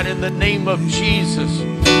against that in the name of Jesus.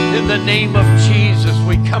 In the name of Jesus,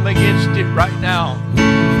 we come against it right now.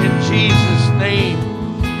 In Jesus' name.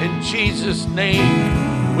 In Jesus'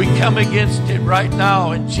 name. We come against it right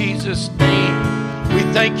now in Jesus' name. We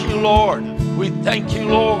thank you, Lord. We thank you,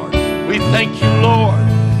 Lord. We thank you, Lord.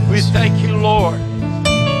 We thank you, Lord.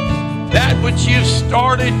 That which you've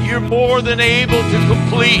started, you're more than able to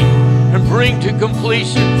complete and bring to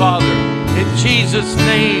completion, Father. In Jesus'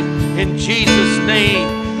 name, in Jesus'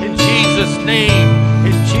 name, in Jesus' name.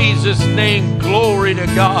 In Jesus' name. Glory to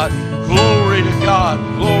God. Glory to God.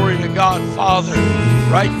 Glory to God, Father.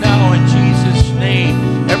 Right now, in Jesus'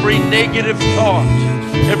 name, every negative thought,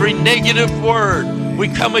 every negative word, we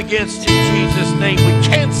come against in Jesus' name. We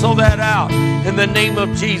cancel that out in the name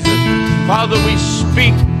of Jesus. Father, we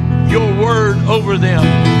speak your word over them,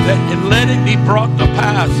 and let it be brought to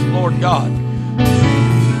pass, Lord God.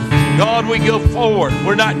 God, we go forward.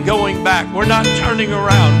 We're not going back. We're not turning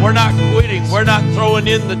around. We're not quitting. We're not throwing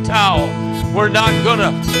in the towel. We're not going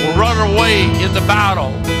to run away in the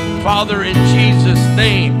battle. Father, in Jesus'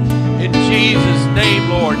 name. In Jesus' name,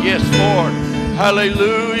 Lord. Yes, Lord.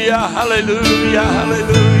 Hallelujah, hallelujah,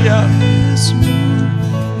 hallelujah.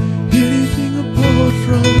 Anything apart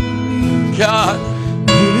from you, God,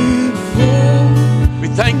 let it fall. we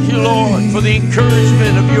thank you, Lord, for the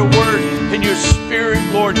encouragement of your word and your spirit,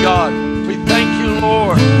 Lord God. We thank you,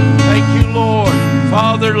 Lord. Thank you, Lord.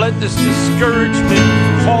 Father, let this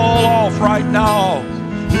discouragement fall off right now.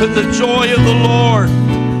 Let the joy of the Lord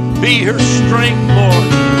be her strength, Lord.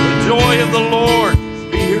 The joy of the Lord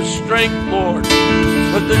be her strength, Lord.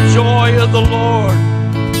 Let the joy of the Lord,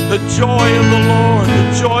 the joy of the Lord,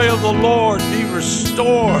 the joy of the Lord be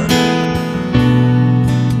restored.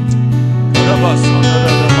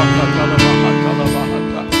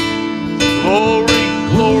 Glory,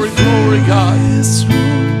 glory, glory, God.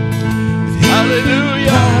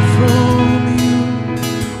 Hallelujah.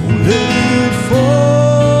 Let it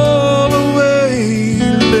fall away.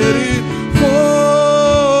 Let it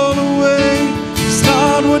fall away. It's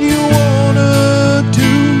not what you wanna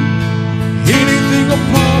do. Anything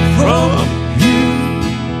apart from you.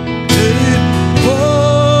 Let it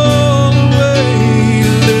fall away.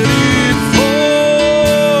 Let it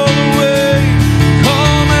fall away.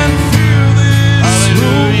 Come and feel this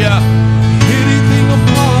room. Hallelujah. Anything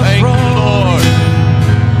apart Thank from you, Lord.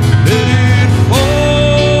 let it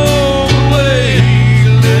fall away.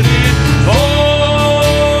 Let it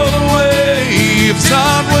fall away. If it's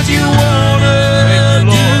not what you wanna Thank you,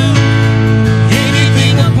 Lord. do,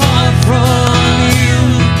 anything apart from you,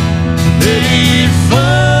 let it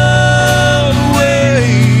fall away.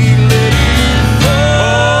 Let it fall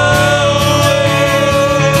away.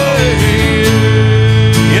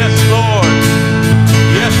 Yes, Lord.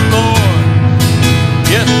 Yes, Lord.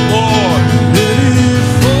 Yes, Lord. Let it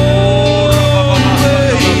fall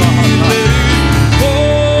away. Let it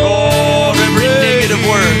fall Lord, every away. negative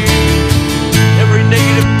word, every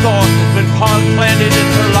negative thought that's been planted in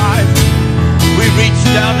her life, we reach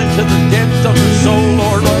down into the depths of her soul,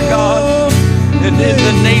 Lord God. And in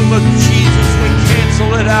the name of Jesus, we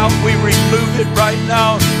cancel it out. We remove it right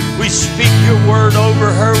now. We speak your word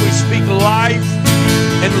over her. We speak life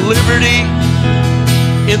and liberty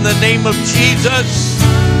in the name of Jesus.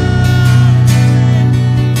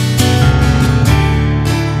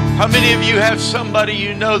 How many of you have somebody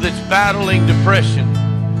you know that's battling depression,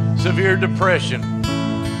 severe depression?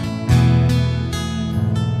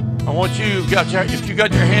 I want you, if you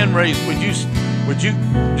got your hand raised, would you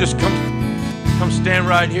just come stand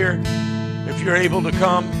right here if you're able to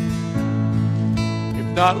come? If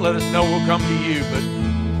not, let us know. We'll come to you. But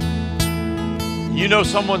you know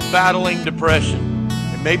someone's battling depression.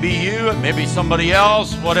 It may be you, it may be somebody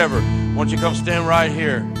else, whatever. Why don't you come stand right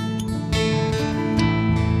here?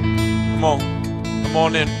 Come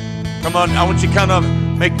on in. Come on, I want you kind of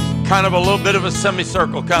make kind of a little bit of a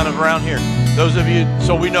semicircle kind of around here. Those of you,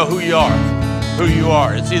 so we know who you are.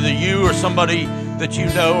 It's either you or somebody that you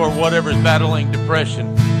know or whatever is battling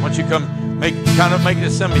depression. Why don't you come make a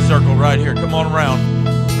semicircle right here. Come on around.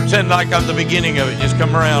 Pretend like I'm the beginning of it. Just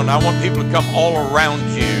come around. I want people to come all around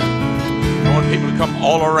you. I want people to come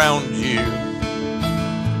all around you.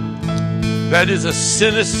 That is a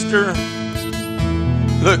sinister.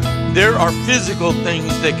 Look, there are physical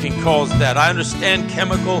things that can cause that. I understand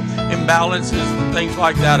chemical imbalances and things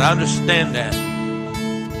like that. I understand that.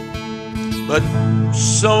 But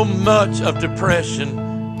so much of depression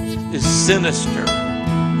is sinister.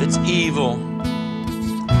 It's evil.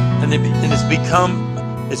 And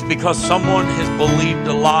it's because someone has believed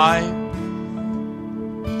a lie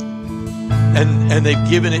and they've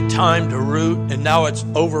given it time to root, and now it's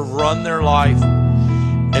overrun their life.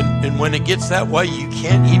 And when it gets that way, you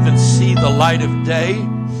can't even see the light of day.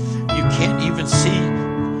 You can't even see.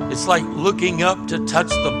 It's like looking up to touch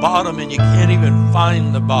the bottom, and you can't even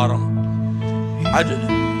find the bottom.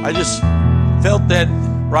 I just felt that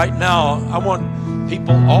right now. I want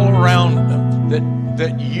people all around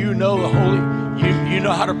that you know the Holy. You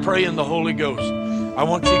know how to pray in the Holy Ghost. I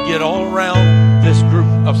want you to get all around this group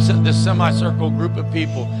of this semicircle group of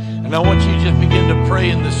people, and I want you to just begin to pray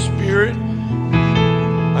in the Spirit.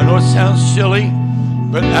 And know it sounds silly,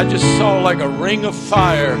 but I just saw like a ring of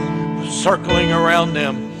fire circling around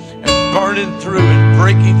them and burning through and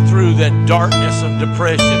breaking through that darkness of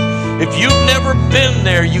depression. If you've never been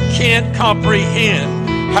there, you can't comprehend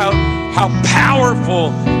how powerful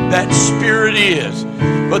that spirit is.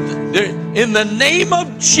 But in the name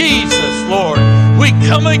of Jesus, Lord, we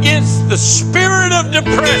come against the spirit of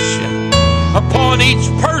depression upon each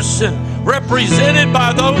person represented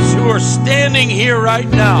by those who are standing here right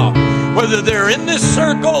now, whether they're in this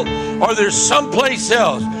circle or they're someplace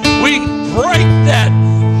else. We break that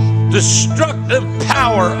destructive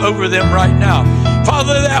power over them right now.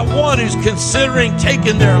 Father, that one who's considering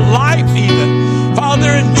taking their life even,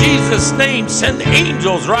 Father, in Jesus' name, send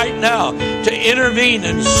angels right now to intervene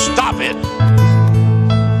and stop it.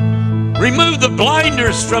 Remove the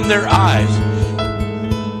blinders from their eyes.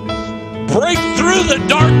 Break through the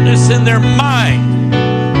darkness in their mind.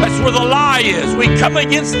 That's where the lie is. We come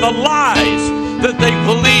against the lies that they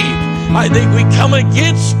believe. I think we come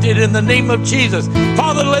against it in the name of Jesus.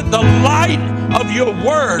 Father, let the light of your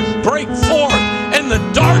word break forth in the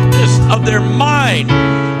darkness of their mind.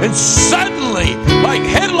 And suddenly, like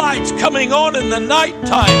headlights coming on in the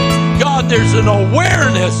nighttime, God, there's an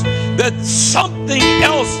awareness that something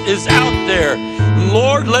else is out there.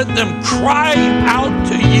 Lord, let them cry out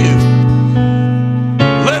to you.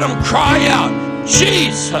 Let them cry out,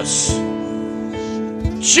 Jesus,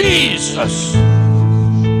 Jesus.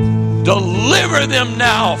 Deliver them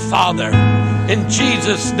now, Father, in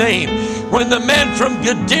Jesus' name. When the man from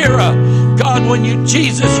Gadara, God, when you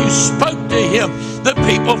spoke to him, the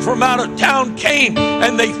people from out of town came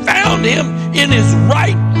and they found him in his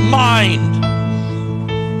right mind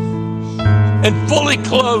and fully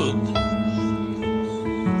clothed.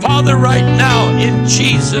 Father, right now, in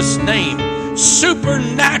Jesus' name,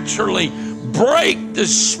 supernaturally break the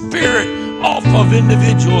spirit off of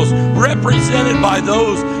individuals represented by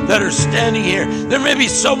those that are standing here. There may be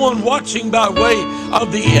someone watching by way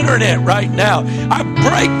of the internet right now. I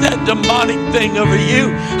break that demonic thing over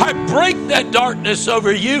you. I break that darkness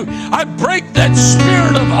over you. I break that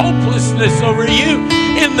spirit of hopelessness over you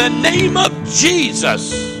in the name of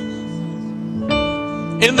Jesus.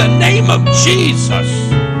 In the name of Jesus.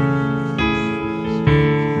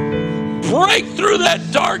 Break through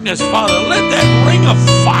that darkness, Father. Let that ring of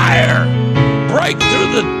fire break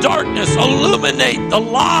through the darkness. Illuminate the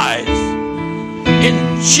lies.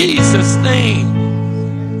 In Jesus' name.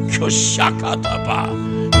 In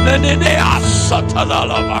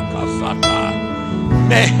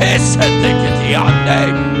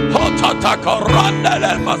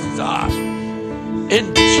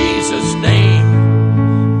Jesus' name.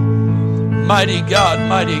 Mighty God,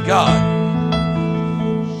 mighty God.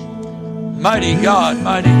 Mighty God,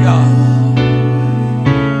 mighty God.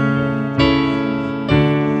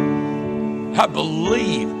 I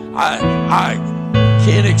believe, I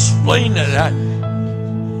can't explain it.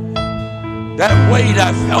 That weight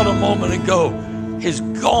I felt a moment ago is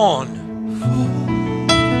gone.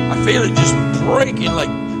 I feel it just breaking like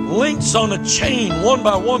links on a chain, one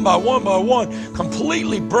by one by one by one,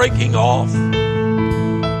 completely breaking off.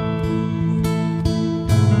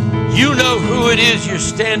 You know who it is you're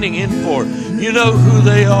standing in for. You know who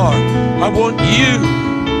they are. I want you,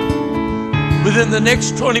 within the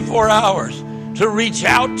next 24 hours, to reach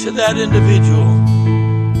out to that individual.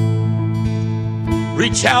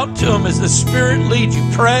 Reach out to them as the Spirit leads you.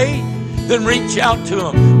 Pray, then reach out to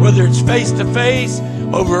them, whether it's face-to-face,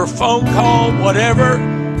 over a phone call, whatever.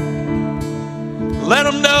 Let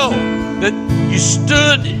them know that you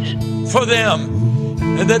stood for them,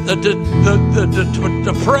 and that the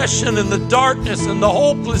depression and the darkness and the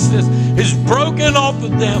hopelessness is broken off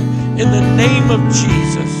of them in the name of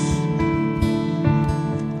Jesus.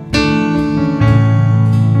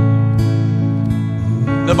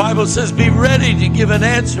 The Bible says, be ready to give an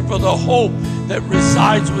answer for the hope that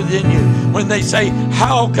resides within you. When they say,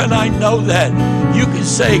 how can I know that? You can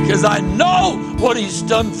say, because I know what he's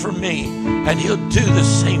done for me, and he'll do the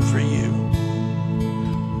same for you.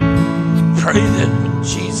 Pray that in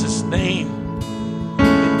Jesus' name.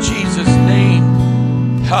 In Jesus' name.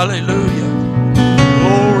 Hallelujah.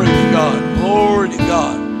 Glory to God. Glory to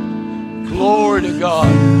God. Glory to God.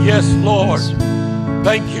 Yes, Lord.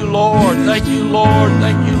 Thank you, Lord. Thank you, Lord.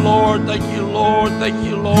 Thank you, Lord. Thank you, Lord. Thank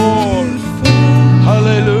you, Lord.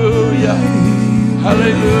 Hallelujah.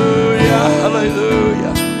 Hallelujah.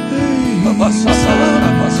 Hallelujah.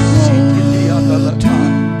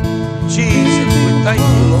 Jesus, we thank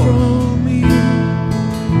you, Lord.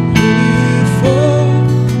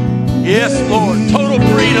 Yes, Lord. Total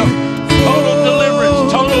freedom, total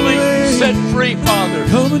deliverance, totally set free, Father.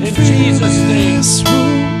 In Jesus' name.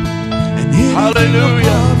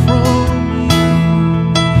 Hallelujah.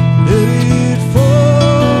 Let it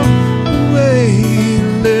fall away.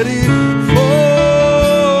 Let it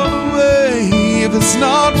fall away. If it's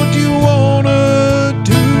not what you wanna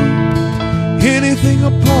do, anything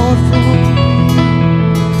apart from me,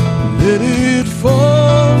 Let it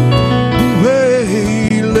fall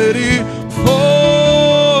away. Let it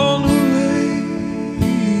fall away.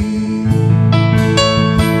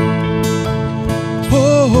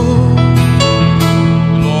 Oh,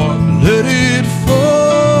 Lord. let it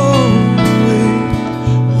fall away.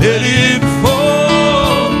 Let it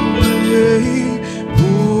fall away.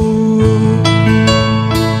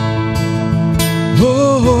 Oh,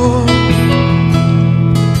 oh.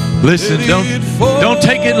 Listen, don't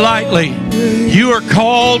take it lightly. You are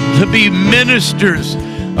called to be ministers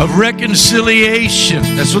of reconciliation.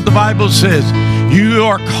 That's what the Bible says. You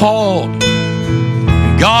are called.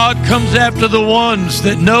 God comes after the ones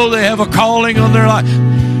that know they have a calling on their life.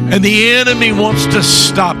 And the enemy wants to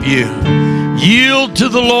stop you. Yield to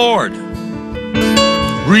the Lord.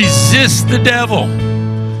 Resist the devil.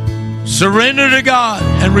 Surrender to God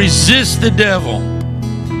and resist the devil.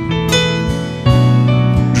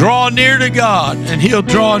 Draw near to God and He'll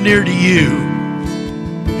draw near to you.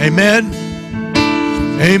 Amen.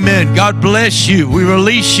 Amen. God bless you. We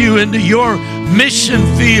release you into your mission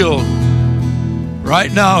field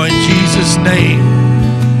right now in Jesus' name.